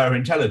swear are lower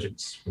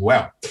intelligence.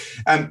 Well,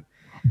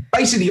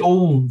 basically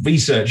all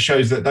research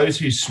shows that those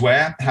who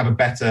swear have a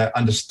better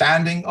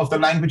understanding of the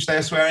language they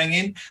are swearing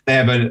in. They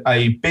have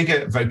a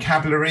bigger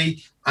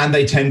vocabulary, and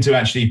they tend to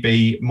actually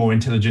be more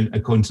intelligent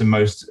according to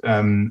most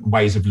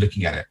ways of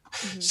looking at it.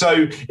 Mm-hmm.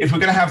 So if we're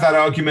going to have that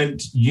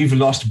argument, you've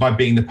lost by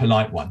being the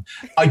polite one.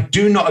 I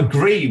do not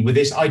agree with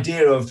this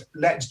idea of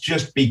let's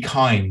just be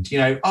kind.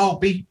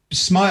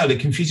 Smile, it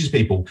confuses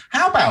people.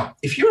 How about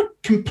if you're a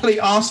complete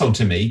arsehole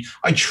to me,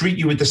 I treat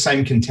you with the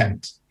same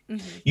contempt?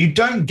 Mm-hmm. You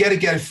don't get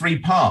a free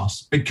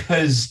pass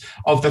because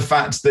of the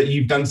fact that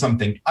you've done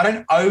something. I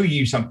don't owe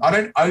you something. I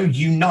don't owe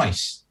you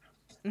nice.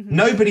 Mm-hmm.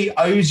 Nobody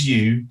owes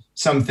you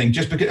something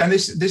just because, and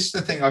this is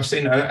the thing I've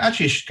seen,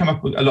 actually it's come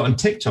up a lot on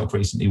TikTok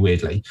recently,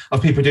 weirdly,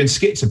 of people doing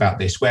skits about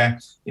this, where,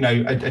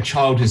 a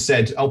child has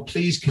said,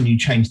 please, can you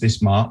change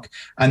this mark?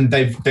 And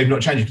they've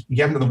not changed it.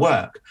 You haven't done the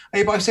work.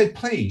 Hey, but I said,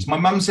 please. My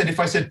mum said, if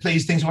I said,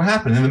 please, things will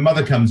happen. And the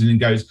mother comes in and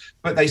goes,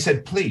 but they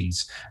said,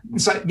 please.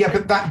 It's like, yeah,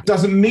 but that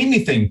doesn't mean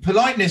anything.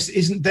 Politeness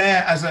isn't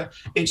there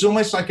it's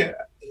almost like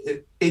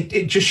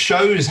it just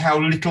shows how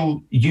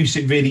little use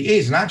it really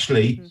is. And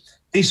actually,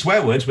 these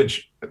swear words,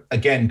 which,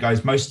 again,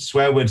 guys, most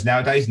swear words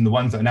nowadays, and the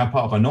ones that are now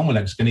part of our normal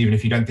lexicon, even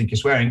if you don't think you're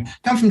swearing,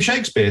 come from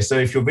Shakespeare. So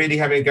if you're really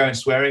having a go at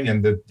swearing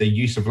and the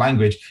use of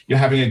language, you're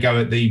having a go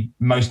at the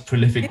most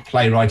prolific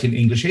playwright in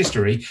English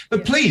history.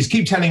 But please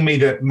keep telling me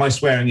that my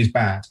swearing is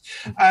bad.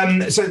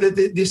 So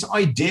this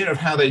idea of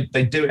how they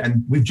do it,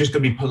 and we've just got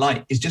to be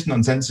polite, is just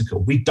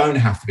nonsensical. We don't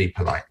have to be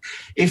polite.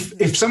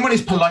 If someone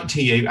is polite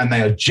to you and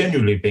they are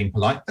genuinely being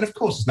polite, then of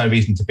course there's no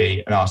reason to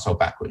be an arsehole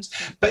backwards.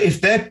 But if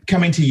they're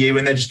coming to you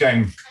and they're just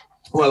going,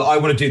 well, I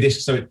want to do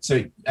this,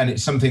 and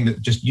it's something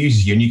that just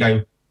uses you, and you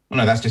go, well,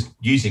 no, that's just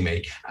using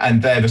me.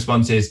 And their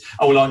response is,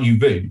 well, aren't you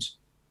rude?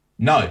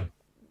 No,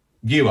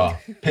 you are.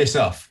 Piss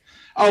off.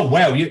 Oh,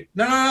 well,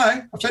 no.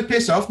 I've said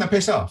piss off. Now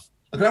piss off.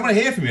 I don't want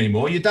to hear from you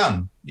anymore. You're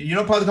done. You're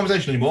not part of the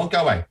conversation anymore.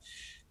 Go away.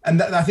 And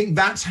I think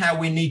that's how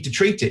we need to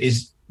treat it,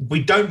 is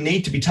we don't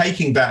need to be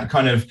taking that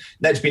kind of,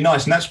 let's be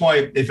nice. And that's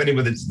why, if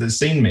anyone that's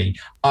seen me,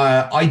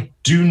 I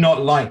do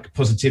not like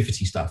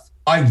positivity stuff.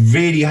 I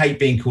really hate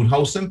being called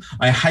wholesome.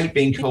 I hate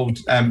being called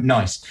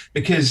nice,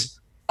 because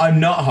I'm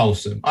not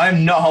wholesome.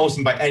 I'm not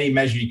wholesome by any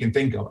measure you can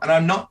think of. And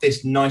I'm not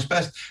this nice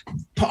person.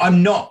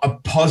 I'm not a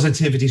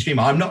positivity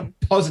streamer. I'm not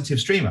a positive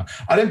streamer.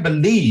 I don't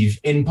believe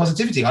in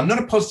positivity. I'm not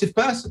a positive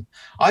person.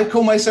 I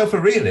call myself a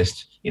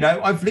realist.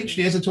 I've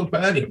literally, as I talked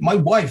about earlier, my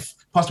wife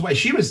passed away.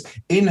 She was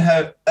in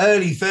her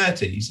early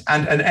 30s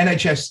and an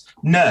NHS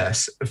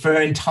nurse for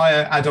her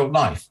entire adult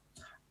life.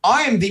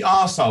 I am the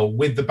arsehole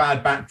with the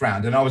bad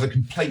background, and I was a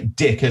complete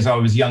dick as I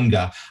was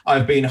younger.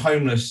 I've been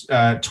homeless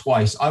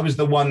twice. I was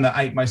the one that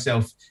ate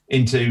myself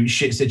into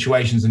shit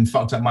situations and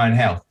fucked up my own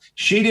health.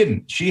 She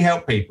didn't. She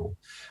helped people.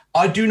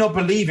 I do not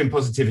believe in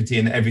positivity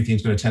and that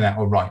everything's going to turn out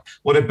all right.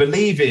 What I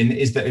believe in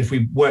is that if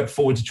we work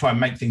forward to try and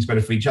make things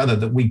better for each other,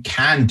 that we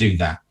can do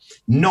that.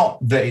 Not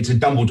that it's a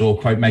Dumbledore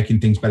quote,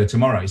 making things better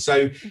tomorrow.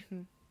 So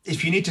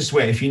if you need to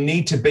swear, if you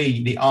need to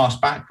be the arse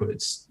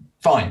backwards,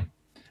 fine.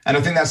 And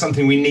I think that's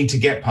something we need to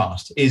get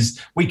past, is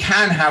we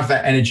can have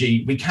that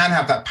energy, we can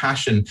have that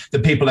passion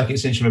that people like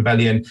Extinction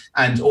Rebellion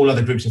and all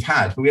other groups have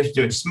had, but we have to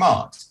do it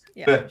smart.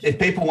 Yeah. But if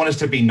people want us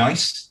to be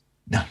nice,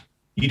 no,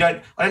 you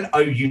don't. I don't owe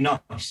you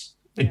nice.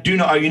 I do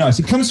not owe you nice.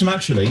 It comes from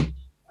actually,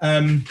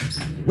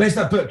 where's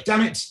that book? Damn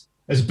it.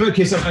 There's a book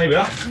here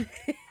somewhere.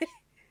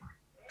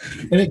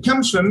 And it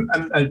comes from,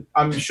 and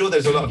I'm sure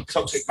there's a lot of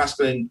toxic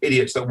masculine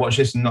idiots that watch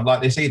this and not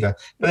like this either,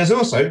 but there's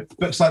also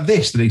books like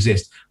this that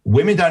exist.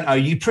 Women don't owe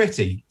you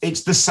pretty.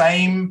 It's the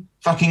same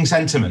fucking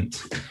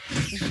sentiment.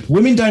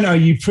 Women don't owe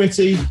you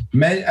pretty,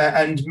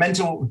 and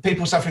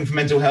people suffering from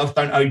mental health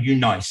don't owe you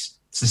nice.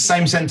 It's the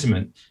same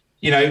sentiment.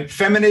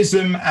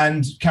 Feminism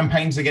and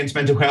campaigns against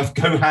mental health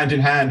go hand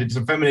in hand. It's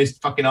a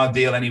feminist fucking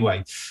ideal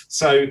anyway.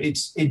 So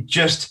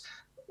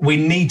we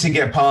need to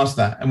get past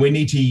that, and we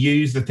need to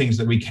use the things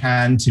that we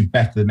can to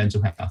better the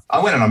mental health.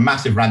 I went on a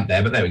massive rant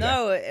there, but there we go.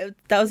 No,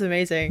 that was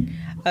amazing.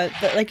 But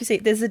like you say,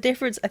 there's a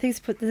difference. I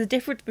think there's a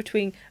difference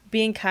between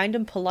being kind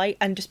and polite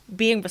and just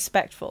being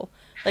respectful.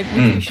 Like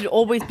we should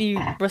always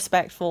be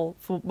respectful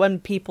for when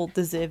people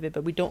deserve it,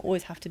 but we don't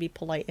always have to be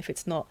polite if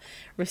it's not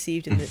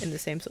received in the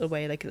same sort of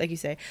way. Like you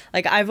say,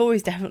 like I've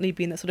always definitely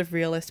been that sort of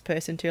realist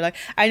person too. Like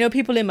I know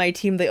people in my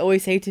team, they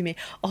always say to me,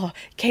 "Oh,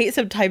 Kate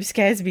sometimes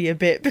scares me a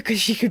bit because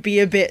she could be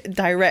a bit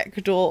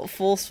direct or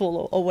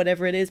forceful or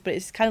whatever it is." But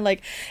it's kind of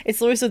like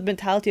it's always the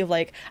mentality of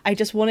like I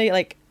just want to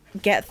like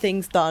get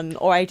things done,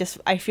 or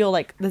I feel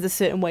like there's a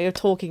certain way of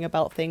talking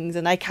about things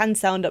and I can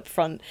sound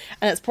upfront,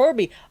 and it's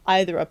probably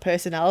either a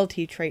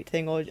personality trait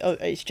thing or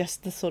it's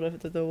just the sort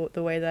of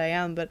the way that I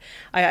am. But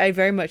I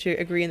very much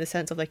agree in the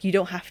sense of like you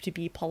don't have to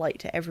be polite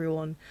to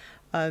everyone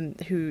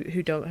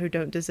who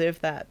don't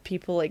deserve that.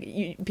 People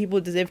people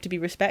deserve to be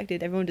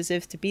respected, everyone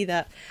deserves to be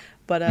that,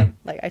 but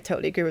like I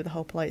totally agree with the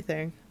whole polite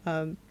thing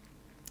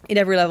in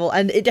every level.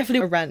 And it definitely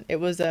was a rant. It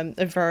was a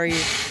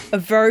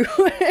very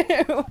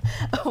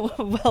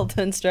well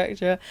done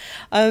structure.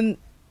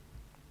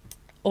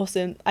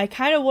 Awesome. I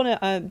kind of want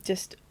to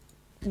just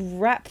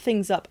wrap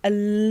things up a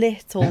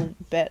little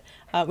bit.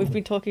 We've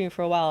been talking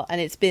for a while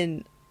and it's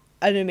been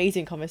an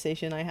amazing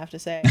conversation, I have to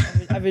say.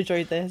 I've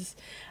enjoyed this.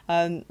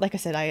 Like I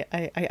said,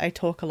 I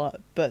talk a lot,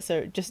 but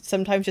so just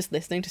sometimes just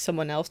listening to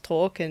someone else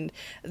talk and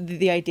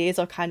the ideas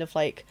are kind of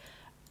like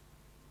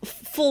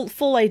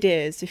full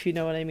ideas, if you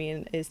know what I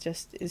mean, is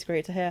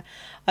great to hear.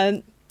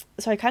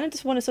 So I kind of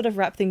just want to sort of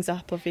wrap things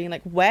up of being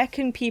like, where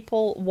can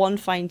people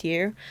find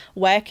you?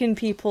 Where can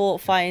people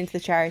find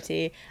the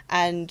charity?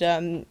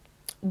 And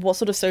what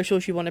sort of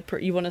socials you want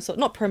to sort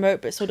not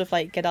promote, but sort of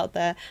like get out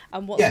there?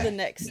 And what's the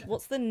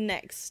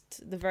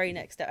very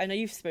next step? I know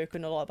you've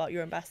spoken a lot about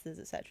your ambassadors,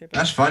 etc.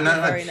 That's fine.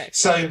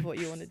 So what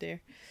you want to do?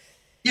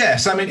 Yeah.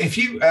 So I mean, if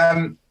you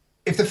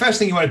if the first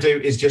thing you want to do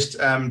is just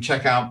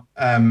check out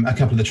a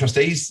couple of the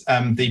trustees,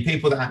 the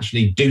people that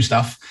actually do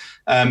stuff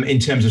in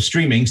terms of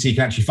streaming, so you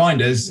can actually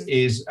find us,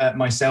 is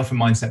myself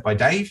and Mindset by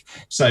Dave.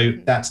 So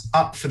that's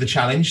Up for the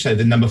Challenge. So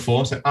the number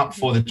 4. So Up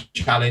for the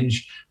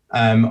Challenge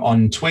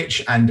on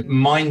Twitch, and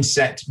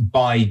Mindset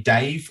by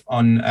Dave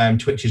on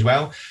Twitch as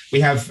well.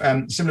 We have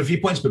similar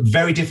viewpoints, but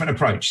very different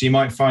approach. So you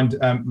might find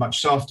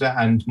much softer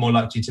and more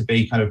likely to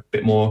be kind of a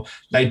bit more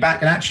laid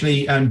back. And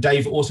actually,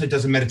 Dave also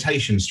does a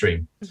meditation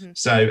stream.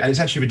 So, and it's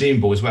actually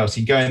redeemable as well. So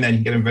you go in there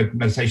and get a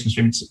meditation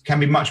stream. It can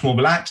be much more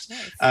relaxed.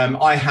 Nice.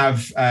 I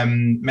have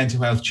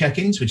mental health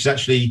check-ins, which is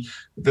actually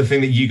the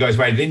thing that you guys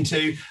waded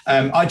into.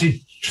 I do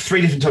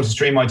 3 different types of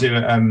stream. I do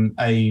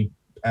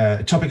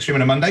a topic stream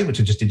on a Monday, which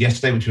I just did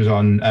yesterday, which was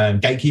on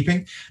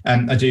gatekeeping.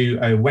 I do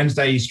a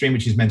Wednesday stream,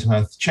 which is mental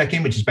health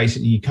check-in, which is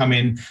basically you come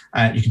in,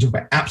 you can talk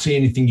about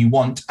absolutely anything you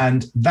want,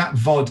 and that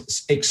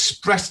VOD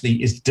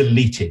expressly is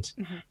deleted.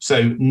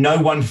 So no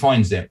one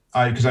finds it.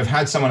 Because I've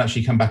had someone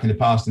actually come back in the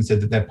past and said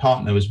that their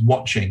partner was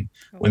watching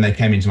when they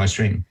came into my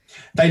stream.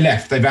 They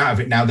left, they're out of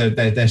it now,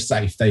 they're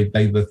safe.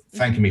 They were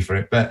thanking me for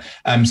it. But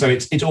so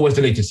it's always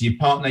deleted. So your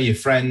partner, your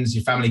friends,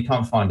 your family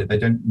can't find it. They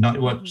don't know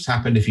what's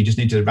happened. If you just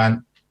need to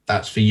rant,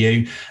 that's for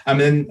you.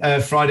 And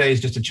then Friday is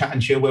just a chat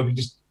and chill where we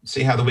just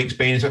see how the week's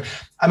been. So,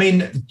 I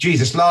mean,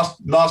 Jesus,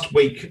 last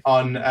week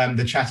on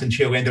the chat and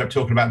chill, we ended up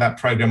talking about that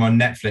program on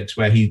Netflix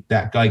where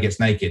that guy gets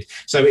naked.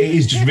 So it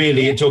is just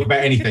really talk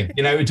about anything,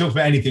 we talk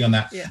about anything on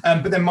that. Yeah.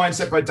 But then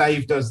Mindset by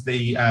Dave does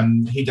he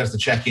does the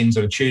check-ins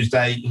on a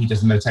Tuesday. He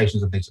does the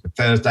meditations on things on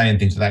a Thursday and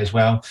things like that as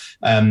well.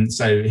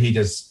 So he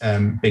does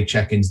big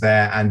check-ins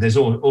there. And there's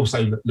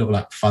also little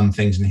like fun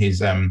things in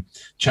his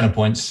channel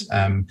points.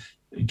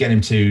 Get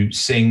him to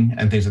sing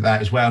and things like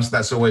that as well. So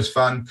that's always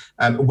fun.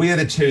 We are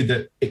the 2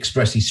 that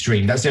expressly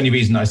stream. That's the only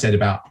reason I said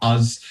about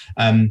us.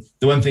 The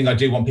one thing I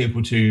do want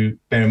people to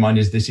bear in mind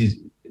is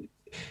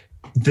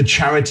the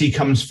charity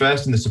comes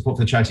first, and the support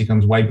for the charity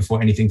comes way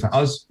before anything for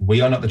us. We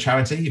are not the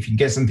charity. If you can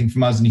get something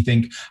from us and you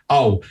think,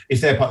 oh,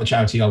 if they're part of the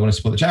charity, I want to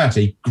support the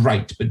charity,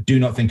 great. But do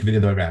not think of it the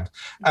other way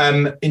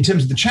around. In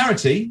terms of the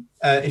charity,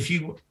 if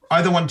you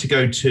either want to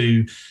go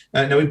to,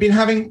 we've been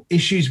having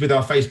issues with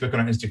our Facebook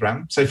and our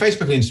Instagram. So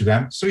Facebook and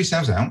Instagram, sort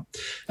yourselves out,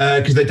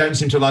 because they don't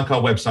seem to like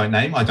our website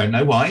name. I don't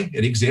know why.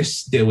 It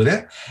exists. Deal with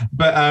it.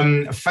 But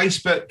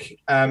Facebook,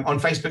 on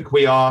Facebook,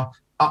 we are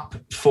Up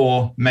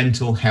for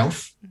Mental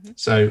Health.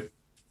 So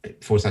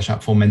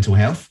 /Up for Mental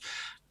Health.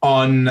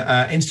 On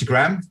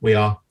Instagram, we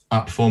are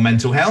Up for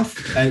Mental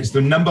Health. It's the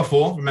number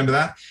 4. Remember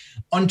that.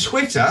 On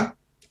Twitter,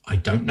 I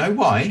don't know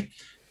why,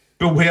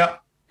 but we are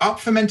Up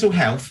for Mental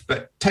Health,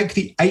 but take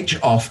the H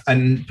off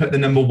and put the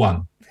number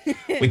 1.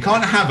 We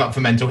can't have Up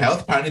for Mental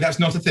Health. Apparently that's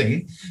not a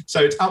thing.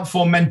 So it's Up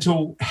for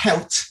Mental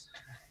Health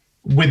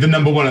with the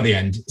number 1 at the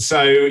end.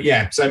 So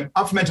yeah, so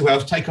Up for Mental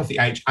Health, take off the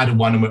H, add a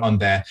 1, and we're on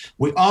there.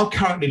 We are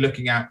currently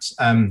looking at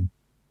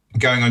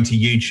going onto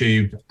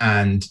YouTube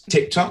and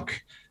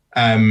TikTok.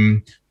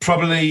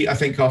 Probably, I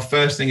think our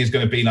first thing is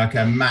going to be like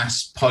a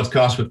mass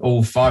podcast with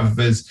all 5 of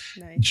us,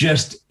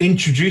 just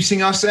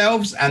introducing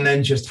ourselves and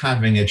then just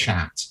having a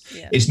chat.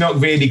 Yeah. It's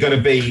not really going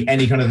to be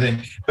any kind of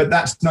thing, but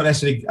that's not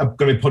necessarily going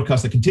to be a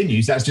podcast that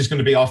continues. That's just going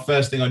to be our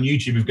first thing on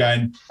YouTube of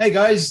going, hey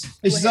guys,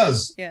 this is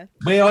us. Yeah.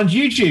 We're on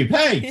YouTube.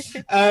 Hey.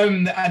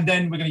 And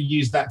then we're going to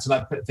use that to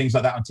like put things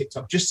like that on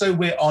TikTok, just so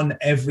we're on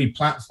every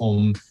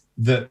platform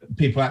that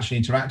people actually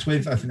interact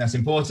with. I think that's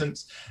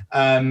important.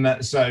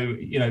 So,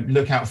 you know,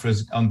 look out for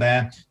us on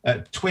there.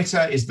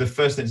 Twitter is the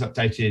first thing that's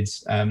updated,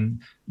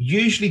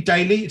 usually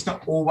daily. It's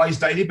not always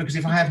daily, because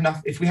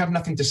if we have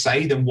nothing to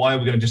say, then why are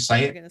we going to just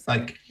say it?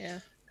 Like,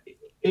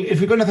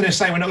 if we've got nothing to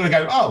say, we're not going to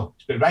go, oh,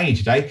 it's a bit rainy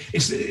today.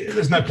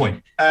 There's no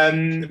point.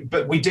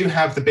 But we do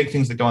have the big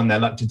things that go on there.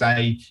 Like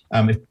today,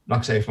 like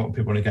I say, if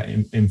people want to get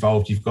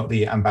involved, you've got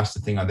the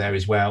ambassador thing on there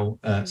as well.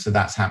 So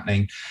that's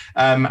happening.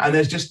 And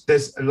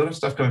there's a lot of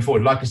stuff going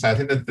forward. Like I say, I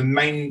think that the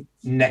main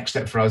next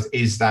step for us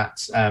is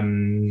that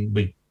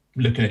we're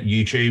looking at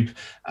YouTube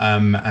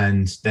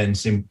and then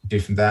do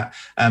from that.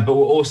 But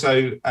we'll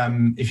also,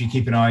 if you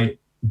keep an eye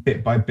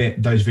bit by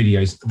bit, those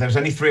videos, there's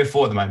only 3 or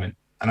 4 at the moment.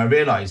 And I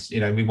realise, you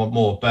know, we want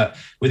more, but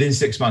within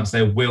 6 months,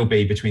 there will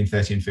be between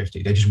 30 and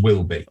 50. There just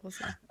will be.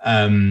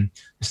 Awesome.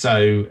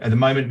 So at the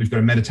moment, we've got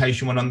a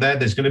meditation one on there.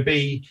 There's going to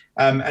be,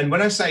 and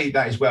when I say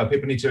that as well,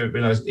 people need to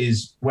realise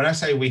is when I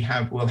say we'll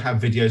have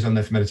videos on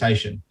there for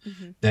meditation,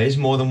 there is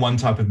more than one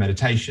type of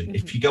meditation.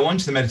 If you go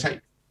onto the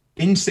meditation,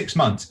 in 6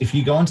 months, if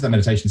you go onto the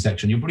meditation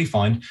section, you'll probably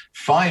find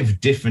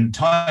 5 different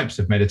types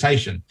of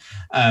meditation,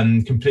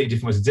 completely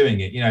different ways of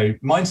doing it. You know,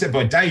 Mindset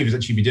by Dave has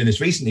actually been doing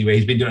this recently, where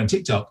he's been doing on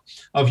TikTok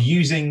of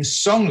using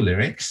song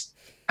lyrics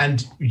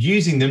and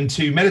using them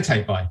to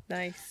meditate by.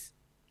 Nice.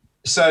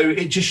 So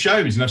it just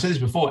shows, and I've said this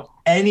before,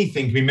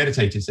 anything can be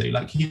meditated to.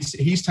 Like he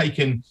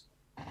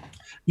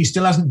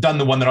still hasn't done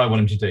the one that I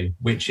want him to do,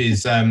 which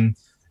is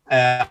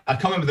I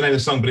can't remember the name of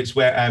the song, but it's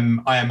where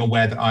I am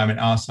aware that I am an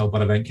arsehole,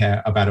 but I don't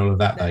care about all of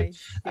that, though.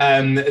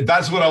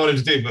 That's what I wanted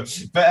to do. But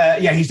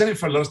yeah, he's done it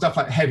for a lot of stuff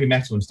like heavy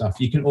metal and stuff.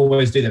 You can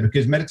always do that,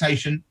 because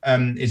meditation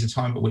is a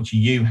time at which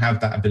you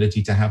have that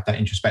ability to have that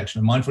introspection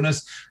and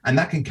mindfulness, and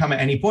that can come at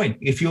any point.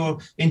 If you're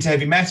into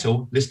heavy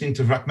metal, listening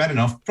to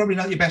Rachmaninoff, probably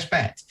not your best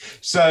bet.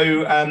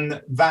 So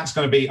that's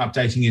going to be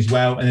updating as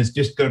well, and there's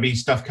just going to be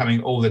stuff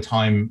coming all the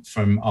time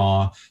from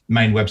our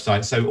main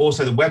website. So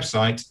also the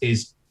website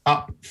is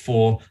up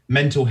for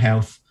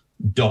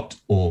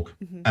mentalhealth.org.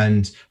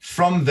 And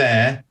from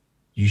there,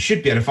 you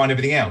should be able to find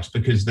everything else,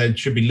 because there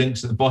should be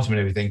links at the bottom and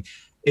everything.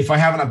 If I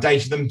haven't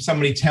updated them,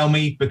 somebody tell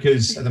me,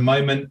 because at the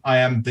moment I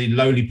am the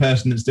lowly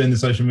person that's doing the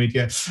social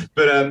media.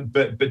 But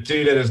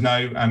do let us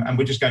know, and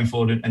we're just going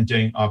forward and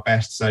doing our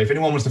best. So if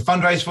anyone wants to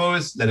fundraise for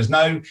us, let us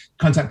know.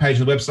 Contact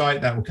page on the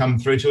website, that will come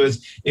through to us.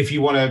 If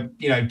you want to,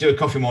 you know, do a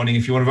coffee morning,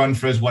 if you want to run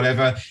for us,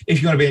 whatever.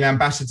 If you want to be an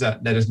ambassador,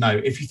 let us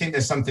know. If you think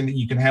there's something that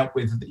you can help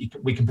with, that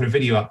we can put a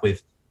video up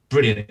with,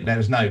 brilliant, let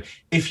us know.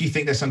 If you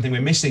think there's something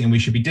we're missing and we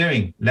should be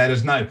doing, let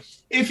us know.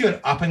 If you're an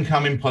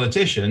up-and-coming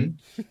politician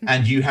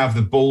and you have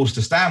the balls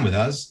to stand with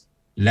us,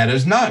 let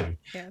us know.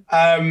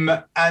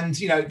 And,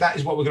 you know, that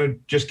is what we're going to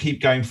just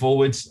keep going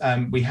forwards.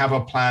 We have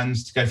our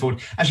plans to go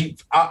forward. Actually,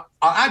 I'll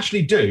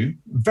actually do,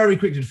 very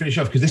quickly to finish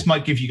off, because this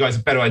might give you guys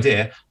a better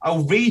idea,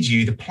 I'll read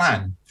you the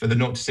plan for the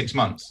 0 to 6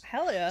 months.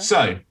 Hell yeah.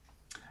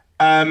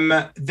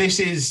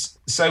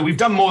 So we've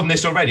done more than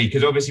this already,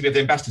 because obviously we have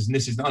the ambassadors and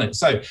this isn't on it.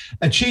 So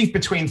achieve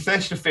between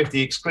 30 to 50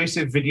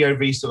 exclusive video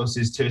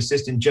resources to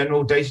assist in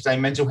general day-to-day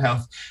mental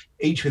health,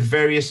 each with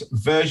various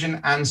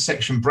version and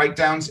section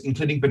breakdowns,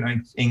 including but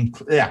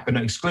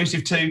not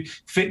exclusive to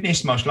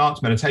fitness, martial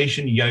arts,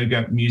 meditation,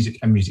 yoga, music,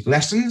 and music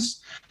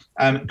lessons.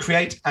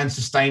 Create and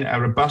sustain a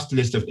robust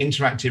list of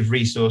interactive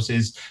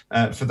resources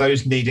for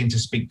those needing to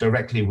speak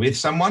directly with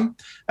someone.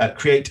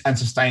 Create and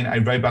sustain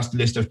a robust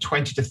list of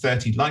 20 to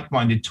 30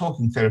 like-minded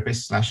talking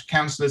therapists /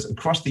 counsellors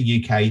across the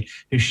UK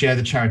who share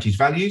the charity's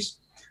values.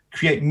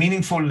 Create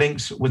meaningful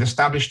links with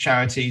established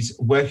charities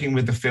working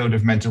with the field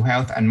of mental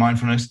health and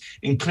mindfulness,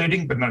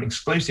 including but not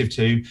exclusive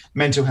to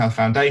Mental Health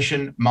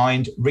Foundation,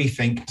 Mind,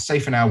 Rethink,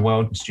 Safe in Our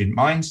World, and Student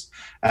Minds.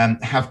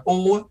 Have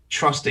all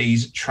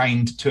trustees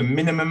trained to a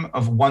minimum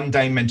of 1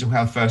 day mental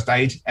health first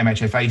aid,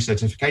 MHFA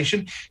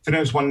certification. If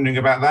anyone's wondering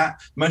about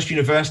that, most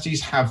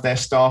universities have their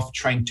staff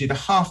trained to the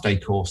half-day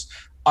course.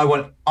 I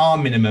want our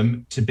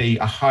minimum to be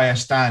a higher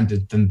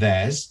standard than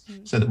theirs,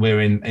 so that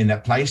we're in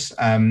that place.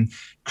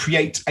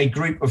 Create a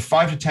group of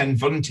 5 to 10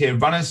 volunteer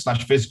runners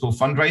 / physical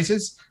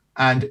fundraisers,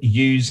 and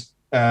use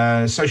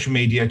social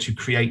media to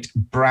create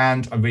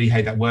brand, I really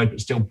hate that word,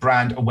 but still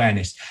brand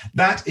awareness.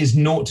 That is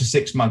 0 to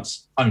 6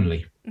 months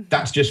only.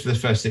 That's just for the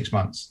first 6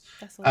 months.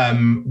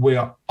 We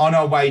are on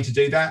our way to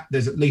do that.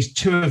 There's at least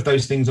 2 of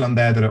those things on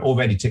there that are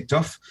already ticked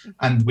off,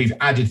 and we've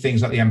added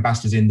things like the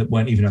ambassadors in that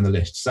weren't even on the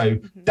list. So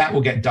that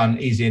will get done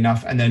easy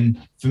enough. And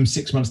then from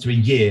 6 months to a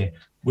year,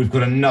 we've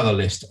got another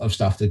list of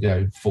stuff to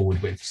go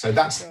forward with. So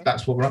that's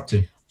what we're up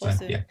to.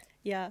 Awesome. So,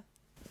 yeah.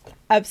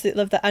 Absolutely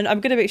love that. And I'm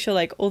going to make sure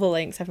like all the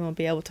links, everyone will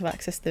be able to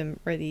access them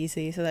really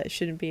easy, so that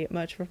shouldn't be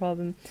much of a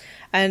problem.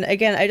 And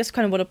again, I just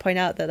kind of want to point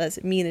out that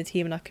that's me and the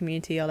team in our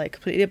community are like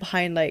completely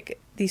behind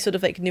like these sort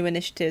of like new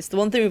initiatives. The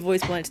one thing we've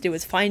always wanted to do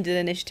is find an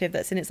initiative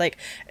that's in its like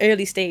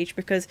early stage,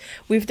 because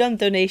we've done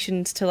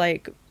donations to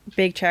like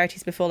big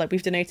charities before. Like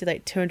we've donated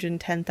like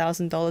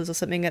 $210,000 or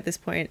something at this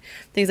point,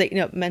 things like, you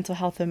know, Mental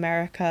Health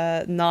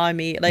America,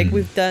 NAMI, like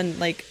we've done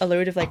like a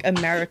load of like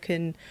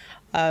American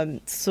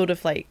sort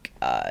of like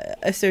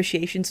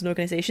associations and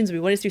organizations. We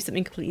wanted to do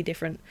something completely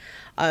different,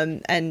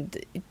 and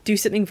do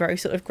something very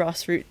sort of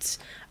grassroots,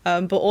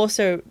 but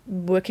also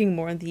working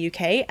more in the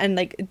UK and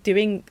like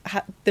doing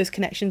those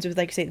connections with,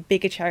 like, say,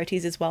 bigger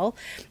charities as well,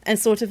 and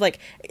sort of like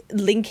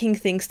linking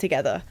things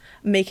together,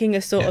 making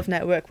a sort of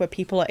network where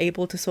people are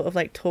able to sort of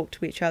like talk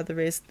to each other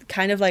is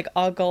kind of like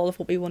our goal of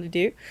what we want to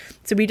do.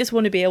 So we just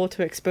want to be able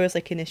to expose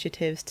like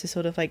initiatives to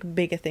sort of like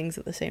bigger things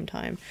at the same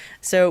time.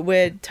 So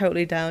we're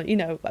totally down, you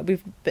know,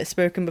 we've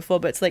spoken before,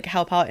 but it's like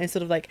help out in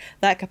sort of like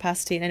that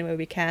capacity in any way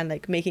we can.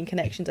 Like making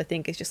connections, I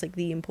think, is just like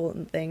the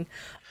important thing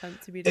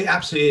to be doing. It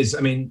absolutely is. I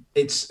mean,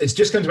 it's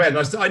just going to end.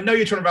 I know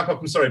you're trying to wrap up.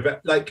 I'm sorry,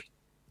 but like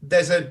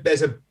there's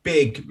a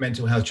big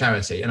mental health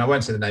charity, and I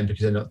won't say the name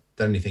because they're not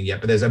done anything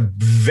yet, but there's a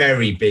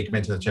very big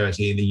mental health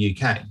charity in the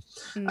UK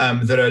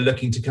that are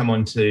looking to come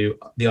onto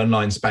the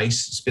online space,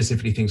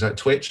 specifically things like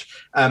Twitch.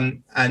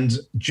 And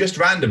just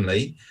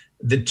randomly,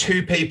 the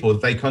two people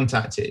they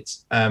contacted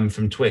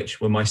from Twitch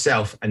were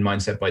myself and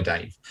Mindset by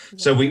Dave.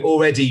 So we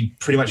already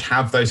pretty much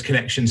have those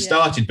connections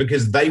started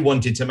because they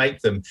wanted to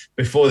make them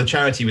before the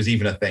charity was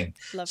even a thing.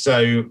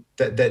 So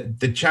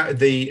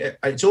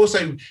it's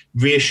also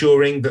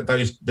reassuring that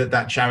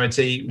that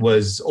charity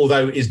was,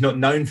 although is not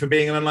known for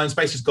being an online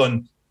space, has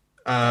gone,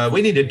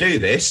 we need to do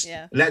this.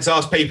 Let's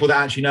ask people that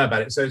actually know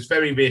about it. So it's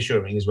very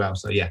reassuring as well.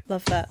 So yeah.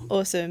 Love that.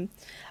 Awesome.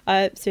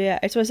 So yeah,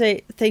 I just want to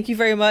say thank you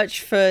very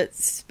much for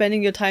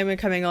spending your time and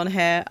coming on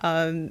here.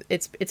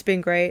 It's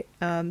been great.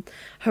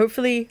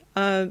 Hopefully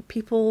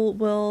people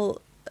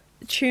will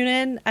tune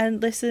in and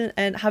listen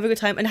and have a good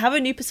time and have a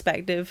new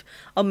perspective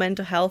on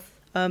mental health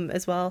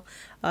as well.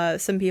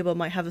 Some people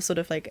might have a sort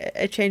of like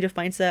a change of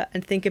mindset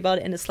and think about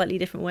it in a slightly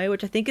different way,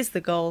 which I think is the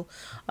goal,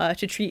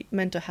 to treat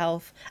mental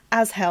health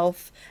as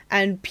health,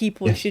 and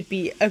people should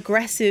be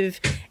aggressive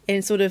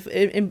in sort of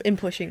in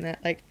pushing that.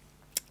 Like,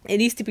 it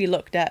needs to be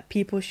looked at.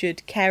 People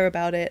should care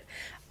about it.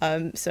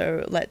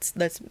 So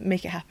let's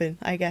make it happen,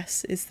 I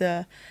guess, is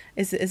a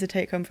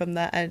take home from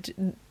that.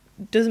 And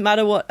doesn't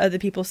matter what other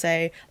people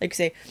say, like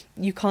say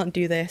you can't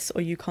do this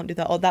or you can't do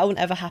that or that won't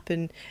ever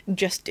happen,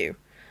 just do.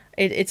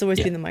 It's always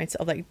been the mindset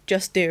of like,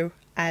 just do,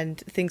 and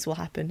things will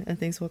happen and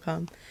things will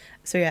come.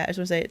 So yeah, I just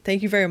want to say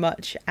thank you very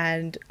much,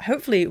 and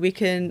hopefully we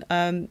can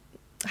have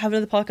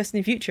another podcast in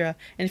the future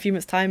in a few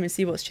months' time and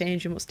see what's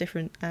changed and what's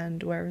different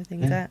and where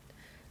everything's at.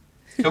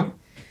 Cool.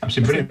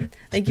 Absolutely brilliant.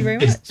 Thank you very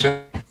much.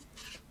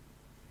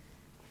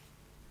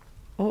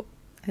 Oh,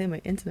 I think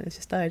my internet has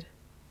just died.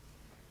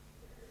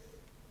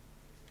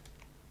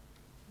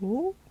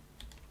 Oh,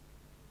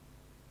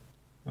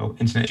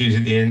 internet issues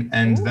at the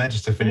end there,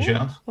 just to finish it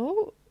off.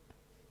 Oh,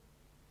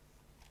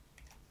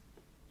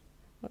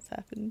 what's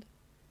happened?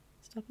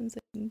 Stop and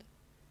send.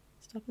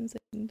 Stop and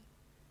send.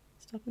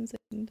 Stop and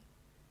send.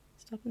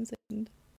 Stop and send.